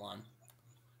 Shyamalan.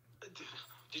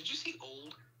 Did you see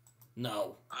Old?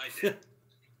 No, I did.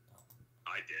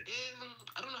 I did.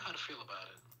 I don't know how to feel about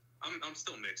it. I'm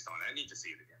still mixed on it. I need to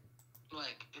see it again.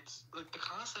 Like, it's like the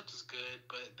concept is good,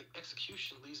 but the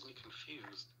execution leaves me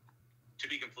confused. To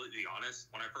be completely honest,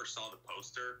 when I first saw the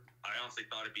poster, I honestly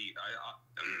thought it'd be.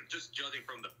 Just judging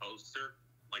from the poster,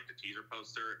 like the teaser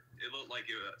poster, it looked like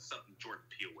something Jordan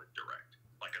Peele would direct,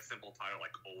 like a simple title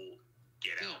like "Old,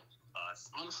 Get Out,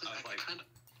 Us." Honestly, I kind of,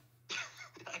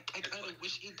 I kind of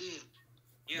wish he did.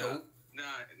 Yeah. Nope.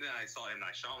 Nah. I saw M.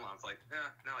 Night Shyamalan. I was like,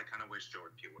 now I kind of wish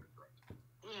Jordan Peele would have directed.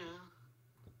 Yeah.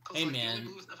 Hey, like, man. The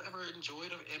only movies I've ever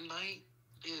enjoyed of M. Night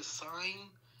is Sign,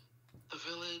 The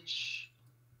Village,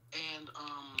 and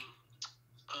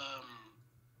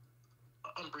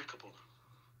Unbreakable.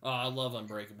 Oh, I love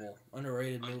Unbreakable.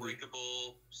 Underrated movie.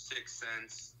 Unbreakable, Sixth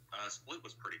Sense. Split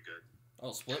was pretty good.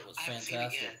 Oh, Split was fantastic. I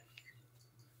haven't seen it yet.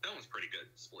 That one's pretty good.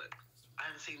 Split. I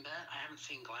haven't seen that. I haven't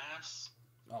seen Glass.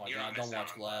 Oh my god, don't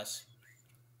watch Glass.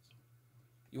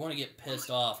 You want to get pissed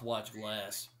off, watch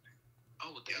Glass.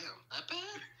 Oh, damn. That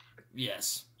bad?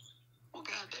 Yes. Well,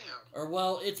 goddamn. Or,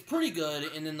 well, it's pretty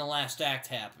good, and then the last act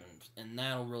happened, and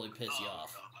that'll really piss you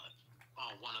off. God.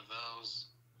 Oh, one of those.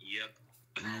 Yep.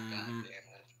 Mm-hmm. God damn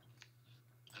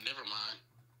it. Never mind.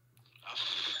 Oh,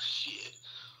 shit.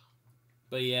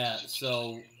 But yeah,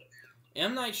 so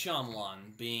M. Night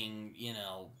Shyamalan being,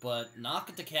 but Knock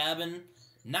at the Cabin,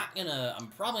 I'm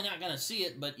probably not gonna see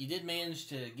it, but you did manage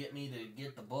to get me to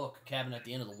get the book, Cabin at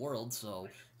the End of the World, so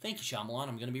thank you, Shyamalan.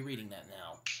 I'm gonna be reading that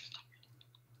now.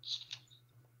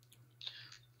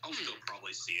 I'll still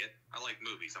probably see it. I like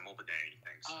movies. I'm open to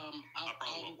anything. So I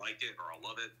probably won't like it or I'll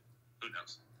love it. Who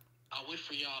knows? I'll wait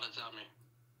for y'all to tell me.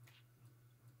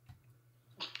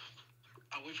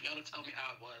 I'll wait for y'all to tell me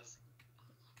how it was.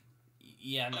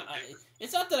 Yeah, no,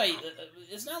 it's not that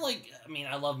it's not like,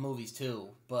 I love movies too,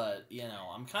 but,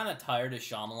 I'm kind of tired of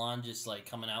Shyamalan just,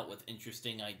 coming out with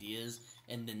interesting ideas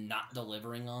and then not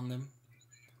delivering on them.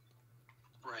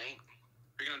 Right.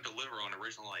 If you're going to deliver on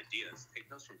original ideas, take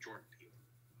those from Jordan Peele.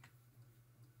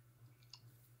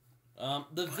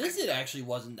 The Visit actually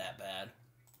wasn't that bad.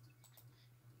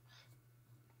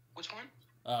 Which one?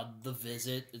 The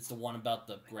Visit. It's the one about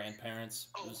the grandparents.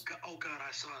 Oh, God,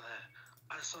 I saw that.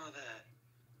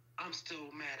 I'm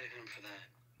still mad at him for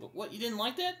that. What, you didn't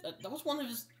like that? That was one of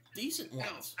his decent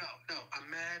ones. No. I'm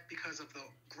mad because of the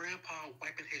grandpa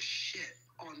wiping his shit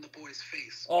on the boy's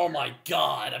face. Oh, my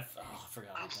God. I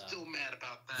forgot about that. I'm still mad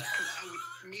about that.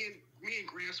 Because me and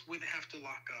Gramps wouldn't have to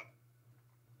lock up.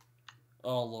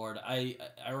 Oh, Lord. I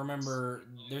remember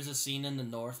there's a scene in The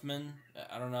Northman.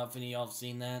 I don't know if any of y'all have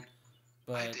seen that.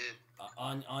 But I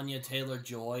did. Anya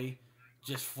Taylor-Joy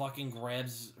just fucking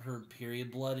grabs her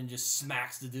period blood and just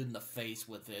smacks the dude in the face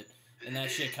with it. And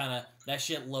that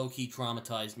shit low-key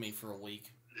traumatized me for a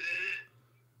week.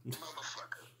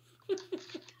 Motherfucker.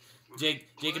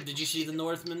 Jacob, did you see The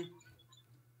Northman?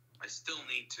 I still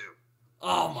need to.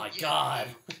 Oh my god.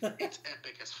 It's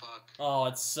epic as fuck. Oh,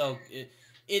 it's so...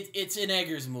 It's an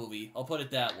Eggers movie. I'll put it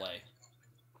that way.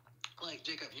 Like,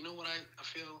 Jacob, you know what I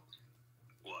feel?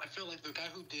 What? I feel like the guy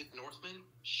who did Northman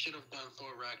should have done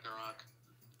Thor Ragnarok.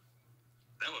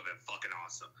 That would have been fucking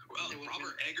awesome. Well,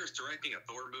 Robert Eggers directing a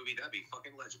Thor movie, that'd be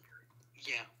fucking legendary.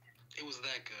 Yeah, it was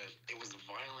that good. It was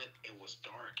violent. It was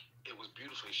dark. It was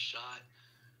beautifully shot.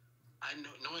 I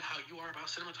know, knowing how you are about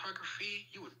cinematography,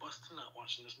 you would bust a nut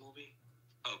watching this movie.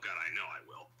 Oh, God, I know I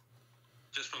will.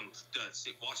 Just from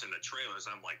watching the trailers,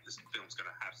 I'm like, this film's going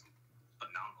to have some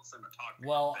phenomenal cinematography.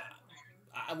 Well,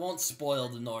 I won't spoil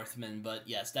The Northman, but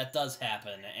yes, that does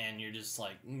happen, and you're just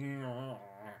like...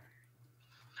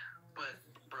 But,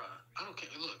 bruh, I don't care.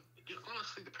 Look,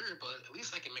 honestly, the period blood, at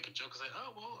least I can make a joke. It's like,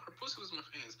 oh, well, her pussy was in my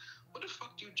face. What the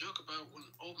fuck do you joke about when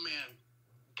an old man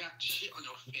got shit on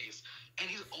your face? And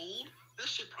he's old?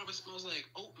 This shit probably smells like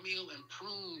oatmeal and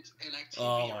prunes and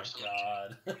Activia or something.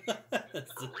 Oh, my God.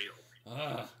 For real.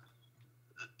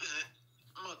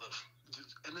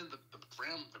 And then the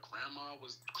grandma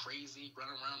was crazy,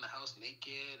 running around the house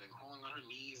naked and crawling on her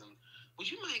knees. And would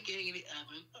you mind getting in the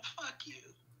oven? Oh, fuck you.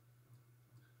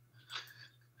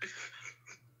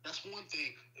 That's one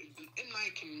thing. M.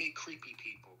 Night can make creepy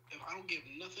people. If I don't give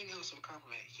nothing else of a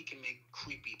compliment, he can make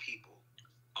creepy people.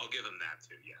 I'll give him that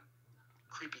too. Yeah.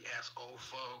 Creepy ass old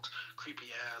folks. Creepy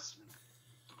ass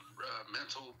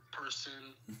mental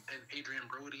person. And Adrian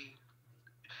Brody.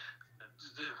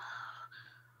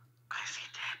 I see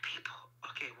dead people.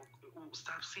 Okay. Okay, we'll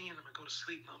stop seeing him and go to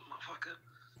sleep, motherfucker.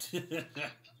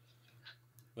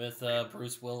 With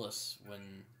Bruce Willis,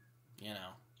 when, you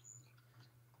know,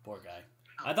 poor guy.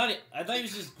 I thought he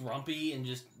was just grumpy and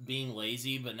just being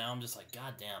lazy, but now I'm just like,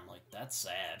 God damn, like, that's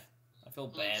sad. I feel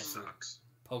bad for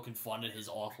poking fun at his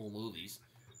awful movies.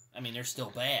 I mean, they're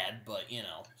still bad, but, you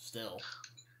know, still.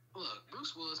 Look,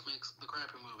 Bruce Willis makes the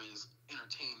crappy movies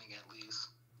entertaining, at least.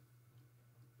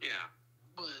 Yeah.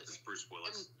 But it's Bruce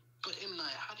Willis. But M.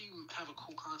 Night, how do you have a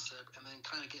cool concept and then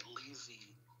kind of get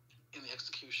lazy in the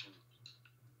execution?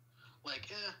 Like,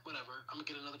 whatever, I'm gonna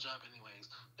get another job anyways.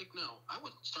 Like, no, I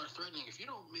would start threatening, if you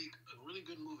don't make a really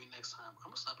good movie next time, I'm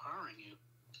gonna stop hiring you.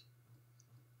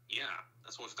 Yeah,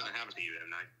 that's what's gonna happen to you, M.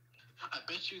 Night. I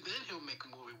bet you then he'll make a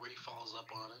movie where he follows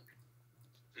up on it.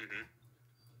 Mm-hmm.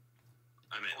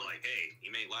 I mean, like, hey,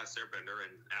 he made Last Airbender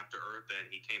and After Earth, and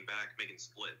he came back making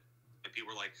Split. And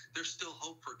people were like, there's still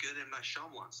hope for good M. Night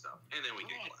Shyamalan stuff. And then we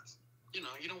get Glass. You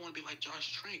know, you don't want to be like Josh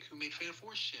Trank, who made Fan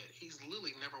Force shit. He's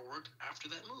literally never worked after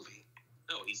that movie.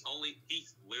 No, he's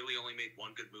literally only made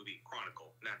one good movie,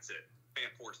 Chronicle, and that's it. Fan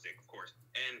Force Stick, of course.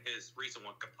 And his recent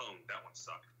one, Capone, that one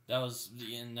sucked. That was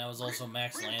also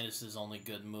Max Landis' only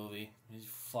good movie. He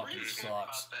fucking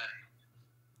sucks.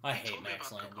 I hate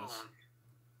Max Landis.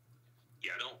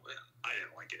 Yeah, I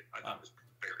didn't like it. I thought it was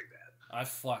very bad. I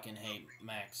fucking hate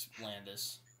Max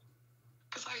Landis.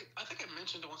 Because I think I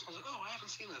mentioned it once. I was like, oh, I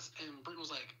haven't seen this. And Brit was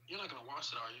like, you're not going to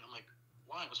watch it, are you? I'm like,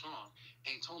 why? What's wrong?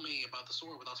 And he told me about the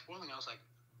story without spoiling. I was like,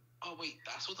 oh, wait,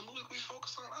 that's what the movie we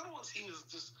focus on? I don't want to see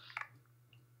this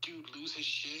dude lose his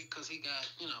shit because he got,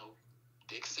 you know,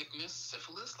 dick sickness,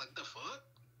 syphilis. Like, the fuck?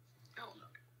 Hell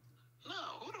no.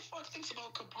 No. Who the fuck thinks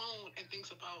about Capone and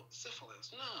thinks about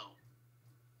syphilis? No.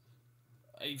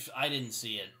 I didn't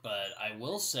see it, but I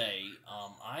will say,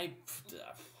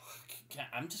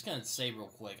 I'm just gonna say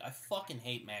real quick, I fucking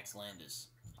hate Max Landis.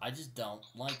 I just don't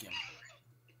like him.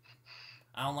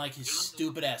 I don't like his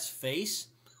stupid ass face.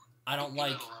 I don't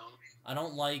like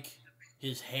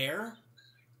his hair.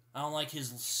 I don't like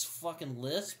his fucking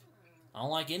lisp. I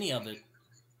don't like any of it.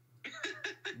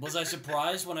 Was I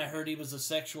surprised when I heard he was a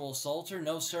sexual assaulter?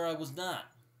 No, sir, I was not.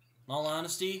 In all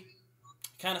honesty,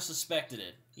 kind of suspected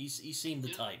it. He seemed the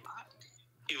type.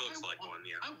 He looks like one,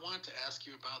 yeah. I wanted to ask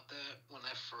you about that when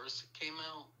that first came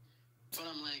out, but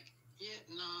I'm like, yeah,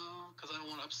 no, because I don't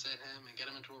want to upset him and get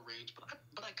him into a rage.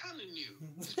 But I kind of knew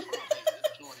he's probably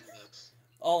enjoying this.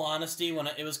 All honesty, when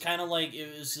it was kind of like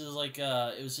it was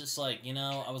just like, you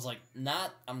know, I was like,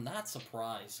 I'm not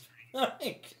surprised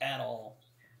like, at all.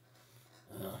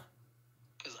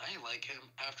 Because I like him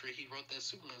after he wrote that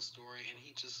Superman story, and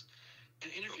he just. In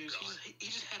interviews, he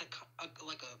just had a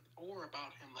aura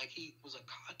about him, like he was a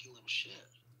cocky little shit.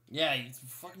 Yeah, he's a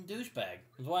fucking douchebag.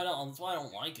 That's why I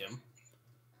don't like him.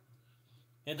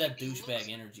 He had that douchebag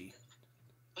energy.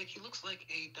 Like he looks like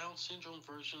a Down syndrome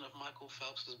version of Michael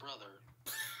Phelps' brother.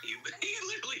 He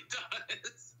literally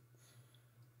does.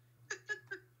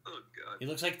 Oh god. He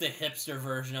looks like the hipster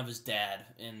version of his dad,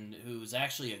 and who's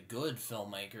actually a good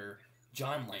filmmaker,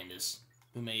 John Landis,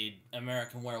 who made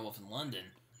American Werewolf in London.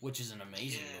 Which is an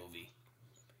amazing movie.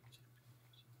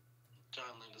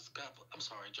 John Landis. I'm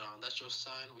sorry, John. That's your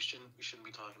sign. We shouldn't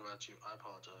be talking about you. I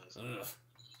apologize. Ugh.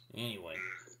 Anyway.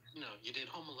 You know, you did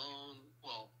Home Alone.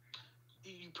 Well,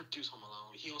 you produced Home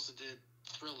Alone. He also did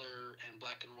Thriller and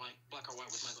Black or White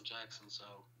with Michael Jackson.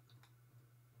 So,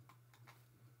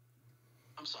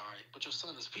 I'm sorry, but your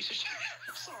son is a piece of shit.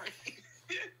 I'm sorry.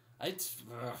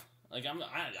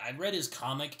 I read his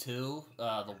comic too,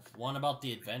 the one about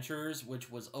the adventures,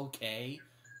 which was okay,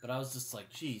 but I was just like,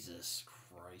 Jesus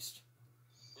Christ.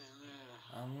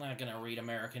 I'm not gonna read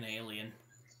American Alien.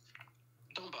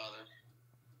 Don't bother.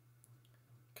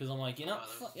 Cause I'm like, you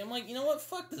know what?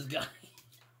 Fuck this guy.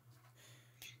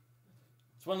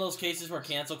 It's one of those cases where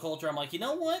cancel culture. I'm like, you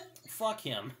know what? Fuck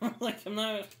him. Like I'm not.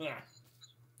 I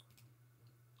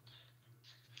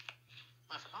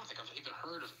don't think I've even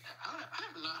heard of. I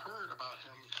have not heard about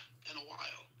him in a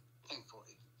while,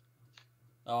 thankfully.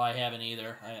 Oh, I haven't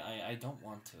either. I don't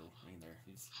want to either.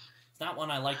 It's not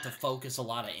one I like to focus a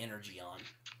lot of energy on.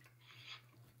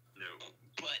 No.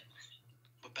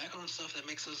 But back on stuff that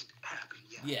makes us happy.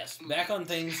 Yeah. Yes, back on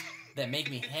things that make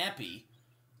me happy.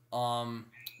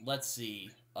 Let's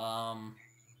see.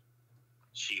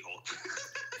 She-Hulk.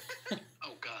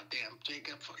 Oh god damn,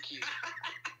 Jacob, fuck you.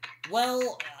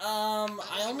 Well,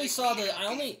 I only saw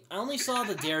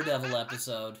the Daredevil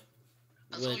episode.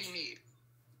 That's all you need.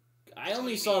 I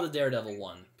only saw the Daredevil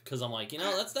one because I'm like, you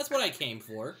know, that's what I came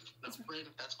for. That's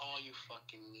all you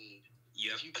fucking need.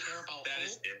 Yep. If you care about That Hulk,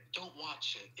 is it. don't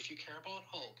watch it. If you care about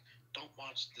Hulk, don't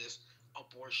watch this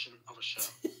abortion of a show.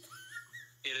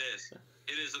 It is.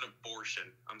 It is an abortion.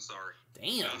 I'm sorry.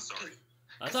 Damn. I'm sorry.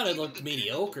 I thought it looked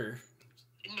mediocre.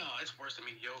 No, it's worse than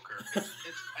mediocre.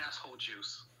 It's asshole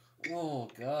juice. Oh,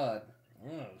 God.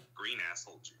 Mm. Green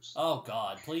asshole juice. Oh,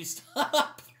 God. Please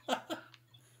stop.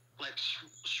 Like,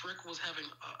 Shrek was having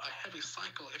a heavy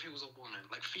cycle if he was a woman.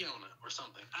 Like Fiona or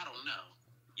something. I don't know.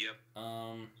 Yep.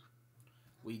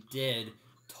 We did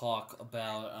talk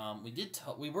about,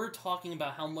 we were talking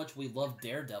about how much we love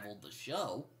Daredevil, the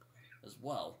show, as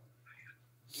well.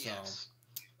 So, Yes.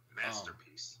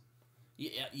 Masterpiece.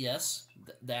 Yeah, yes,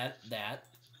 that,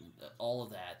 all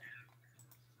of that.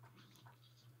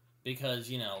 Because,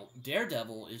 you know,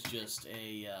 Daredevil is just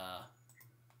a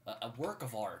work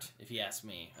of art, if you ask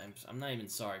me. I'm not even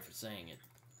sorry for saying it.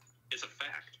 It's a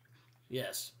fact.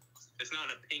 Yes. It's not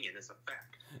an opinion, it's a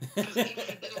fact. Because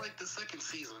even like the second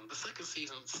season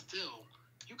still,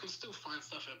 you can still find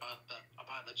stuff about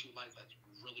that you like that's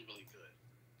really, really good.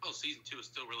 Oh, season 2 is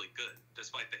still really good,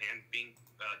 despite the hand being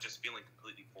just feeling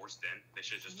completely forced in. They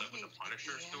should have just stuck with the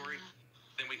Punisher story.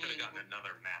 Then we could have gotten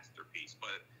another masterpiece.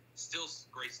 But still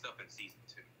great stuff in season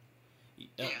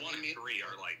 2. 1 and 3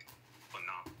 are like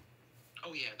phenomenal.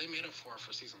 Oh yeah, they made up for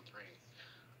season 3.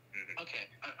 Mm-hmm. Okay,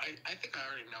 I think I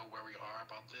already know where we are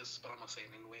about this, but I'm gonna say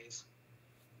it anyways.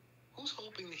 Who's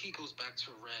hoping that he goes back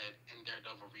to Red in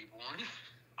Daredevil Reborn?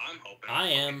 I'm hoping. I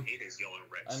am. Hate his yellow and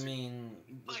red I suit. mean,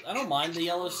 Like, I don't mind the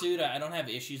yellow suit. I don't have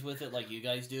issues with it like you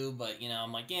guys do, but, you know,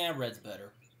 I'm like, yeah, red's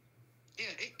better. Yeah,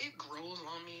 it grows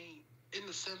on me in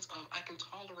the sense of I can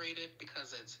tolerate it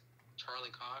because it's Charlie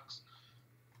Cox,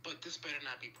 but this better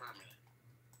not be permanent.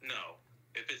 No.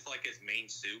 If it's like his main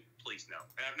suit, please no.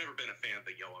 And I've never been a fan of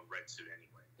the yellow and red suit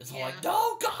anyway. It's all like,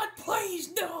 no, God,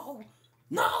 please, no!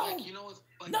 No! Like, you know what's,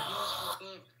 like, no! You know what's fucked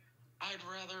up? I'd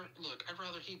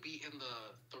rather he be in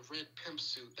the red pimp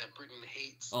suit that Britton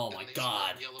hates. Oh my than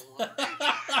God. the yellow one.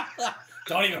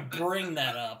 Don't even bring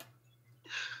that up.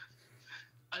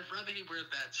 I'd rather he wear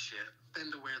that shit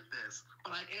than to wear this.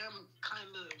 But I am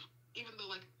kind of, even though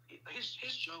like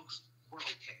his jokes were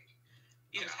okay.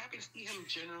 I was happy to see him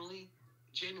genuinely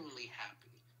happy.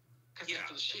 Because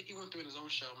after the shit he went through in his own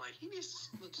show, I'm like, he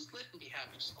needs to just let him be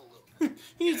happy just a little.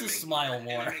 He needs to smile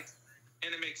more.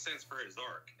 And it makes sense for his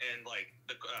arc. And, like,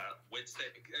 the wits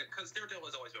that... Because Daredevil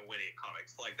has always been witty in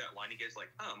comics. Like, that line he gets, like,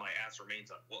 oh, my ass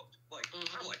remains unwhooped. Like, I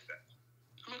like that.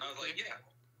 I was like, yeah,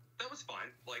 that was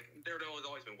fine. Like, Daredevil has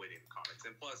always been witty in comics.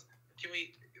 And plus, can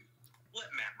we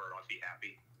let Matt Murdock be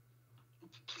happy?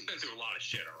 He's been through a lot of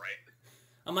shit, all right?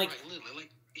 I'm like... Right, literally,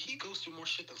 like, he goes through more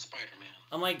shit than Spider-Man.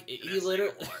 I'm like, he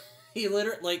literally,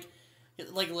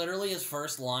 literally his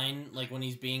first line, like, when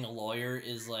he's being a lawyer,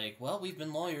 is like, well, we've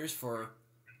been lawyers for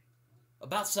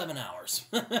about 7 hours.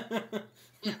 Yeah.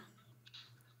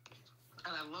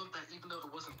 And I love that even though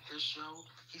it wasn't his show,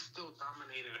 he still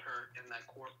dominated her in that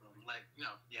courtroom. Like, no,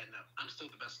 I'm still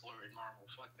the best lawyer in Marvel.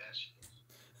 Fuck that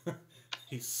shit.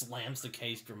 He slams the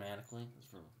case dramatically.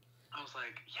 I was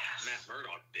like, yes. Matt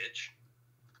Murdock, bitch.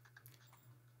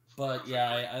 But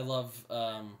yeah, I love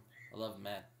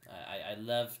Matt. I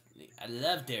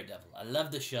love Daredevil. I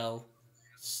love the show.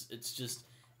 It's just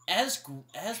as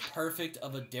perfect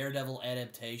of a Daredevil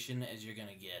adaptation as you're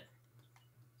gonna get.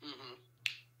 Mm-hmm.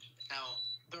 Now,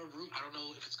 I don't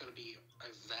know if it's gonna be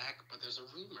exact, but there's a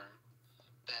rumor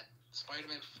that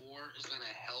Spider-Man 4 is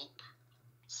gonna help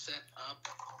set up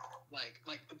like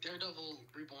Daredevil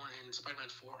Reborn and Spider-Man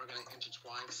 4 are gonna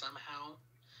intertwine somehow,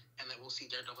 and that we'll see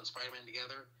Daredevil and Spider-Man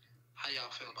together. How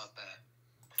y'all feel about that?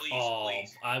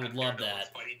 Please. I would love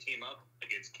that. Spidey team up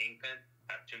against Kingpin.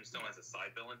 Have Tombstone as a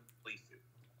side villain. Please do.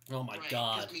 Oh my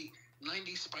God. Gives me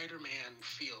 90s Spider-Man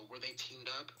feel where they teamed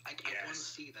up. I want to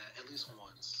see that at least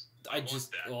once. I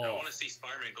want to see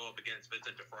Spider-Man go up against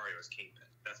Vincent D'Onofrio as Kingpin.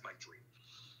 That's my dream.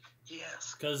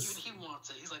 Yes. Because even he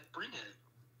wants it. He's like, bring it.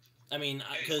 I mean,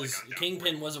 because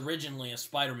Kingpin was originally a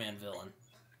Spider-Man villain.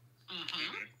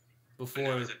 Mm-hmm.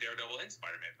 Before he was a Daredevil and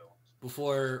Spider-Man villain.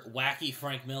 Before wacky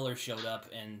Frank Miller showed up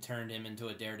and turned him into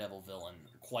a Daredevil villain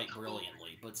quite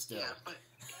brilliantly, but still. Yeah, but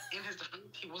in his defense,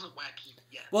 he wasn't wacky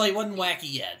yet. Well, he wasn't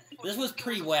wacky yet. This was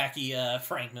pre-wacky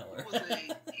Frank Miller.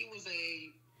 He was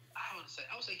a. I would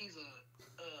say he's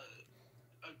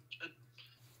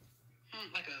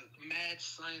like a mad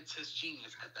scientist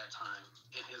genius at that time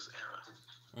in his era.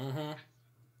 Mm-hmm.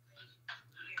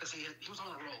 Because he was on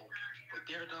a roll with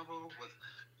Daredevil, with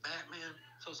Batman.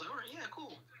 So I was like, all right, yeah,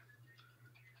 cool.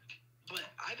 But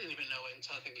I didn't even know it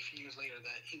until I think a few years later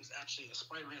that he was actually a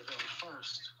Spider-Man villain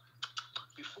first,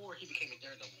 before he became a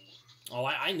Daredevil. Oh,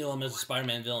 I knew him as a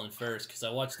Spider-Man villain first because I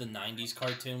watched the '90s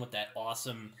cartoon with that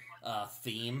awesome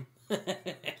theme. Oh God,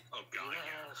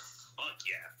 yes. Fuck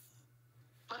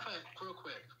yeah! Matter of fact, real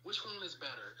quick, which one is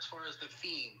better as far as the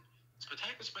theme?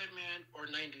 Spectacular Spider-Man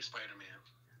or 90s Spider-Man?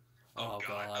 Oh,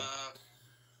 God.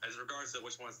 As regards to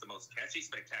which one's the most catchy,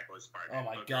 Spectacular Spider-Man. Oh,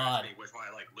 my But if you're God. asking me which one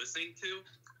I like listening to,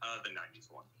 the 90s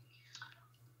one.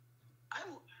 I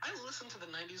listen to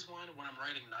the 90s one when I'm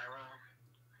writing Nairo.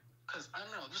 Because, I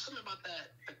don't know, there's something about the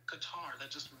guitar that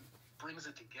just brings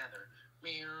it together.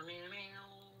 There's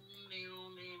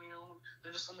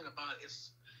just something about it.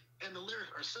 And the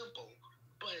lyrics are simple,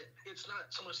 but it's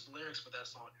not so much the lyrics for that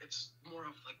song. It's more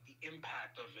of like the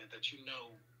impact of it that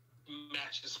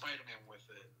matches Spider-Man with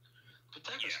it.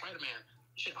 Spectacular Spider-Man,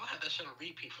 shit, I'll have that shit on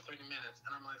repeat for 30 minutes,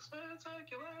 and I'm like,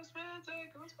 Spectacular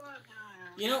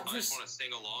Spider-Man. You know, I just want to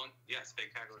sing along. Yeah,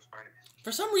 Spectacular Spider-Man.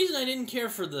 for some reason, I didn't care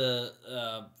for the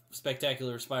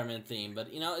Spectacular Spider-Man theme,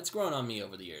 but, you know, it's grown on me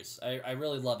over the years. I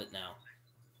really love it now.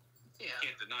 Yeah.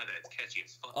 Can't deny that it's catchy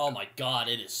as fuck. Oh, my God,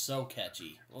 it is so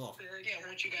catchy. Oh. Yeah,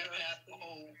 once you got past the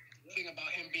whole thing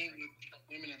about him being with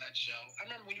women in that show, I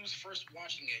remember when he was first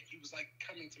watching it, he was, like,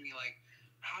 coming to me like,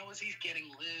 how is he getting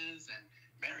Liz and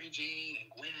Mary Jane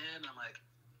and Gwen? I'm like,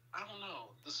 I don't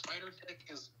know. The spider dick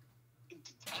is,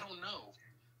 I don't know.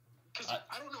 Because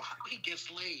I don't know how he gets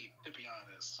laid, to be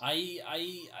honest. I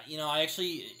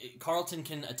actually, Carlton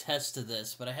can attest to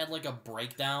this, but I had like a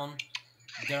breakdown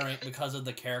because of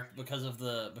the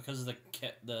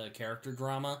character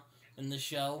drama in the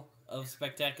show of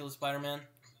Spectacular Spider-Man.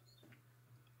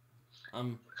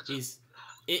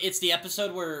 It's the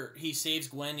episode where he saves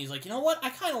Gwen. He's like, you know what?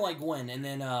 I kind of like Gwen. And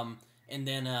then, oh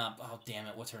damn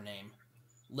it, what's her name?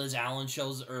 Liz Allen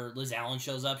shows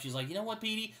up. She's like, you know what,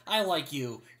 Petey? I like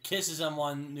you. Kisses him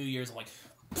on New Year's. I'm like,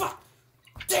 fuck,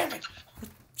 damn it,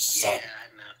 shit. Yeah, I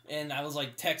know. And I was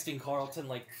like texting Carlton,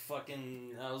 like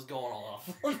fucking, I was going all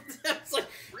off. I was like,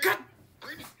 God.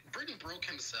 Britton broke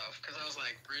himself because I was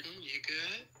like, Britton, you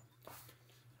good?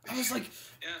 I was like,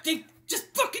 they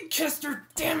just fucking kissed her,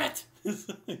 damn it. It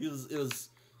was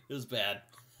bad.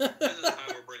 This is the time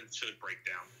where Britton should break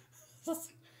down.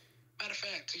 Matter of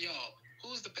fact, to y'all,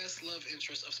 who's the best love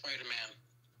interest of Spider-Man?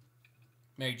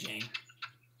 Mary Jane.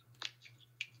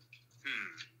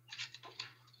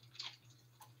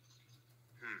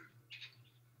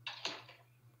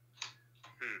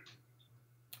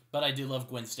 But I do love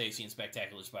Gwen Stacy in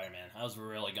Spectacular Spider-Man. I was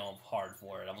really going hard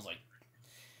for it. I was like,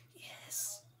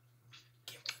 yes.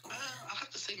 I'll have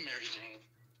to say Mary Jane.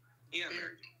 Yeah,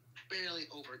 barely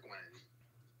over Gwen.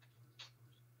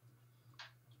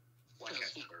 Mary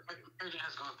Jane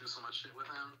has gone through so much shit with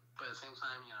him, but at the same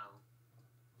time, you know,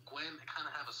 Gwen kind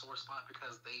of have a sore spot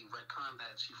because they retconned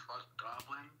that she fucked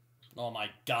Goblin. Oh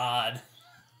my God.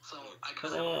 So I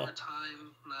kind of have a hard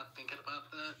time not thinking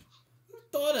about that. Who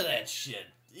thought of that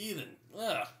shit? Even.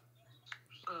 Ugh.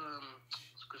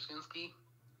 Krasinski.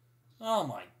 Oh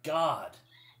my God.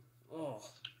 Oh.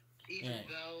 Even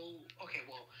though, okay,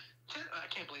 well, I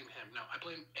can't blame him. No, I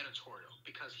blame editorial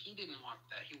because he didn't want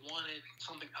that. He wanted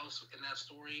something else in that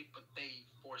story, but they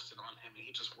forced it on him, and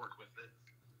he just worked with it.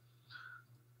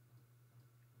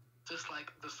 Just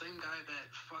like the same guy that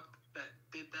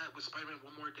did that with Spider-Man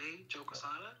One More Day, Joe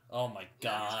Quesada. Oh my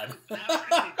God.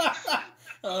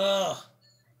 Ugh.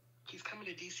 He's coming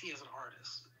to DC as an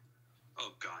artist.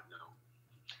 Oh God, no.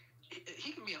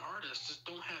 He can be an artist. Just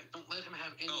don't let him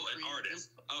have any. Oh, an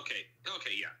artist. Okay,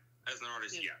 yeah. As an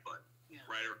artist, but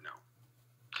writer, no.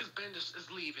 Because Bendis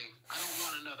is leaving. I don't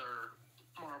want another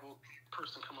Marvel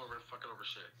person come over and fuck it over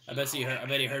shit. I bet he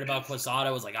heard about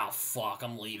Quesada. Was like, oh fuck,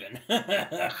 I'm leaving.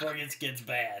 Before it gets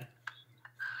bad.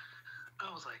 I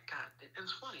was like, God, and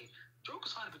it's funny. Joe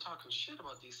Quesada been talking shit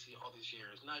about DC all these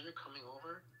years. Now you're coming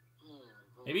over.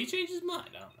 Maybe he changed his mind.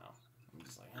 I don't know. I'm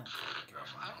just like, I don't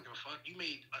give a fuck. You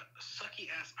made a sucky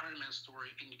ass Iron Man story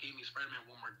and you gave me Spider-Man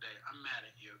One More Day. I'm mad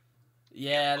at you.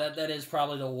 Yeah, that is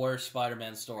probably the worst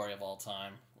Spider-Man story of all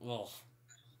time. Ugh.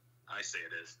 I say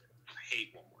it is. I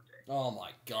hate One More Day. Oh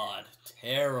my God,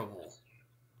 terrible.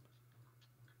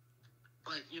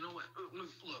 Like, you know what? Look,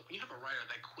 when you have a writer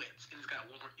that quits and he's got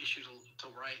one more issue to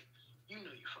write, you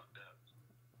know you fucked up.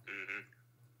 Mm-hmm.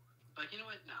 Like, you know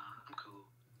what? Nah, I'm cool.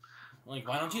 Like,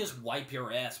 why don't you just wipe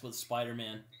your ass with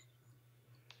Spider-Man?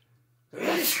 You know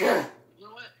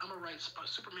what? I'm gonna write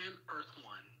Superman Earth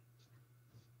 1.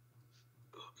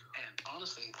 And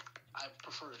honestly, I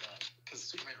prefer that because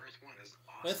Superman Earth 1 is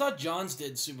awesome. I thought Johns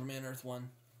did Superman Earth 1.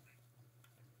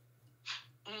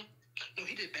 No,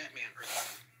 he did Batman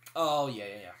Earth 1. Oh,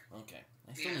 yeah. Okay.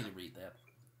 I still need to read that.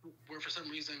 Where for some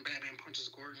reason Batman punches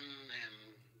Gordon and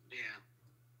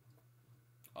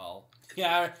Oh.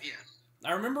 Yeah.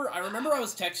 I remember I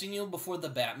was texting you before the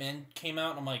Batman came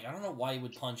out, and I'm like, I don't know why he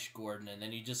would punch Gordon, and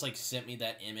then you just, like, sent me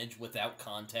that image without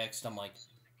context. I'm like,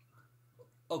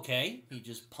 okay, he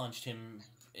just punched him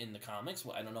in the comics.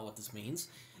 Well, I don't know what this means.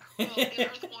 Well, in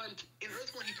Earth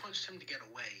 1, he punched him to get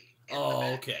away.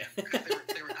 Okay.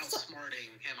 They were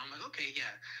outsmarting him. I'm like, okay, yeah.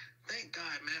 Thank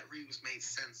God Matt Reeves made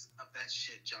sense of that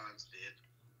shit Johns did.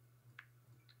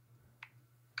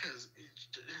 Because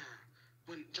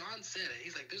when John said it,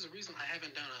 he's like, there's a reason I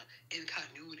haven't done an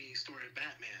in-continuity story of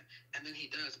Batman. And then he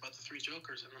does about the three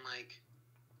Jokers. And I'm like,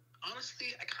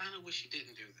 honestly, I kind of wish he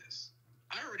didn't do this.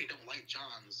 I already don't like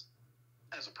Johns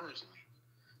as a person.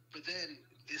 But then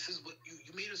this is what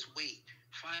you made us wait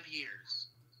 5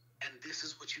 years. And this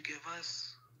is what you give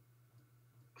us?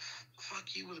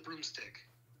 Fuck you with a broomstick.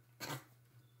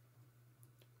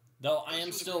 Though I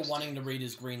am still wanting to read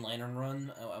his Green Lantern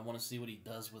run. I want to see what he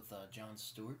does with John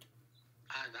Stewart.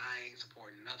 I ain't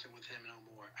supporting nothing with him no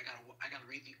more. I gotta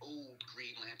read the old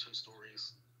Green Lantern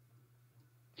stories.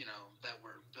 You know, that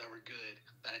were good,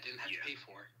 that I didn't have to pay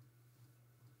for.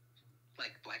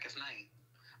 Like Blackest Night.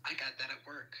 I got that at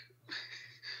work.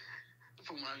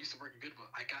 From when I used to work at Goodwill.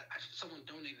 Someone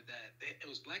donated that. It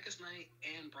was Blackest Night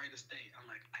and Brightest Day. I'm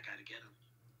like, I gotta get them.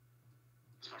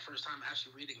 It's my first time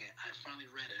actually reading it. I finally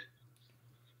read it.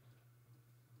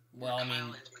 Well, I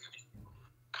mean,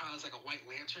 Kyle's like a White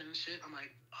Lantern and shit. I'm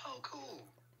like, oh, cool.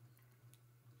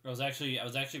 I was actually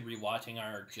rewatching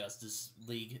our Justice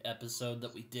League episode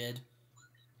that we did.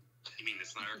 You mean the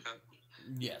Snyder Cut?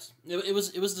 Yes, it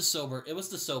was the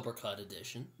sober cut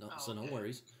edition. No, so no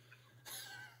worries.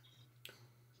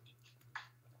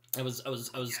 I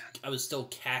was still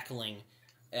cackling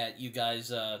at you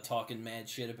guys talking mad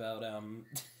shit about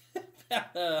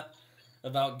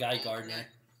about Guy Gardner.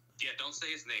 Yeah, don't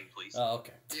say his name, please. Oh,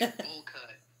 okay. Yeah, bowl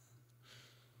cut.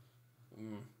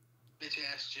 Bitch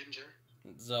ass ginger.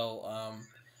 So,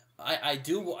 I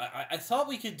thought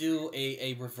we could do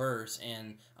a reverse,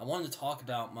 and I wanted to talk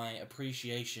about my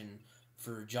appreciation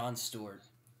for John Stewart.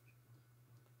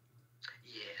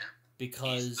 Yeah.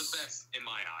 Because he's the best in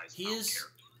my eyes.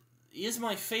 He is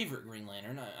my favorite Green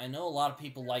Lantern. I know a lot of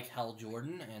people like Hal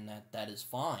Jordan, and that is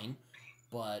fine.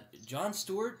 But John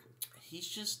Stewart, he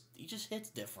just hits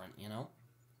different, you know?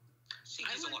 See,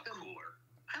 he's a lot cooler.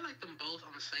 I like them both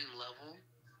on the same level.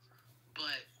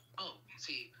 But,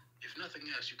 if nothing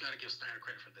else, you got to give Snyder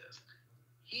credit for this.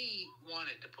 He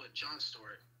wanted to put John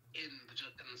Stewart in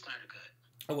the Snyder Cut.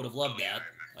 I would have loved that.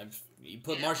 He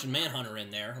put Martian Manhunter in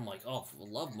there. I'm like, oh, I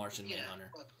love Martian Manhunter.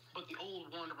 But the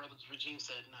old Warner Brothers regime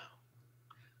said no.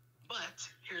 But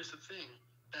here's the thing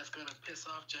that's gonna piss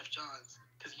off Jeff Johns,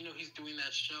 because he's doing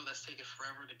that show that's taking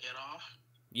forever to get off.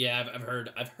 Yeah,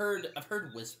 I've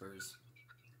heard whispers.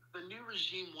 The new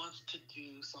regime wants to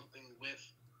do something with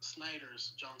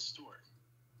Snyder's John Stewart.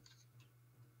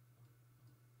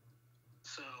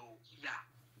 So yeah,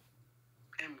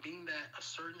 and being that a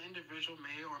certain individual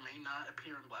may or may not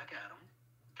appear in Black Adam,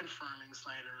 confirming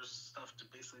Snyder's stuff to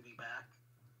basically be back.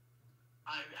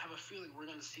 I have a feeling we're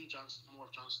going to see more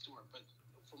of John Stewart, but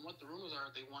from what the rumors are,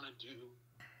 they want to do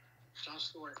John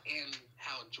Stewart and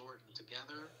Hal Jordan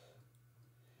together.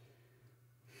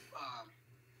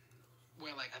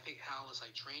 Where I think Hal is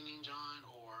training John,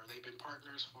 or they've been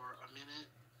partners for a minute,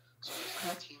 so it's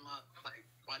a team up,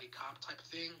 buddy cop type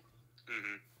thing.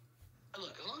 Mm-hmm.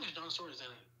 Look, as long as John Stewart is in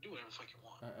it, do whatever the fuck you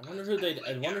want. I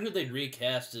wonder who they'd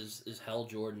recast as Hal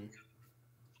Jordan.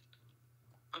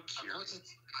 I'm curious.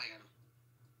 Ryan.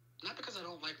 Not because I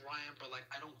don't like Ryan, but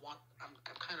I don't want. I'm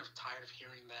kind of tired of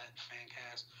hearing that fan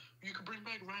cast. You could bring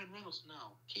back Ryan Reynolds.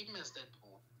 No, keep him as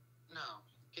Deadpool. No.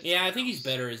 Yeah, I think he's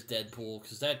better as Deadpool,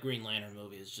 because that Green Lantern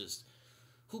movie is just,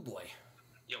 oh boy.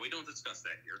 Yeah, we don't discuss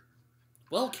that here.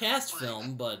 Well cast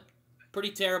film, but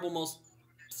pretty terrible most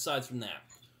aside from that.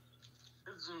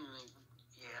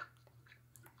 Yeah.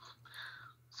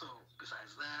 So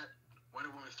besides that, Wonder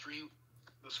Woman 3,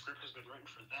 the script has been written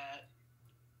for that.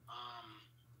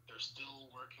 They're still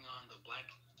working on the Black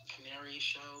Canary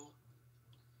show.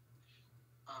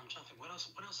 I'm trying to think, what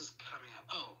else is coming out?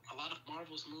 Oh, a lot of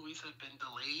Marvel's movies have been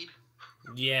delayed.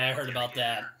 Yeah, I heard about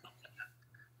that.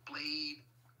 Blade,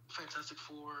 Fantastic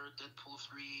Four, Deadpool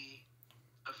 3,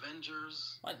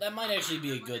 Avengers. That might actually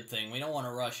be a good thing. We don't want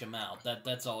to rush them out.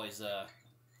 That's always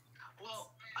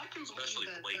Well, I can especially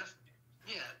believe that.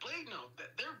 Blade. Blade. No,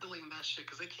 they're delaying that shit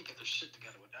because they can't get their shit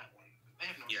together with that one. They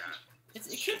have no.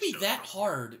 It should be that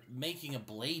hard making a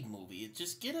Blade movie.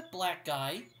 Just get a black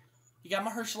guy. You got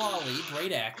Mahershala Ali,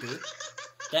 great actor.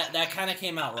 That kind of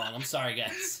came out wrong. I'm sorry,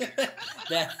 guys.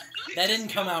 that didn't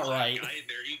come out right.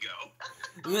 There you go.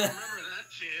 Remember that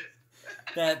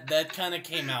shit. That kind of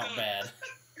came out bad.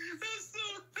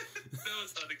 That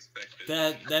was unexpected.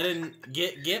 That didn't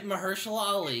get Mahershala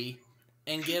Ali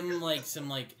and give him some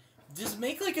Just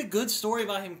make, like, a good story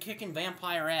about him kicking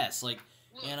vampire ass. Like,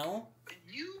 Look, you know?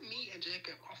 You, me, and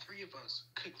Jacob, all three of us,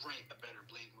 could write a better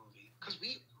Blade movie. Because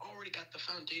we already got the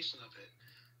foundation of it.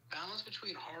 Balance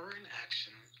between horror and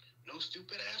action. No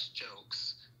stupid-ass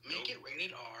jokes. Make it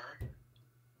rated R.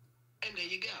 And there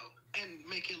you go. And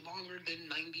make it longer than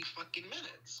 90 fucking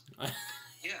minutes.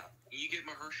 Yeah. You get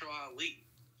Mahershala Ali.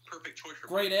 Perfect choice for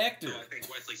Great Blade. actor. So I think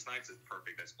Wesley Snipes is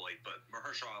perfect as Blade, but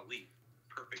Mahershala Ali,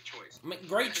 perfect choice.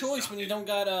 Great choice when you don't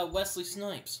got Wesley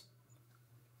Snipes.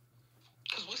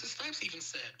 Because Wesley Snipes even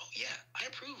said, oh yeah, I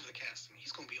approve of the casting.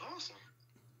 He's going to be awesome.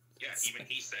 Yeah, even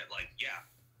he said, like, yeah,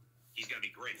 he's going to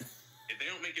be great. If they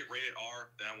don't make it rated R,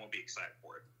 then I won't be excited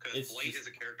for it. Because Blade is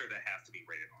a character that has to be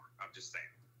rated R. I'm just saying.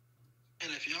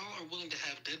 And if y'all are willing to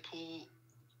have Deadpool,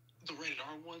 the rated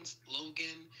R ones,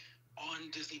 Logan,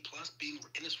 on Disney Plus being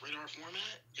in this rated R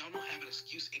format, y'all don't have an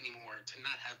excuse anymore to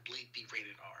not have Blade be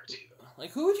rated R too.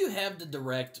 Like, who would you have to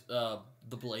direct the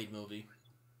Blade movie?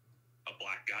 A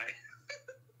black guy.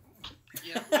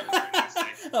 Yeah.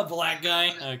 A black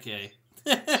guy? Okay.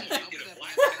 You get a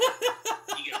black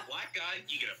guy, you get a black guy,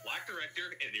 you get a black director,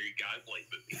 and there you got a Blade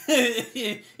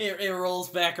movie. it rolls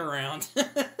back around.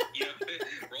 Yeah,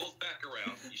 it rolls back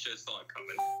around. You should have saw it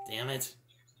coming. Damn it.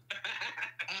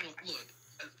 I don't look,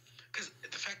 because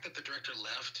the fact that the director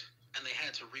left and they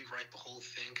had to rewrite the whole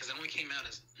thing because it only came out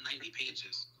as 90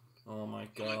 pages. Oh my I'm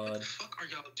like, god. what the fuck are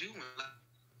y'all doing?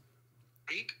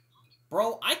 Like,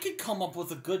 Bro, I could come up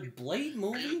with a good Blade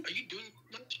movie. are you doing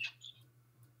much?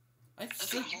 I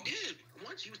think you did.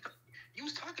 Once you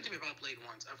was talking to me about Blade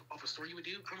once of a story you would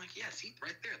do. I'm like, yeah, see,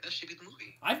 right there, that should be the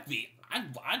movie. I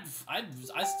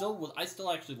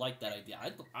still actually like that idea.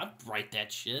 I'd write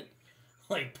that shit.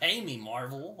 Like, pay me,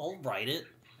 Marvel. I'll write it.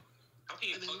 How can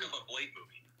you fuck up a Blade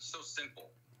movie? It's so simple.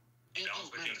 And, Balance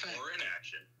between horror and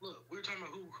action. Look, we were talking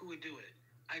about who would do it.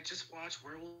 I just watched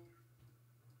Werewolf.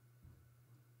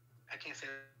 I can't say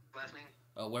the last name.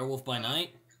 Werewolf by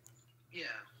Night? Yeah.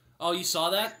 Oh, you saw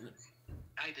that?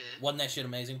 I did. Wasn't that shit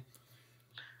amazing?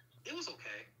 It was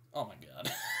okay. Oh my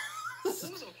god.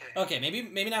 It was okay. Okay,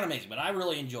 maybe not amazing, but I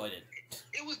really enjoyed it.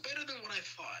 It was better than what I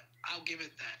thought. I'll give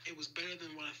it that. It was better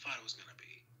than what I thought it was going to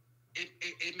be.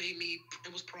 It made me...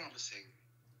 It was promising.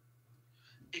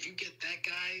 If you get that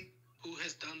guy who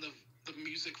has done the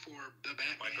music for the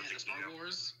Batman and Star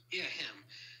Wars, yeah, him.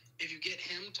 If you get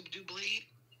him to do Blade,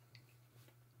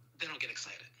 then I'll get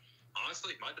excited.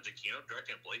 Honestly, Michael Giacchino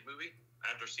directing a Blade movie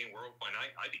after seeing Werewolf by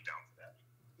Night, I'd be down for that.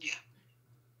 Yeah.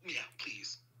 Yeah,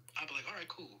 please. I'd be like, all right,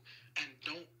 cool. And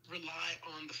don't rely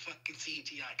on the fucking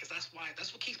CGI, because that's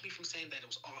what keeps me from saying that it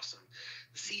was awesome.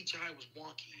 The CGI was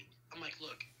wonky. I'm like,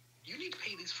 look, you need to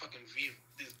pay these fucking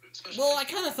special. Well, I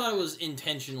kind of thought it was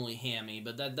intentionally hammy,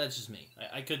 but that's just me.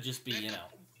 I could just be, you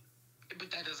know. But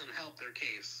that doesn't help their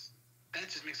case. That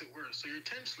just makes it worse. So you're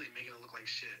intentionally making it look like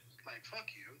shit. Like,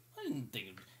 fuck you. I didn't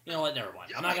think... You know what? Never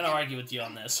mind. I'm not going to argue with you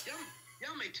on this.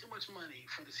 Y'all made too much money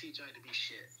for the CGI to be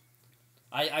shit.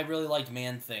 I really liked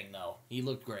Man-Thing, though. He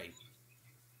looked great.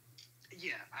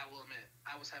 Yeah, I will admit.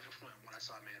 I was having fun when I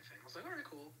saw Man-Thing. I was like, alright,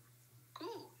 cool.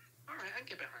 Cool. Alright, I can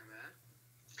get behind that.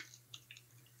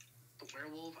 The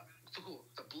werewolf, cool.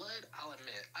 The blood, I'll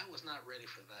admit, I was not ready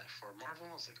for that. For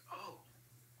Marvel, I was like, oh.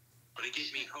 But it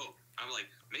gave me hope. I'm like,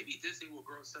 maybe Disney will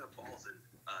grow a set of balls and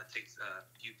take a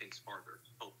few things farther,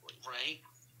 hopefully. Right?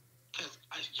 Because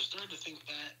I just started to think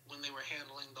that when they were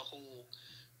handling the whole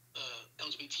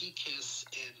LGBT kiss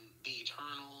in the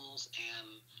Eternals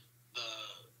and the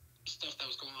stuff that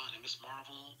was going on in Miss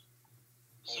Marvel.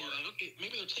 So, like, okay,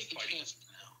 maybe they're taking chances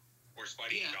now. Or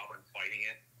Spidey and Goblin fighting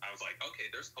it. I was like, okay,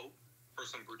 there's hope for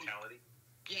some brutality.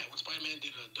 Yeah, when Spider-Man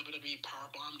did a WWE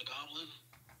powerbomb to Goblin.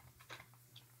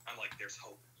 I'm like, there's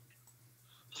hope.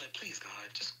 I was like, please,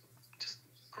 God, just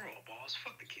grow up, balls.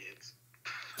 Fuck the kids.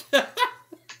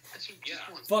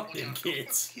 Fuck them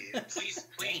kids. Please,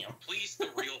 the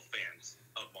real fans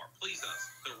of Marvel. Please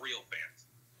us, the real fans.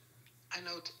 I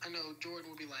know Jordan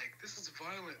will be like, this is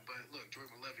violent, but look,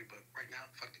 Jordan will love you, but right now,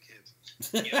 fuck the kids.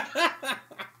 Yeah.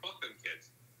 Fuck them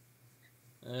kids.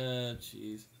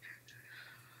 Jeez.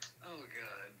 Oh,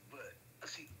 God. But,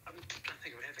 see, I'm trying to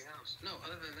think of anything else. No,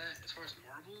 other than that, as far as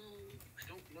Marvel, I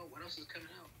don't know what else is coming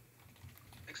out.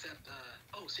 Except,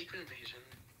 Secret Invasion.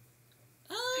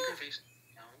 Secret Invasion.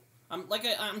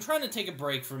 I'm trying to take a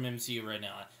break from MCU right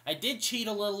now. I did cheat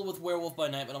a little with Werewolf by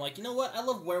Night, but I'm like, you know what? I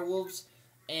love werewolves,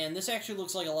 and this actually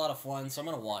looks like a lot of fun, so I'm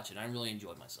going to watch it. I really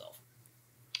enjoyed myself.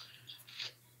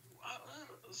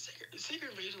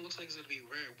 Secret Invasion looks like it's going to be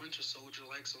very Winter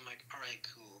Soldier-like, so I'm like, alright,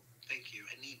 cool. Thank you.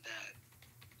 I need that.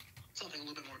 Something a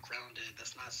little bit more grounded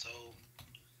that's not so...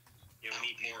 You know, we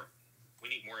need more We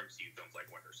need more MCU films like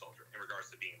Winter Soldier in regards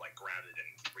to being like grounded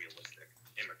and realistic,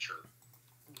 immature.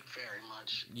 Very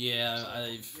much. Yeah, so,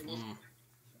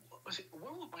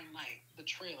 Werewolf by Night, the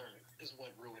trailer is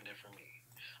what ruined it for me.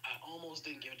 I almost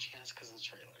didn't give it a chance because of the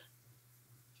trailer.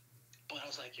 But I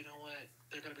was like, you know what?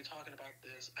 They're going to be talking about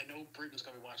this. I know Britton's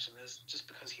going to be watching this just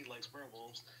because he likes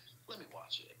werewolves. Let me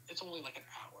watch it. It's only like an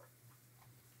hour.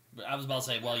 But I was about to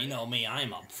say, well, you know me,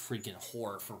 I'm a freaking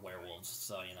whore for werewolves,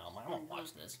 so, you know, I'm gonna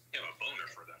watch this. You have a boner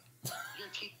for them. Your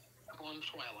teeth on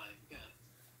Twilight, yeah.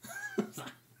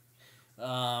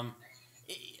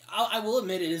 I will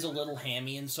admit it is a little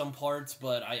hammy in some parts,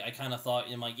 but I kind of thought,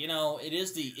 I'm like, you know, it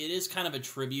is kind of a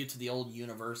tribute to the old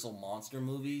Universal monster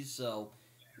movies, so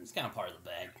it's kind of part of the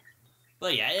bag.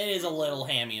 But yeah, it is a little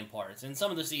hammy in parts, and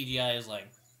some of the CGI is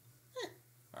like,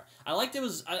 I liked it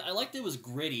was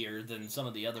grittier than some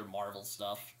of the other Marvel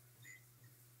stuff.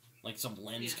 Like some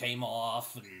limbs came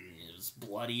off and it was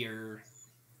bloodier,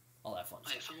 all that fun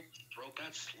like, stuff. some throat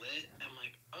got slit. I'm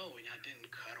like, oh, y'all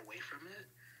didn't cut away from it.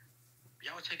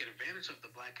 Y'all were taking advantage of the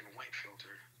black and white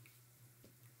filter.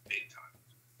 Big time.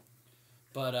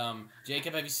 But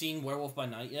Jacob, have you seen Werewolf by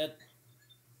Night yet?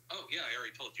 Oh yeah, I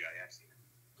already told you I have seen it.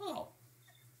 Oh.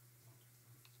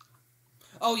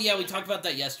 Oh yeah, we talked about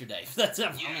that yesterday. That's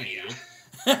not funny. Yeah.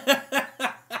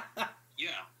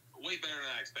 Yeah, way better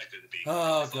than I expected it to be.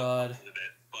 Oh god. A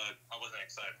bit, but I wasn't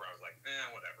excited for it. I was like,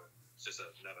 whatever. It's just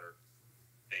another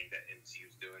thing that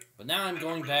MCU's doing. But now I'm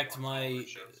going back to my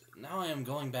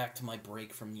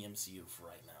break from the MCU for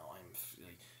right now.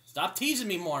 Stop teasing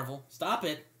me, Marvel. Stop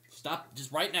it. Stop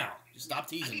just right now. Just stop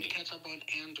teasing me. I need to catch up on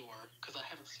Andor because I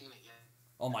haven't seen it yet.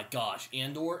 Oh my gosh,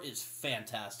 Andor is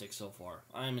fantastic so far.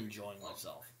 I am enjoying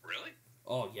myself. Really?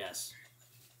 Oh yes.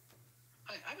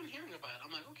 I've been hearing about it.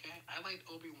 I'm like, okay. I liked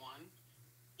Obi-Wan.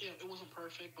 Yeah, it wasn't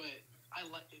perfect, but I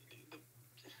like the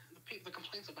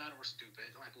complaints about it were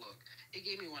stupid. Like, look, it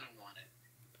gave me what I wanted.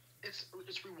 It's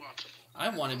rewatchable. I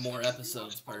wanted more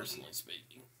episodes, personally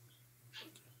speaking.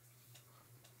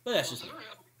 But that's just me.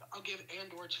 I'll give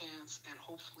Andor a chance, and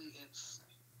hopefully it's,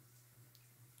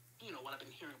 you know, what I've been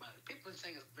hearing about it. People have been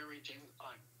saying it's very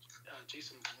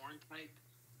Jason Bourne type.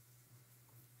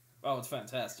 Oh, it's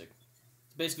fantastic.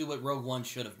 It's basically what Rogue One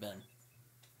should have been.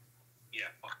 Yeah,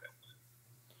 fuck that.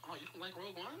 Oh, you don't like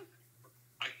Rogue One?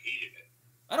 I hated it.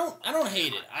 I don't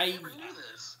hate it. I never knew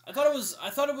this. I thought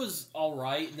it was all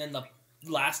right, and then the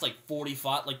last like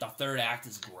 45, like the third act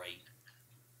is great.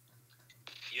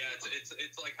 Yeah, it's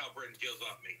like how Britton feels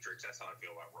about Matrix. That's how I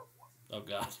feel about Rogue One. Oh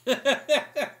god.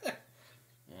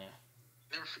 Yeah.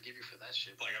 Never forgive you for that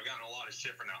shit. Like, I've gotten a lot of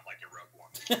shit for not liking Rogue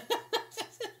One.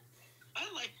 I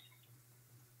like,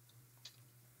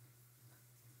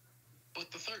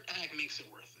 but the third act makes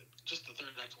it worth it. Just the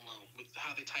third act alone, with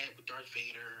how they tie it with Darth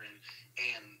Vader and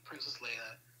Princess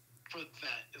Leia. For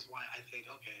that is why I think,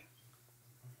 okay,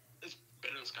 it's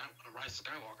better than Rise of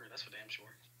Skywalker. That's for damn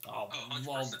sure. Oh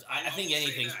well, I think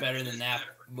anything's better than that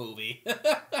movie. It's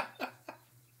better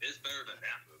than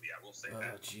that movie. I will say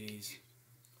that. Oh jeez.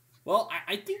 Well,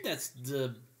 I think that's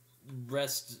the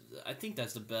rest. I think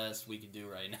that's the best we can do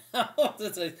right now. I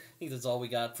think that's all we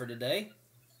got for today.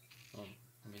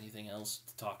 Anything else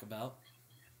to talk about?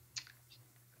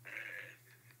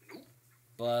 Nope.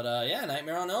 But yeah,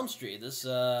 Nightmare on Elm Street. This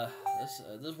was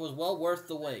well worth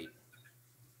the wait.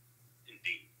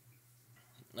 Indeed.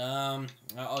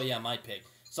 Oh yeah, my pick.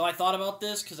 So I thought about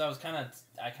this because I kind of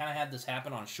had this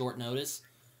happen on short notice,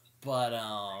 but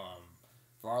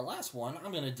for our last one,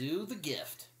 I'm gonna do The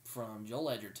Gift from Joel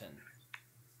Edgerton,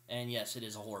 and yes, it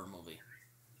is a horror movie.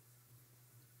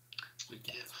 It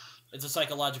counts. It's a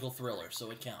psychological thriller,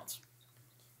 so it counts.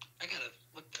 I gotta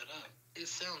look that up. It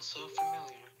sounds so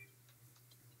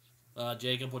familiar.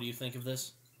 Jacob, what do you think of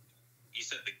this? You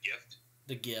said The Gift?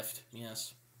 The Gift,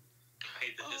 yes. I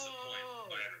hate to disappoint,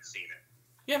 but I haven't seen it.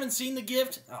 You haven't seen The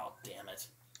Gift? Oh, damn it.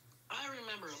 I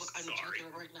remember. Look, I'm looking it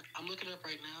up right now. I'm looking it up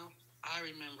right now. I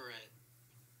remember it.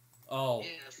 Oh.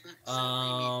 Yeah, it's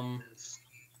not,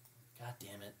 God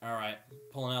damn it. All right,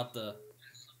 pulling out the.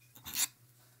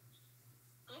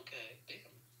 Okay,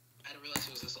 damn. I didn't realize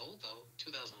it was this old though.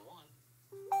 2001.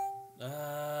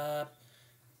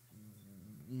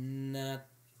 Nah,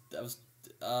 that was.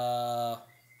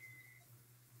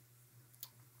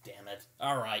 Damn it.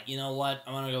 All right, you know what?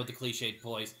 I'm gonna go with the cliched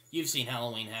boys. You've seen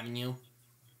Halloween, haven't you?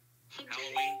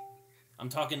 Halloween? I'm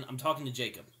talking to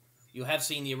Jacob. You have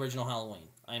seen the original Halloween.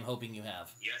 I am hoping you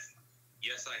have. Yes,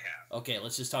 I have. Okay,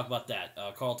 let's just talk about that.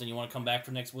 Carlton, you want to come back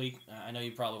for next week? I know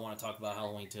you probably want to talk about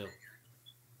Halloween too.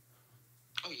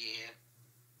 Oh yeah.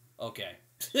 Okay,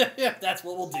 that's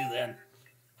what we'll do then.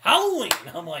 Halloween.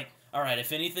 I'm like, all right.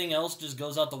 If anything else just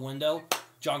goes out the window,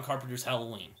 John Carpenter's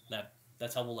Halloween.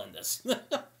 That's how we'll end this. Yeah,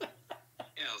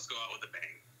 let's go out with a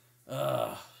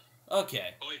bang.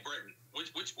 Okay. Oh wait, Britton,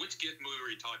 which gift movie were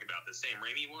you talking about? The Sam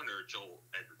Raimi one or Joel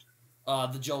Edgerton?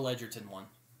 The Joel Edgerton one.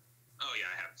 Oh yeah,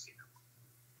 I haven't seen that one.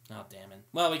 Oh, damn it.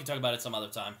 Well, we can talk about it some other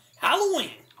time.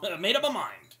 Halloween! I made up my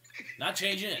mind. Not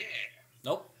changing it. Yeah.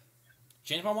 Nope.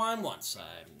 Changed my mind once.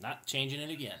 I'm not changing it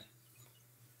again.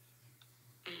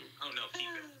 Oh no, keep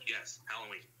it. Yes,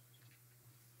 Halloween.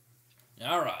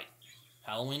 Alright.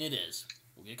 Halloween it is.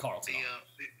 We'll get Carlton on.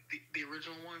 The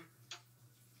original one?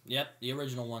 Yep, the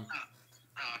original one.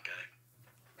 Okay.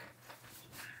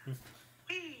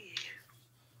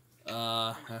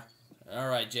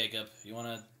 Alright, Jacob. You want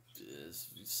to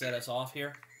set us off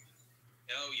here?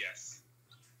 Oh yes.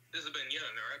 This has been yet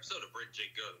another episode of Brit and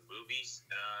Jacob Go to Movies.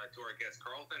 To our guest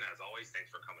Carlton, as always, thanks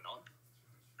for coming on.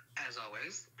 As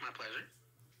always, my pleasure.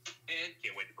 And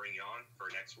can't wait to bring you on for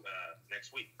next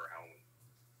week for Halloween.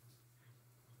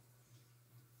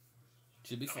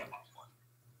 Should be fun. A lot of fun.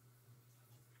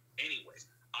 Anyways,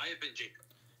 I have been Jacob.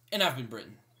 And I've been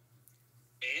Britton.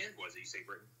 And what did you say,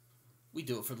 Britton? We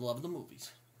do it for the love of the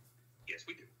movies. Yes,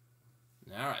 we do.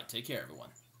 Alright, take care,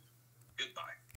 everyone. Goodbye.